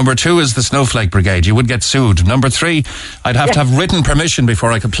 Number 2 is the Snowflake Brigade. You would get sued. Number 3, I'd have to have written permission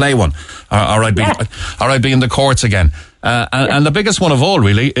before I could play one, or I'd be in the courts again. And the biggest one of all,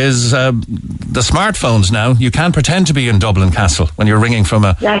 really, is the smartphones now. You can't pretend to be in Dublin Castle when you're ringing from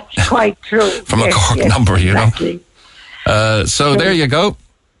a... That's quite true. From a Cork number, exactly. So there you go.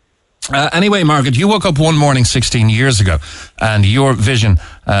 Anyway, Margaret, you woke up one morning 16 years ago and your vision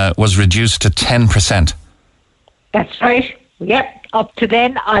was reduced to 10%. That's right. Yep. Up to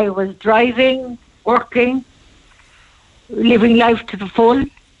then, I was driving, working, living life to the full,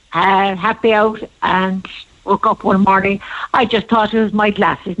 happy out, and... woke up one morning, I just thought it was my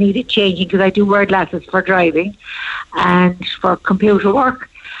glasses needed changing because I do wear glasses for driving and for computer work.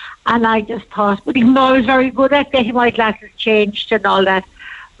 And I just thought, but even though I was very good at getting my glasses changed and all that,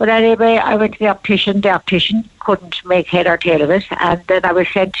 but anyway, I went to the optician. The optician couldn't make head or tail of it. And then I was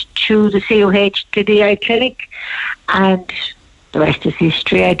sent to the COH to the eye clinic. And the rest is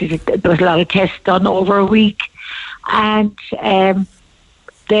history. There was a lot of tests done over a week. And...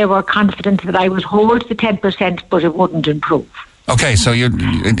 they were confident that I would hold the 10%, but it wouldn't improve. Okay, so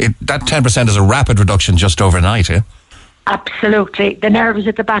that 10% is a rapid reduction just overnight, eh? Absolutely. The nerves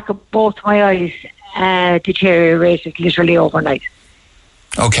at the back of both my eyes deteriorated literally overnight.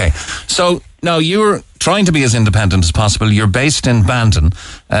 Okay, so now you're trying to be as independent as possible. You're based in Bandon.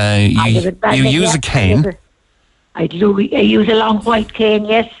 You use a cane. I use a long white cane,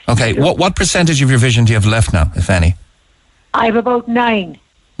 yes. Okay, what percentage of your vision do you have left now, if any? I have about 9.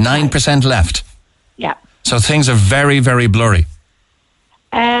 9% left? Yeah. So things are very, very blurry?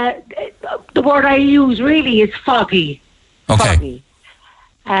 The word I use really is foggy. Okay.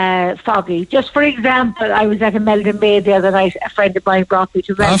 Foggy. Just for example, I was at a Meldon Bay the other night. A friend of mine brought me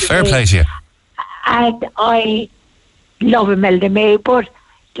to Meldon Bay. Fair play to you. And I love a Meldon Bay, but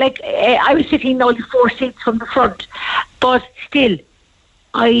I was sitting only 4 seats from the front. But still,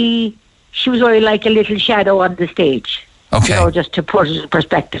 she was only like a little shadow on the stage. Okay. Just to put it in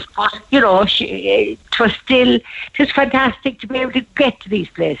perspective. But, it was fantastic to be able to get to these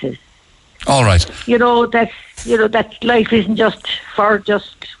places. All right. That life isn't just for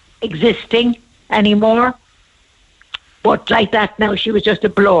just existing anymore. But like that now, she was just a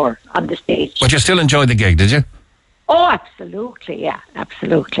blur on the stage. But you still enjoyed the gig, did you? Oh, absolutely, yeah,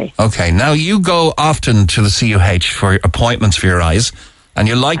 absolutely. Okay, now you go often to the CUH for appointments for your eyes, and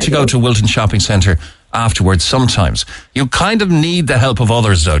you like to go to Wilton Shopping Centre afterwards sometimes. You kind of need the help of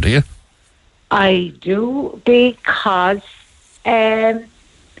others though, do you? I do, because as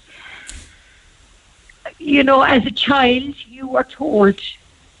a child you were told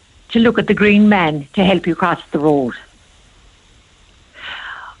to look at the green man to help you cross the road,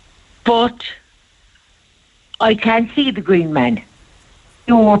 but I can't see the green man.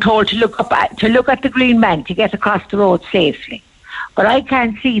 You were told to look at the green man to get across the road safely, but I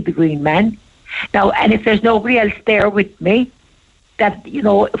can't see the green man. Now, and if there's nobody else there with me, that,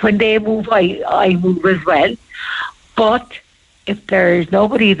 when they move, I move as well. But if there is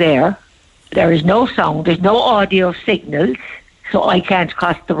nobody there, there is no sound, there's no audio signals, so I can't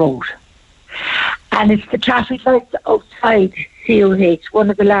cross the road. And it's the traffic lights outside COH, one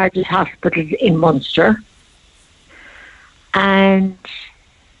of the largest hospitals in Munster. And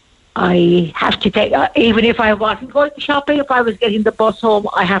I have to take, even if I wasn't going shopping, if I was getting the bus home,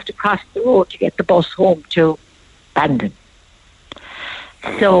 I have to cross the road to get the bus home to Bandon.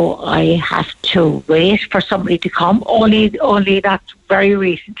 So I have to wait for somebody to come. Only that very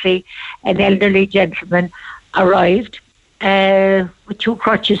recently, an elderly gentleman arrived with 2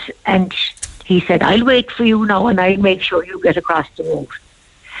 crutches, and he said, "I'll wait for you now and I'll make sure you get across the road."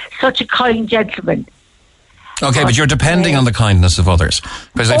 Such a kind gentleman. Okay, but you're depending on the kindness of others.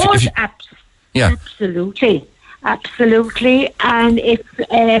 Because Absolutely. And if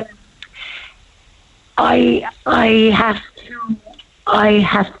I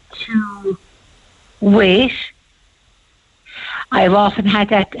have to wait. I've often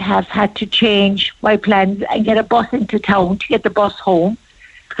have had to change my plans and get a bus into town to get the bus home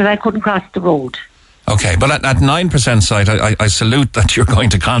because I couldn't cross the road. Okay, but at 9% site, I salute that you're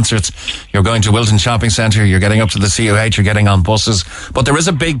going to concerts, you're going to Wilton Shopping Centre, you're getting up to the COH, you're getting on buses. But there is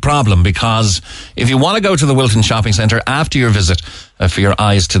a big problem, because if you want to go to the Wilton Shopping Centre after your visit for your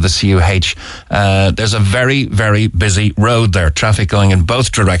eyes to the COH, there's a very, very busy road there. Traffic going in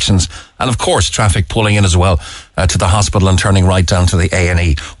both directions. And of course, traffic pulling in as well to the hospital and turning right down to the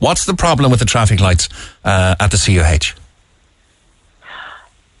A&E. What's the problem with the traffic lights at the COH?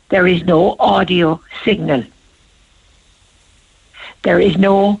 There is no audio signal. There is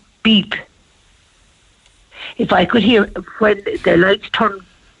no beep. If I could hear when the lights turn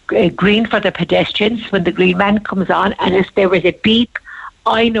green for the pedestrians, when the green man comes on, and if there is a beep,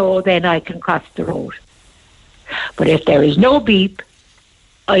 I know then I can cross the road. But if there is no beep,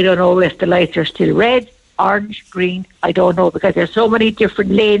 I don't know if the lights are still red, orange, green. I don't know, because there's so many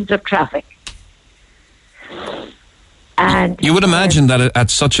different lanes of traffic. And you would imagine that at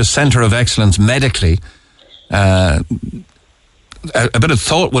such a centre of excellence medically, a bit of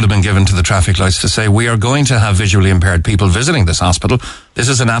thought would have been given to the traffic lights to say, we are going to have visually impaired people visiting this hospital. This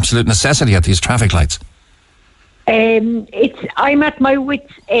is an absolute necessity at these traffic lights. I'm at my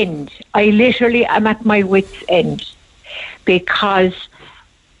wit's end. I literally am at my wit's end, because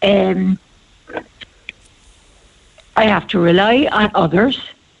I have to rely on others.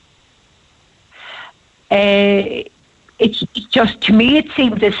 It's just, to me, it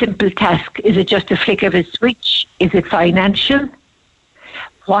seems a simple task. Is it just a flick of a switch? Is it financial?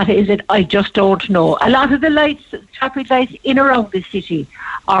 What is it? I just don't know. A lot of the lights, traffic lights in around the city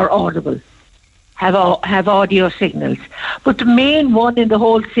are audible, have audio signals. But the main one in the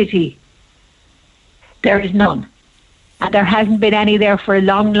whole city, there is none. And there hasn't been any there for a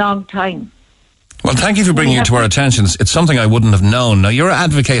long, long time. Well, thank you for bringing it to our attention. It's something I wouldn't have known. Now, you're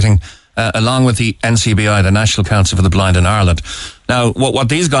advocating along with the NCBI, the National Council for the Blind in Ireland. Now, what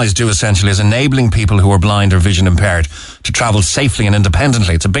these guys do essentially is enabling people who are blind or vision impaired to travel safely and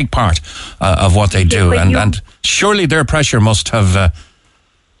independently. It's a big part of what they do, and surely their pressure must have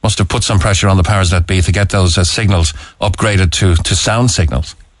put some pressure on the powers that be to get those signals upgraded to sound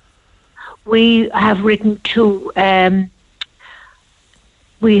signals. We have written to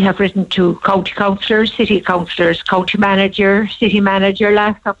county councillors, city councillors, county manager, city manager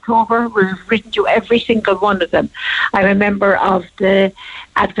last October. We've written to every single one of them. I'm a member of the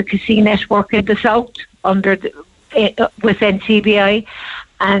advocacy network in the south with NCBI,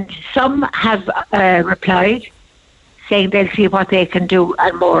 and some have replied saying they'll see what they can do,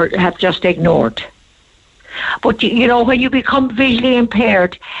 and more have just ignored. But you know, when you become visually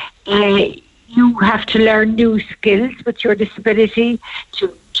impaired, you have to learn new skills with your disability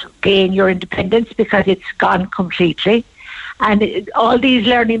to gain your independence, because it's gone completely. And all these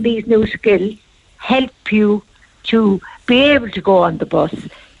learning these new skills help you to be able to go on the bus,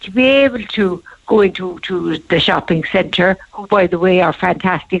 to be able to go into the shopping centre, who, by the way, are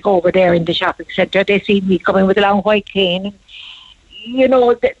fantastic over there in the shopping centre. They see me coming with a long white cane. You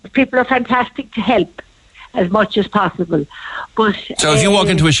know, the people are fantastic to help as much as possible. But so if you walk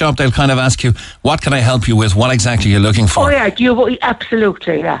into a shop, they'll kind of ask you, what can I help you with? What exactly are you looking for? Oh yeah,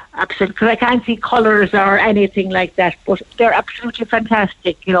 absolutely. Because I can't see colours or anything like that, but they're absolutely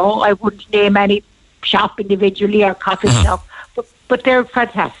fantastic. You know, I wouldn't name any shop individually or coffee shop, but they're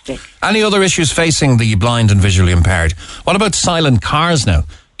fantastic. Any other issues facing the blind and visually impaired? What about silent cars now?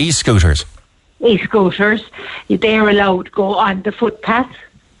 E-scooters? E-scooters, they're allowed to go on the footpath.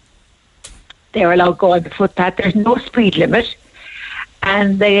 They're allowed to go on the footpath. There's no speed limit.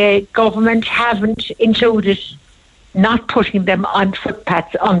 And the government haven't included not putting them on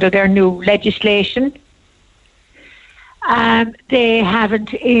footpaths under their new legislation. They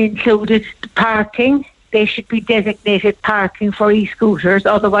haven't included the parking. They should be designated parking for e-scooters.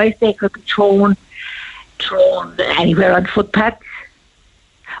 Otherwise, they could be thrown thrown anywhere on footpaths.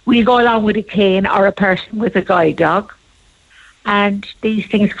 We go along with a cane or a person with a guide dog, and these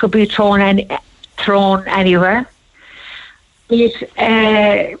things could be thrown anywhere.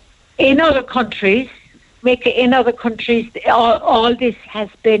 In other countries, all this has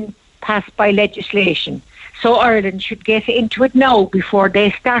been passed by legislation. So Ireland should get into it now before they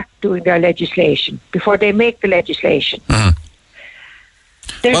start doing their legislation, before they make the legislation. Mm-hmm.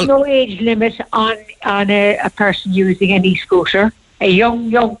 There's no age limit on a person using an e-scooter. A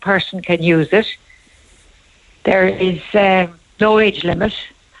young person can use it. There is no age limit.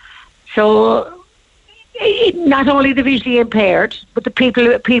 So not only the visually impaired, but the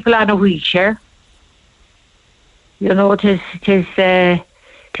people on a wheelchair. You know, it is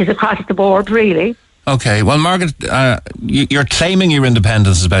across the board, really. Okay, well, Margaret, you're claiming your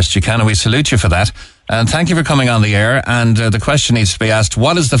independence as best you can, and we salute you for that. And thank you for coming on the air. And the question needs to be asked,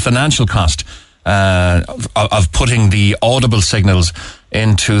 what is the financial cost of putting the audible signals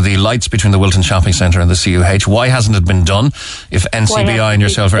into the lights between the Wilton Shopping Centre and the CUH? Why hasn't it been done? If NCBI and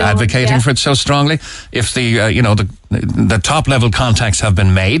yourself are advocating for it so strongly, if the top level contacts have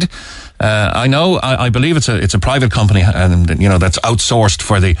been made, I believe it's a private company, and that's outsourced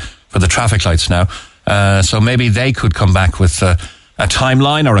for the traffic lights now. So maybe they could come back with a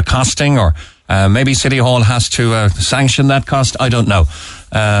timeline or a costing, or maybe City Hall has to sanction that cost. I don't know.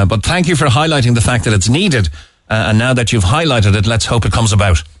 But thank you for highlighting the fact that it's needed. And now that you've highlighted it, let's hope it comes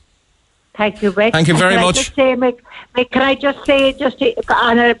about. Thank you, Mick. Thank you very much. Mick, can I just say,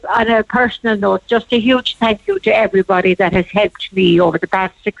 on a personal note, just a huge thank you to everybody that has helped me over the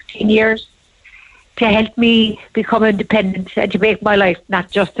past 16 years to help me become independent and to make my life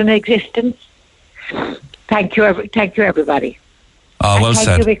not just an existence. Thank you, everybody. Oh, well said.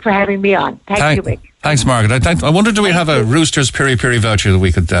 Thank you, Mick, for having me on. Thank you, Mick. Thanks, Margaret. I wonder, do we have a Roosters Piri Piri voucher that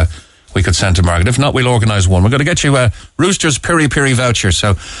we could send to Margaret? If not, we'll organise one. We're going to get you a Roosters Piri Piri voucher.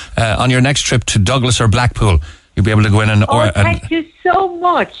 So on your next trip to Douglas or Blackpool, you'll be able to go in and... thank you so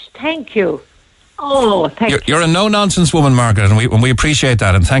much. Thank you. Oh, thank you. You're a no-nonsense woman, Margaret, and we appreciate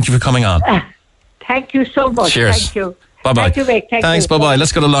that. And thank you for coming on. Thank you so much. Cheers. Thank you. Bye-bye. Thank you, Mick. Thanks, bye-bye.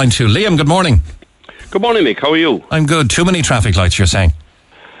 Let's go to line 2. Liam, good morning. Good morning, Mick. How are you? I'm good. Too many traffic lights, you're saying?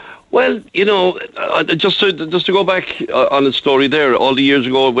 Well, just to go back on the story there, all the years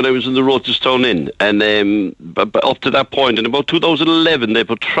ago when I was in the Rochestown Inn, and but up to that point, in about 2011, they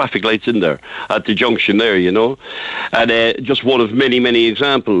put traffic lights in there at the junction there, and just one of many, many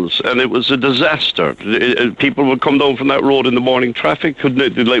examples, and it was a disaster. People would come down from that road in the morning traffic, the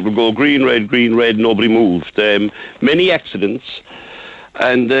light would go green, red, nobody moved. Many accidents.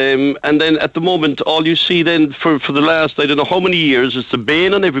 And then at the moment, all you see then for the last, I don't know how many years, it's the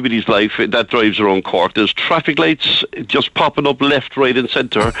bane on everybody's life that drives around Cork. There's traffic lights just popping up left, right and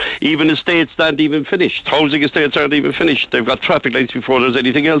centre. Even estates aren't even finished. Housing estates aren't even finished. They've got traffic lights before there's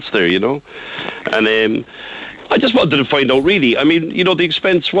anything else there, And I just wanted to find out, really. I mean, the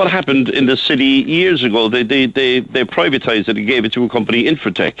expense, what happened in the city years ago, they privatised it and gave it to a company,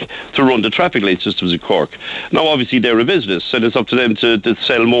 Infotech, to run the traffic light systems in Cork. Now, obviously, they're a business, and it's up to them to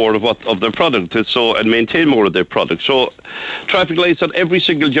sell more of their product and maintain more of their product. So, traffic lights on every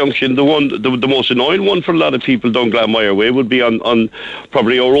single junction, the most annoying one for a lot of people down Glanmire Way would be on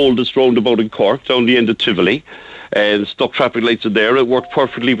probably our oldest roundabout in Cork, down the end of Tivoli. And stuck traffic lights in there. It worked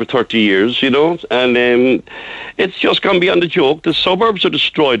perfectly for 30 years, and it's just gone beyond a joke. The suburbs are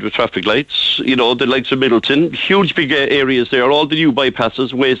destroyed with traffic lights, the likes of Middleton, huge big areas there. All the new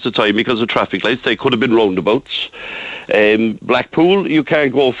bypasses waste of time because of traffic lights. They could have been roundabouts. Blackpool, you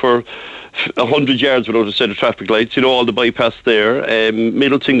can't go for 100 yards without a set of traffic lights, all the bypass there,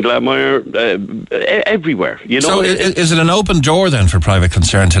 Middleton, Glanmire, everywhere, So is it an open door then for private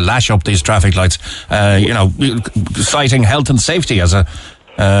concern to lash up these traffic lights, citing health and safety as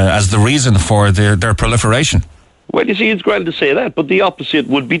the reason for their proliferation? Well, you see, it's grand to say that, but the opposite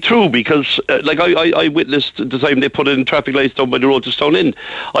would be true because, I witnessed the time they put in traffic lights down by the Rochestown Inn.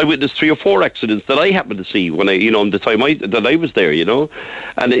 I witnessed 3 or 4 accidents that I happened to see when the time that I was there,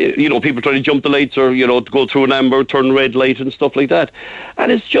 and people trying to jump the lights or to go through an amber, turn red light and stuff like that. And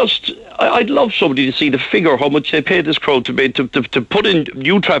it's just, I'd love somebody to see the figure how much they pay this crowd to put in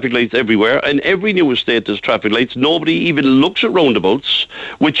new traffic lights everywhere, and every new estate there's traffic lights. Nobody even looks at roundabouts,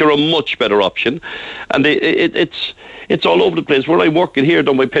 which are a much better option, and it's all over the place. Where I'm working here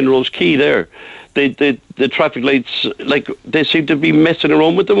down by Penrose Quay there, the traffic lights, they seem to be messing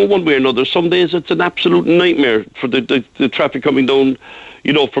around with them in one way or another. Some days it's an absolute nightmare for the traffic coming down,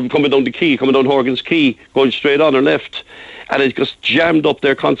 from coming down the quay, coming down Horgan's Quay, going straight on or left. and it's just jammed up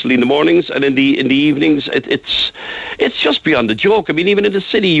there constantly in the mornings, and in the evenings, it's just beyond a joke. I mean, even in the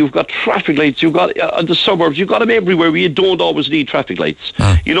city, you've got traffic lights. You've got in the suburbs, you've got them everywhere. Where you don't always need traffic lights.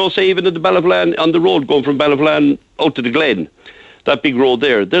 You know, say even in the Ballyflan on the road going from Ballyflan out to the Glen, that big road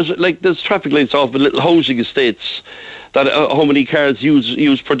there. There's traffic lights off in little housing estates that how many cars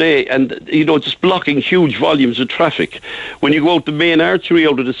use per day, and you know, just blocking huge volumes of traffic. When you go out the main artery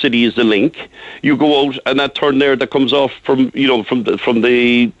out of the city is the link. You go out, and that turn there that comes off from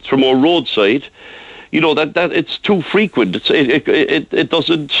more roadside. You know that it's too frequent.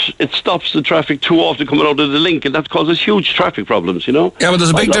 It stops the traffic too often coming out of the link, and that causes huge traffic problems. You know. Yeah, but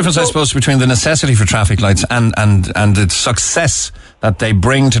there's a big difference, I suppose, between the necessity for traffic lights and the success that they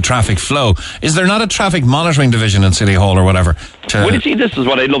bring to traffic flow. Is there not a traffic monitoring division in City Hall or whatever? Well, you see, this is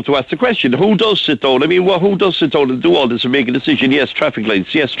what I'd love to ask the question. Who does sit down? I mean, who does sit down and do all this and make a decision? Yes, traffic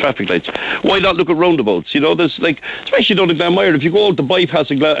lights. Yes, traffic lights. Why not look at roundabouts? You know, there's especially down in Glenmire, if you go out the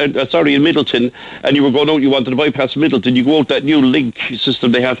bypass in Middleton, and you were going out, you wanted to bypass Middleton, you go out that new link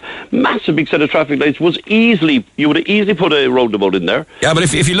system they have, massive big set of traffic lights, you would have easily put a roundabout in there. Yeah, but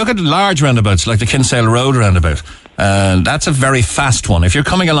if you look at large roundabouts, like the Kinsale Road roundabout, that's a very fast one. If you're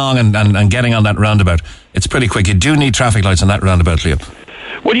coming along and getting on that roundabout, it's pretty quick. You do need traffic lights on that roundabout, Liam.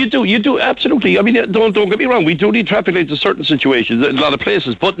 Well, you do, absolutely. I mean, don't get me wrong, we do need traffic lights in certain situations, in a lot of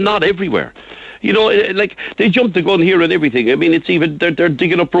places, but not everywhere. You know, like, they jump the gun here and everything. I mean, it's even, they're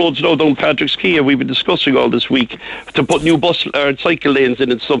digging up roads now down Patrick's Quay, and we've been discussing all this week to put new bus or cycle lanes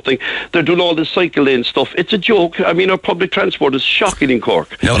in and something. They're doing all this cycle lane stuff. It's a joke. I mean, our public transport is shocking in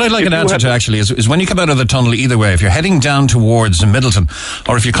Cork. Yeah, what I'd like an answer to actually is when you come out of the tunnel either way, if you're heading down towards Middleton,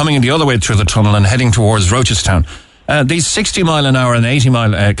 or if you're coming in the other way through the tunnel and heading towards Rochestown, these 60 mile an hour and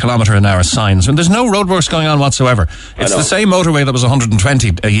 80 kilometre an hour signs, and there's no roadworks going on whatsoever. It's the same motorway that was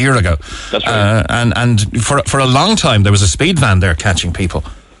 120 a year ago. That's right. And for a long time there was a speed van there catching people.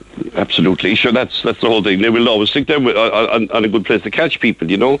 Absolutely, sure. That's the whole thing. They will always think they're on a good place to catch people,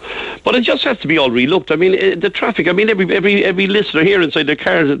 you know. But it just has to be all relooked. I mean, the traffic. I mean, every listener here inside their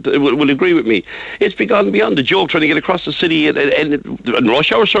car will agree with me. It's gone beyond the joke trying to get across the city and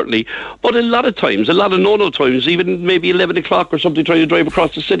rush hour certainly. But a lot of times, a lot of no times, even maybe 11 o'clock or something, trying to drive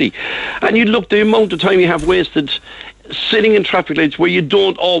across the city, and you look the amount of time you have wasted sitting in traffic lights where you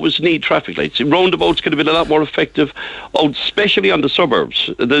don't always need traffic lights. Roundabouts could have been a lot more effective, especially on the suburbs.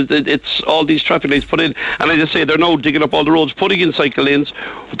 It's all these traffic lights put in, and as I say, they're now digging up all the roads, putting in cycle lanes.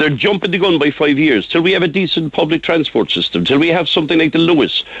 They're jumping the gun by 5 years till we have a decent public transport system, till we have something like the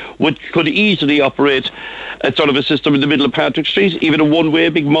Lewis, which could easily operate a sort of a system in the middle of Patrick Street, even a one-way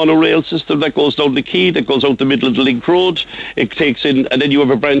big monorail system that goes down the quay, that goes out the middle of the Link Road. It takes in, and then you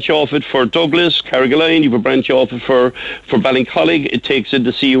have a branch off it for Douglas, Carrigaline, you have a branch off it for Ballincollig, it takes in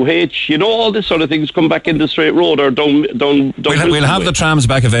the CUH, you know, all this sort of things come back in the straight road or down We'll have the trams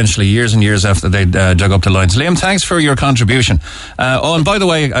back eventually, years and years after they dug up the lines. Liam, thanks for your contribution. And by the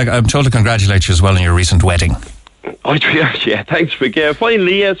way, I'm told to congratulate you as well on your recent wedding. Oh, yeah, thanks, Vic.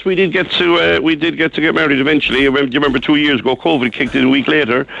 Finally, yes, we did get to get married eventually. Do you remember 2 years ago, COVID kicked in a week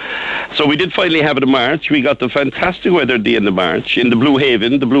later. So we did finally have it in March. We got the fantastic weather at the end of March in the Blue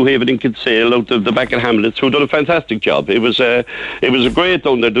Haven in Kinsale, out of the back of Hamlets, who done a fantastic job. It was a great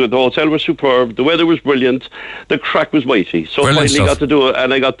down there. The hotel was superb. The weather was brilliant. The crack was mighty. So brilliant finally stuff. Got to do it,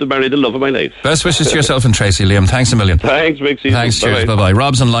 and I got to marry the love of my life. Best wishes to yourself and Tracy, Liam. Thanks a million. Thanks, Vic. Thanks, cheers, bye-bye.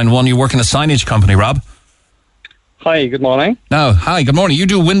 Rob's on line one. You work in a signage company, Rob? Hi, good morning. No, hi, good morning. You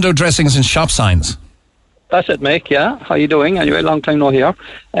do window dressings and shop signs. That's it, Mick, yeah. How you doing? Anyway, long time no here.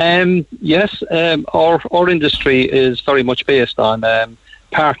 Yes, our industry is very much based on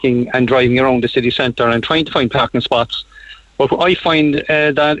parking and driving around the city centre and trying to find parking spots. But I find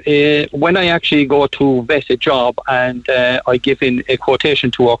that when I actually go to vet a job and I give in a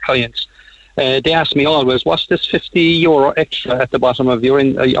quotation to our clients, they ask me always, what's this €50 extra at the bottom of your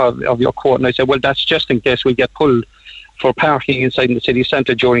quote? And I say, well, that's just in case we get pulled for parking inside the city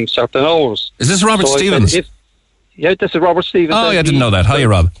centre during certain hours. Is this Robert Stevens? Yeah, this is Robert Stevens. Oh, I didn't know that. Hiya,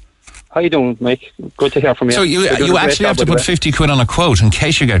 Rob. How you doing, Mike? Good to hear from you. So you actually have to put 50 quid on a quote in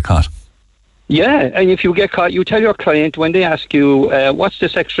case you get caught? Yeah, and if you get caught, you tell your client when they ask you, what's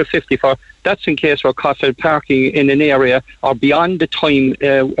this extra 50 for? That's in case we're caught for parking in an area or beyond the time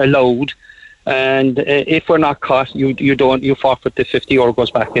allowed. And if we're not caught, you forfeit the 50 or goes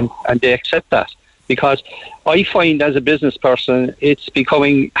back in, and they accept that. Because I find as a business person, it's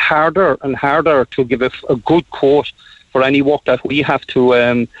becoming harder and harder to give a good quote for any work that we have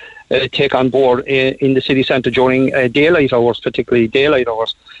to take on board in the city centre during daylight hours, particularly daylight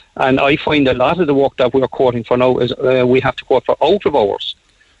hours. And I find a lot of the work that we're quoting for now is we have to quote for out of hours.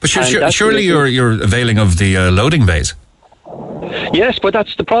 But surely you're availing of the loading bays. Yes, but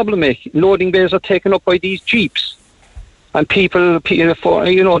that's the problem, Mick. Loading bays are taken up by these jeeps. And people,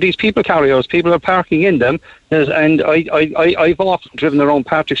 these people carriers, people are parking in them. And I've often driven around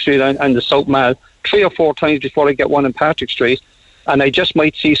Patrick Street and the South Mall 3 or 4 times before I get one in Patrick Street. And I just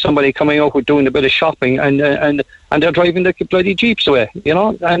might see somebody coming out with doing a bit of shopping and they're driving the bloody jeeps away,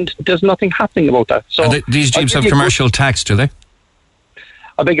 and there's nothing happening about that. So these jeeps have commercial tax, do they?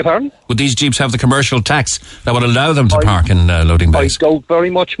 I beg your pardon? Would these jeeps have the commercial tax that would allow them to park in loading bays? I doubt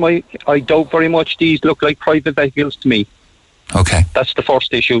very much these look like private vehicles to me. Okay. That's the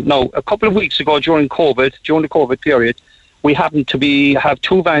first issue. Now, a couple of weeks ago during the COVID period, we happened to have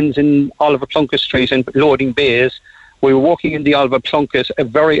 2 vans in Oliver Plunkett Street in loading bays. We were walking in the Oliver Plunkett a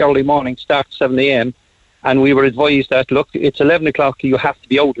very early morning, start 7 a.m, and we were advised that, look, it's 11 o'clock, you have to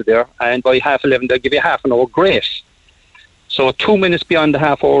be out of there, and by 11:30 they'll give you half an hour grace. So 2 minutes beyond the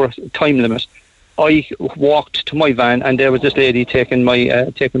half hour time limit, I walked to my van, and there was this lady taking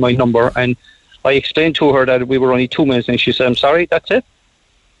my number, and I explained to her that we were only 2 minutes, and she said, I'm sorry, that's it.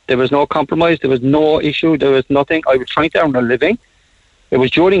 There was no compromise, there was no issue, there was nothing. I was trying to earn a living. It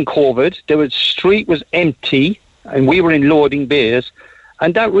was during COVID, the street was empty, and we were in loading bays,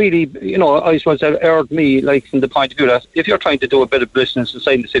 and that really, I suppose that irked me, like, from the point of view that if you're trying to do a bit of business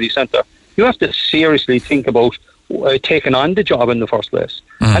inside the city centre, you have to seriously think about taking on the job in the first place.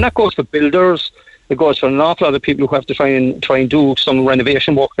 And that goes for builders, it goes for an awful lot of people who have to try and do some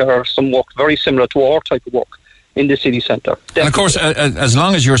renovation work or some work very similar to our type of work in the city centre. And of course, as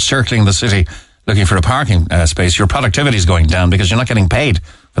long as you're circling the city looking for a parking space, your productivity is going down because you're not getting paid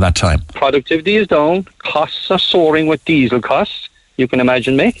for that time. Productivity is down, costs are soaring with diesel costs, you can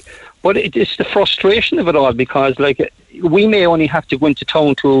imagine, Mick. But it's the frustration of it all, because we may only have to go into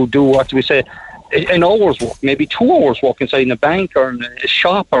town to do, what do we say, an hour's work, maybe 2 hours work inside in a bank or in a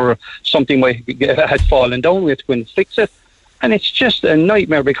shop, or something had fallen down, we have to go and fix it. And it's just a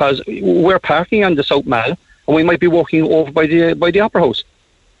nightmare, because we're parking on the South Mall and we might be walking over by the Opera House.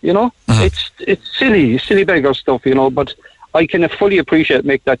 It's silly beggar stuff, but I can fully appreciate,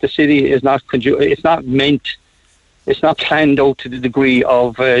 Mick, that the city is not it's not planned out to the degree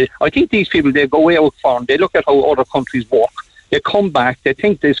of, I think these people, they go way out far, they look at how other countries work, they come back, they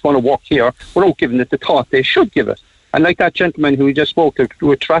think it's going to work here without giving it the thought they should give it. And like that gentleman who we just spoke to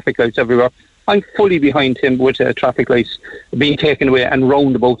with traffic lights everywhere, I'm fully behind him with traffic lights being taken away and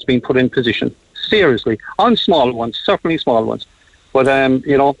roundabouts being put in position. Seriously, on small ones, certainly small ones. But,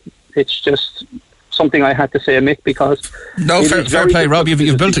 it's just something I had to say, Mick, because... No, fair play, Rob.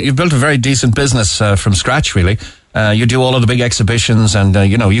 You've built a very decent business from scratch, really. You do all of the big exhibitions, and,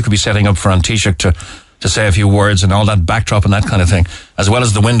 you could be setting up for on Taoiseach to say a few words and all that backdrop and that kind of thing, as well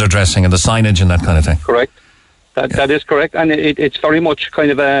as the window dressing and the signage and that kind of thing. Correct. That is correct. And it's very much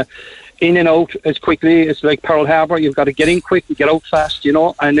kind of in and out as quickly. It's like Pearl Harbor. You've got to get in quick and get out fast,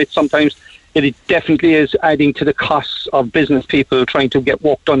 and it's sometimes... It definitely is adding to the costs of business people trying to get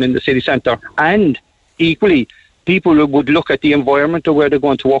work done in the city centre. And equally, people would look at the environment of where they're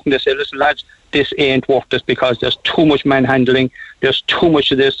going to work and they say, listen, lads, this ain't worth this, because there's too much manhandling, there's too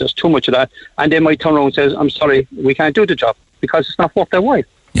much of this, there's too much of that. And they might turn around and say, I'm sorry, we can't do the job because it's not worth their while.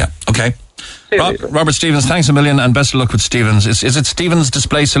 Yeah, okay. Robert Stevens, thanks a million, and best of luck with Stevens. Is it Stevens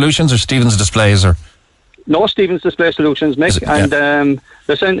Display Solutions or Stevens Displays? Or No, Stevens Display Solutions, Mick. And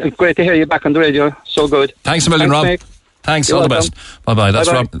listen, great to hear you back on the radio. So good. Thanks a million, Rob. Mick. Thanks, You're all welcome. the best. Bye-bye. That's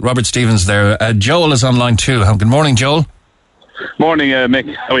Bye-bye. Robert Stevens there. Joel is online too. Good morning, Joel. Morning,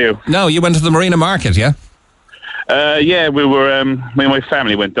 Mick. How are you? No, you went to the Marina Market, yeah? Yeah, we were. Me and my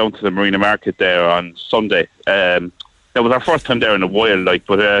family went down to the Marina Market there on Sunday. That was our first time there in a while,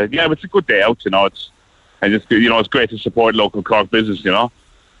 but yeah, it's a good day out. It's great to support local Cork business,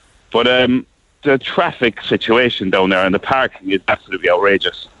 But the traffic situation down there and the parking is absolutely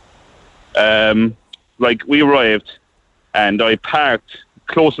outrageous. We arrived and I parked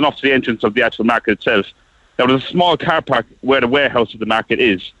close enough to the entrance of the actual market itself. There was a small car park where the warehouse of the market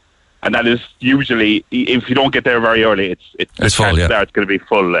is, and that is usually, if you don't get there very early, it's full. Yeah, it's going to be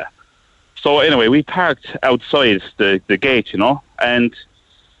full. So anyway, we parked outside the gate, and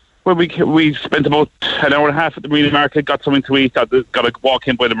well, we spent about an hour and a half at the Marina Market, got something to eat, got to walk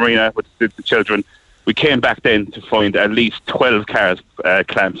in by the marina with the children. We came back then to find at least 12 cars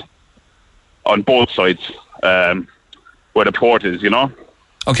clamped on both sides where the port is,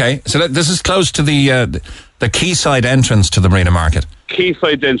 Okay, so this is close to the quayside entrance to the Marina Market.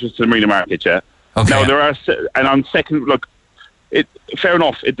 Quayside entrance to the Marina Market, yeah. Okay. Now there are, and on second look, fair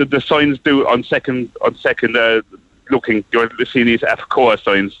enough. The signs do on second looking. You're seeing these AFCOA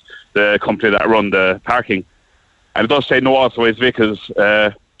signs, the company that run the parking, and it does say no authorised vehicles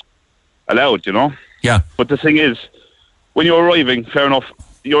allowed. Yeah. But the thing is, when you're arriving, fair enough,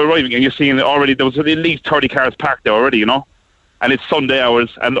 you're arriving and you're seeing already there was at least 30 cars parked there already, and it's Sunday hours.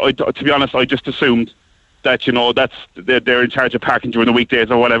 And to be honest, I just assumed that they're in charge of parking during the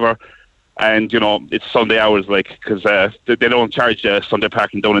weekdays or whatever, and it's Sunday hours, because they don't charge Sunday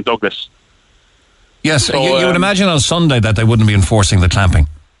parking down in Douglas. Yes, so, you would imagine on Sunday that they wouldn't be enforcing the clamping.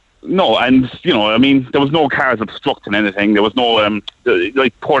 No, and there was no cars obstructing anything. There was no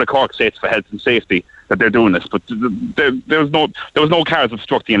Port of Cork states for health and safety that they're doing this, but there was no cars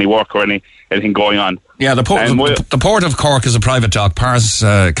obstructing any work or anything going on. Yeah, the Port of Cork is a private dock.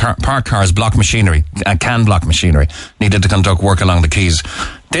 Park cars block machinery, can block machinery, needed to conduct work along the quays.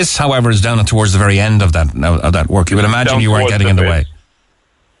 This, however, is down towards the very end of that work. You would imagine you weren't getting in the way.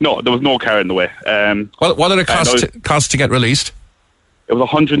 No, there was no car in the way. What did it cost to get released? It was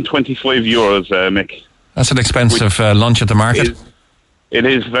 €125, Mick. That's an expensive lunch at the market. It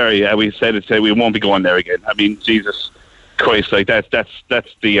is very. We said we won't be going there again. I mean, Jesus Christ, that's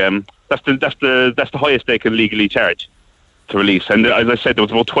the highest they can legally charge to release. And as I said, there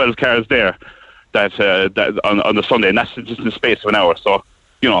was about 12 cars there that on the Sunday, and that's just in the space of an hour. So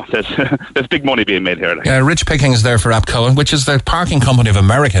there's big money being made here. Yeah, rich pickings there for APCO, which is the parking company of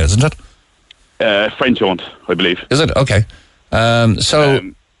America, isn't it? French owned, I believe. Is it? Okay.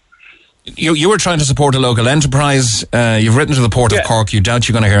 You were trying to support a local enterprise. You've written to the Port of Cork. You doubt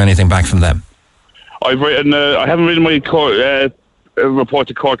you're going to hear anything back from them. I've written. I haven't written my report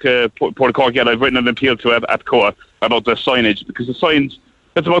to Cork, Port of Cork yet. I've written an appeal to APCO about the signage, because the signs.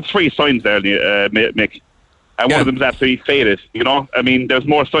 There's about 3 signs there, Mick, and one of them's absolutely faded. I mean, there's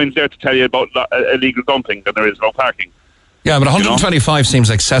more signs there to tell you about illegal dumping than there is about parking. Yeah, but 125 seems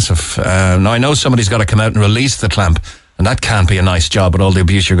excessive. Now I know somebody's got to come out and release the clamp. And that can't be a nice job with all the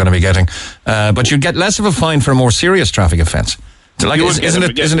abuse you're going to be getting. But you'd get less of a fine for a more serious traffic offence. So isn't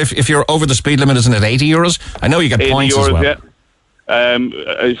it if you're over the speed limit, isn't it €80? I know you get points as well. Yeah.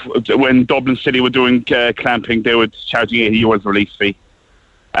 When Dublin City were doing clamping, they were charging €80 release fee.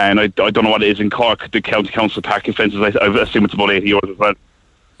 And I don't know what it is in Cork, the county council parking offences. I assume it's about €80 as well.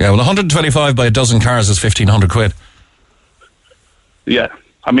 Yeah, well, 125 by a dozen cars is £1,500. Yeah,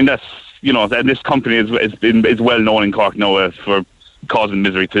 I mean that's. And this company is well known in Cork now for causing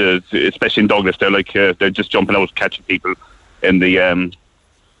misery especially in Douglas. They're just jumping out catching people in the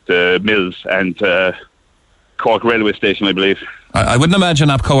mills and Cork railway station, I believe. I wouldn't imagine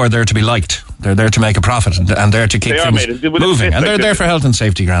APCO are there to be liked. They're there to make a profit and there to keep things moving. And they're there for health and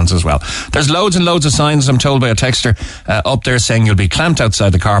safety grounds as well. There's loads and loads of signs, I'm told by a texter, up there saying you'll be clamped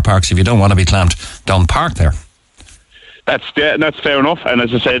outside the car parks. If you don't want to be clamped, don't park there. That's fair enough. And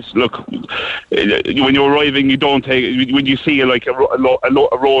as I said, look, when you're arriving, you don't take. When you see a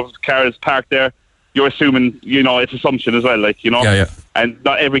row of cars parked there, you're assuming, it's assumption as well, Yeah. And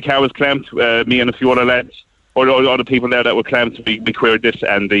not every car was clamped. Me and a few other lads, or other people there that were clamped, we cleared this,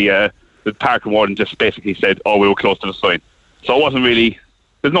 and the parking warden just basically said, "Oh, we were close to the sign." So it wasn't really.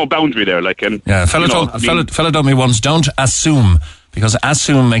 There's no boundary there, fella told me once, don't assume, because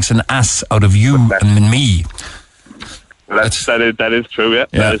assume makes an ass out of you and me. That is true, yeah.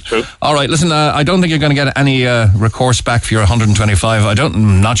 That is true. All right, listen, I don't think you're going to get any recourse back for your 125.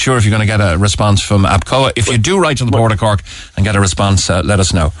 I'm not sure if you're going to get a response from APCO. If you do write to the Port of Cork and get a response, let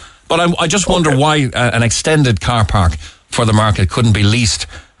us know. But I just wonder why an extended car park for the market couldn't be leased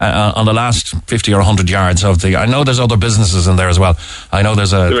on the last 50 or 100 yards of the... I know there's other businesses in there as well. I know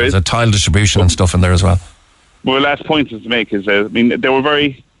there's a tile distribution and stuff in there as well. Well, the last point to make is, they were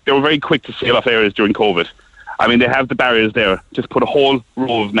very quick to seal off areas during COVID. I mean, they have the barriers there. Just put a whole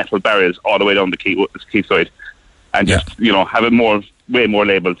row of metal barriers all the way down the quayside, and just have it way more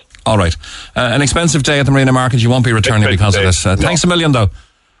labelled. All right, an expensive day at the Marina Market. You won't be returning because of this. Thanks a million, though.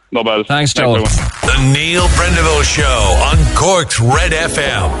 No bother. Thanks, Joel. The Neil Prendeville Show on Cork's Red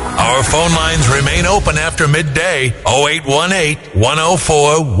FM. Our phone lines remain open after midday. 0818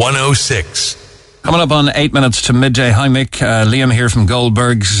 104 106. Coming up on 8 minutes to midday. Hi, Mick. Liam here from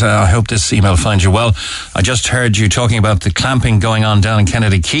Goldberg's. I hope this email finds you well. I just heard you talking about the clamping going on down in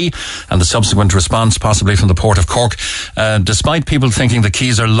Kennedy Quay and the subsequent response possibly from the Port of Cork. Despite people thinking the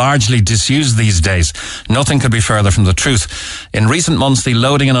quays are largely disused these days, nothing could be further from the truth. In recent months, the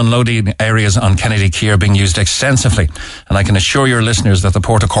loading and unloading areas on Kennedy Quay are being used extensively, and I can assure your listeners that the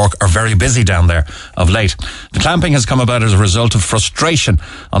Port of Cork are very busy down there of late. The clamping has come about as a result of frustration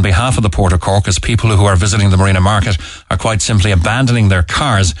on behalf of the Port of Cork as people people who are visiting the Marina Market are quite simply abandoning their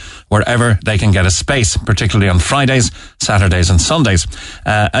cars wherever they can get a space, particularly on Fridays, Saturdays and Sundays.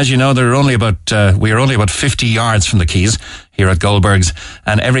 As you know, we are only about 50 yards from the quays here at Goldberg's,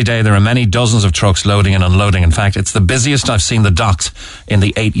 and every day there are many dozens of trucks loading and unloading. In fact, it's the busiest I've seen the docks in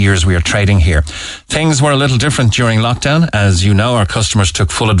the 8 years we are trading here. Things were a little different during lockdown. As you know, our customers took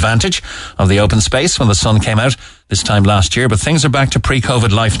full advantage of the open space when the sun came out this time last year, but things are back to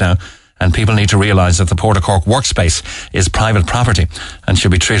pre-COVID life now. And people need to realise that the Port of Cork workspace is private property and should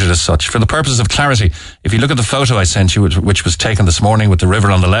be treated as such. For the purposes of clarity, if you look at the photo I sent you, which was taken this morning with the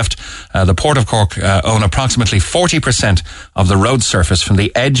river on the left, the Port of Cork own approximately 40% of the road surface from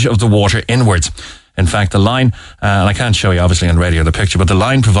the edge of the water inwards. In fact, the line, and I can't show you obviously on radio the picture, but the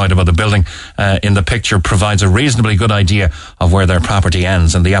line provided by the building in the picture provides a reasonably good idea of where their property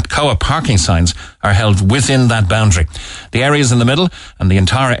ends, and the APCOA parking signs are held within that boundary. The areas in the middle and the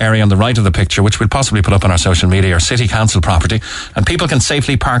entire area on the right of the picture, which we'll possibly put up on our social media, are City Council property, and people can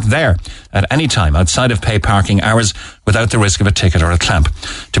safely park there at any time outside of pay parking hours without the risk of a ticket or a clamp.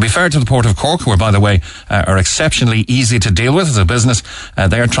 To be fair to the Port of Cork, who, by the way, are exceptionally easy to deal with as a business,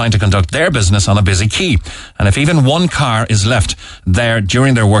 they are trying to conduct their business on a busy quay. And if even one car is left there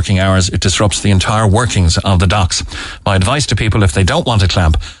during their working hours, it disrupts the entire workings of the docks. My advice to people, if they don't want a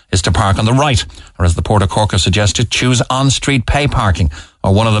clamp, is to park on the right, or as the Port of Cork has suggested, choose on-street pay parking,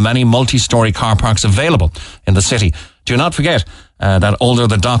 or one of the many multi-storey car parks available in the city. Do not forget that although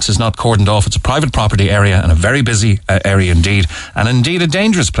the docks is not cordoned off, it's a private property area and a very busy area indeed, and indeed a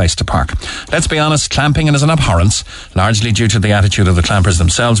dangerous place to park. Let's be honest, clamping is an abhorrence, largely due to the attitude of the clampers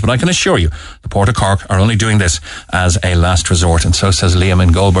themselves, but I can assure you the Port of Cork are only doing this as a last resort, and so says Liam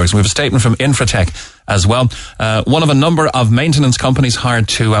in Goldberg's. We have a statement from Infratech as well. One of a number of maintenance companies hired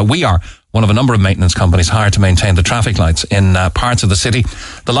to, one of a number of maintenance companies hired to maintain the traffic lights in parts of the city.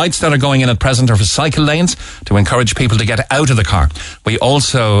 The lights that are going in at present are for cycle lanes to encourage people to get out of the car. We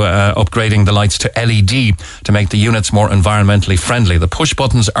also upgrading the lights to LED to make the units more environmentally friendly. The push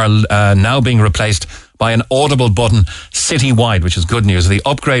buttons are now being replaced by an audible button citywide, which is good news. The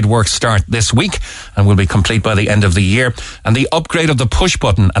upgrade works start this week and will be complete by the end of the year. And the upgrade of the push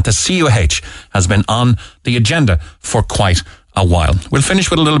button at the CUH has been on the agenda for quite a while. We'll finish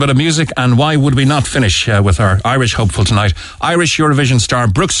with a little bit of music, and why would we not finish with our Irish hopeful tonight, Irish Eurovision star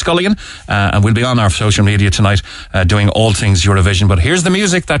Brooke Scullion, and we'll be on our social media tonight doing all things Eurovision. But here's the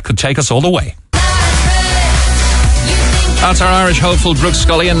music that could take us all the way. That's our Irish hopeful Brooke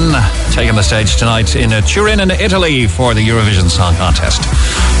Scullion taking the stage tonight in Turin in Italy for the Eurovision Song Contest.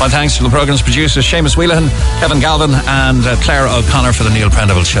 My thanks to the programme's producers Seamus Whelan, Kevin Galvin and Claire O'Connor for the Neil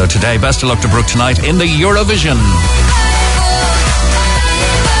Prendeville show today. Best of luck to Brooke tonight in the Eurovision.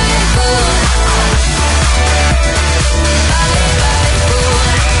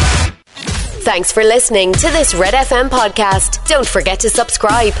 Thanks for listening to this Red FM podcast. Don't forget to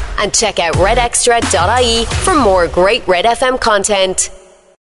subscribe and check out redextra.ie for more great Red FM content.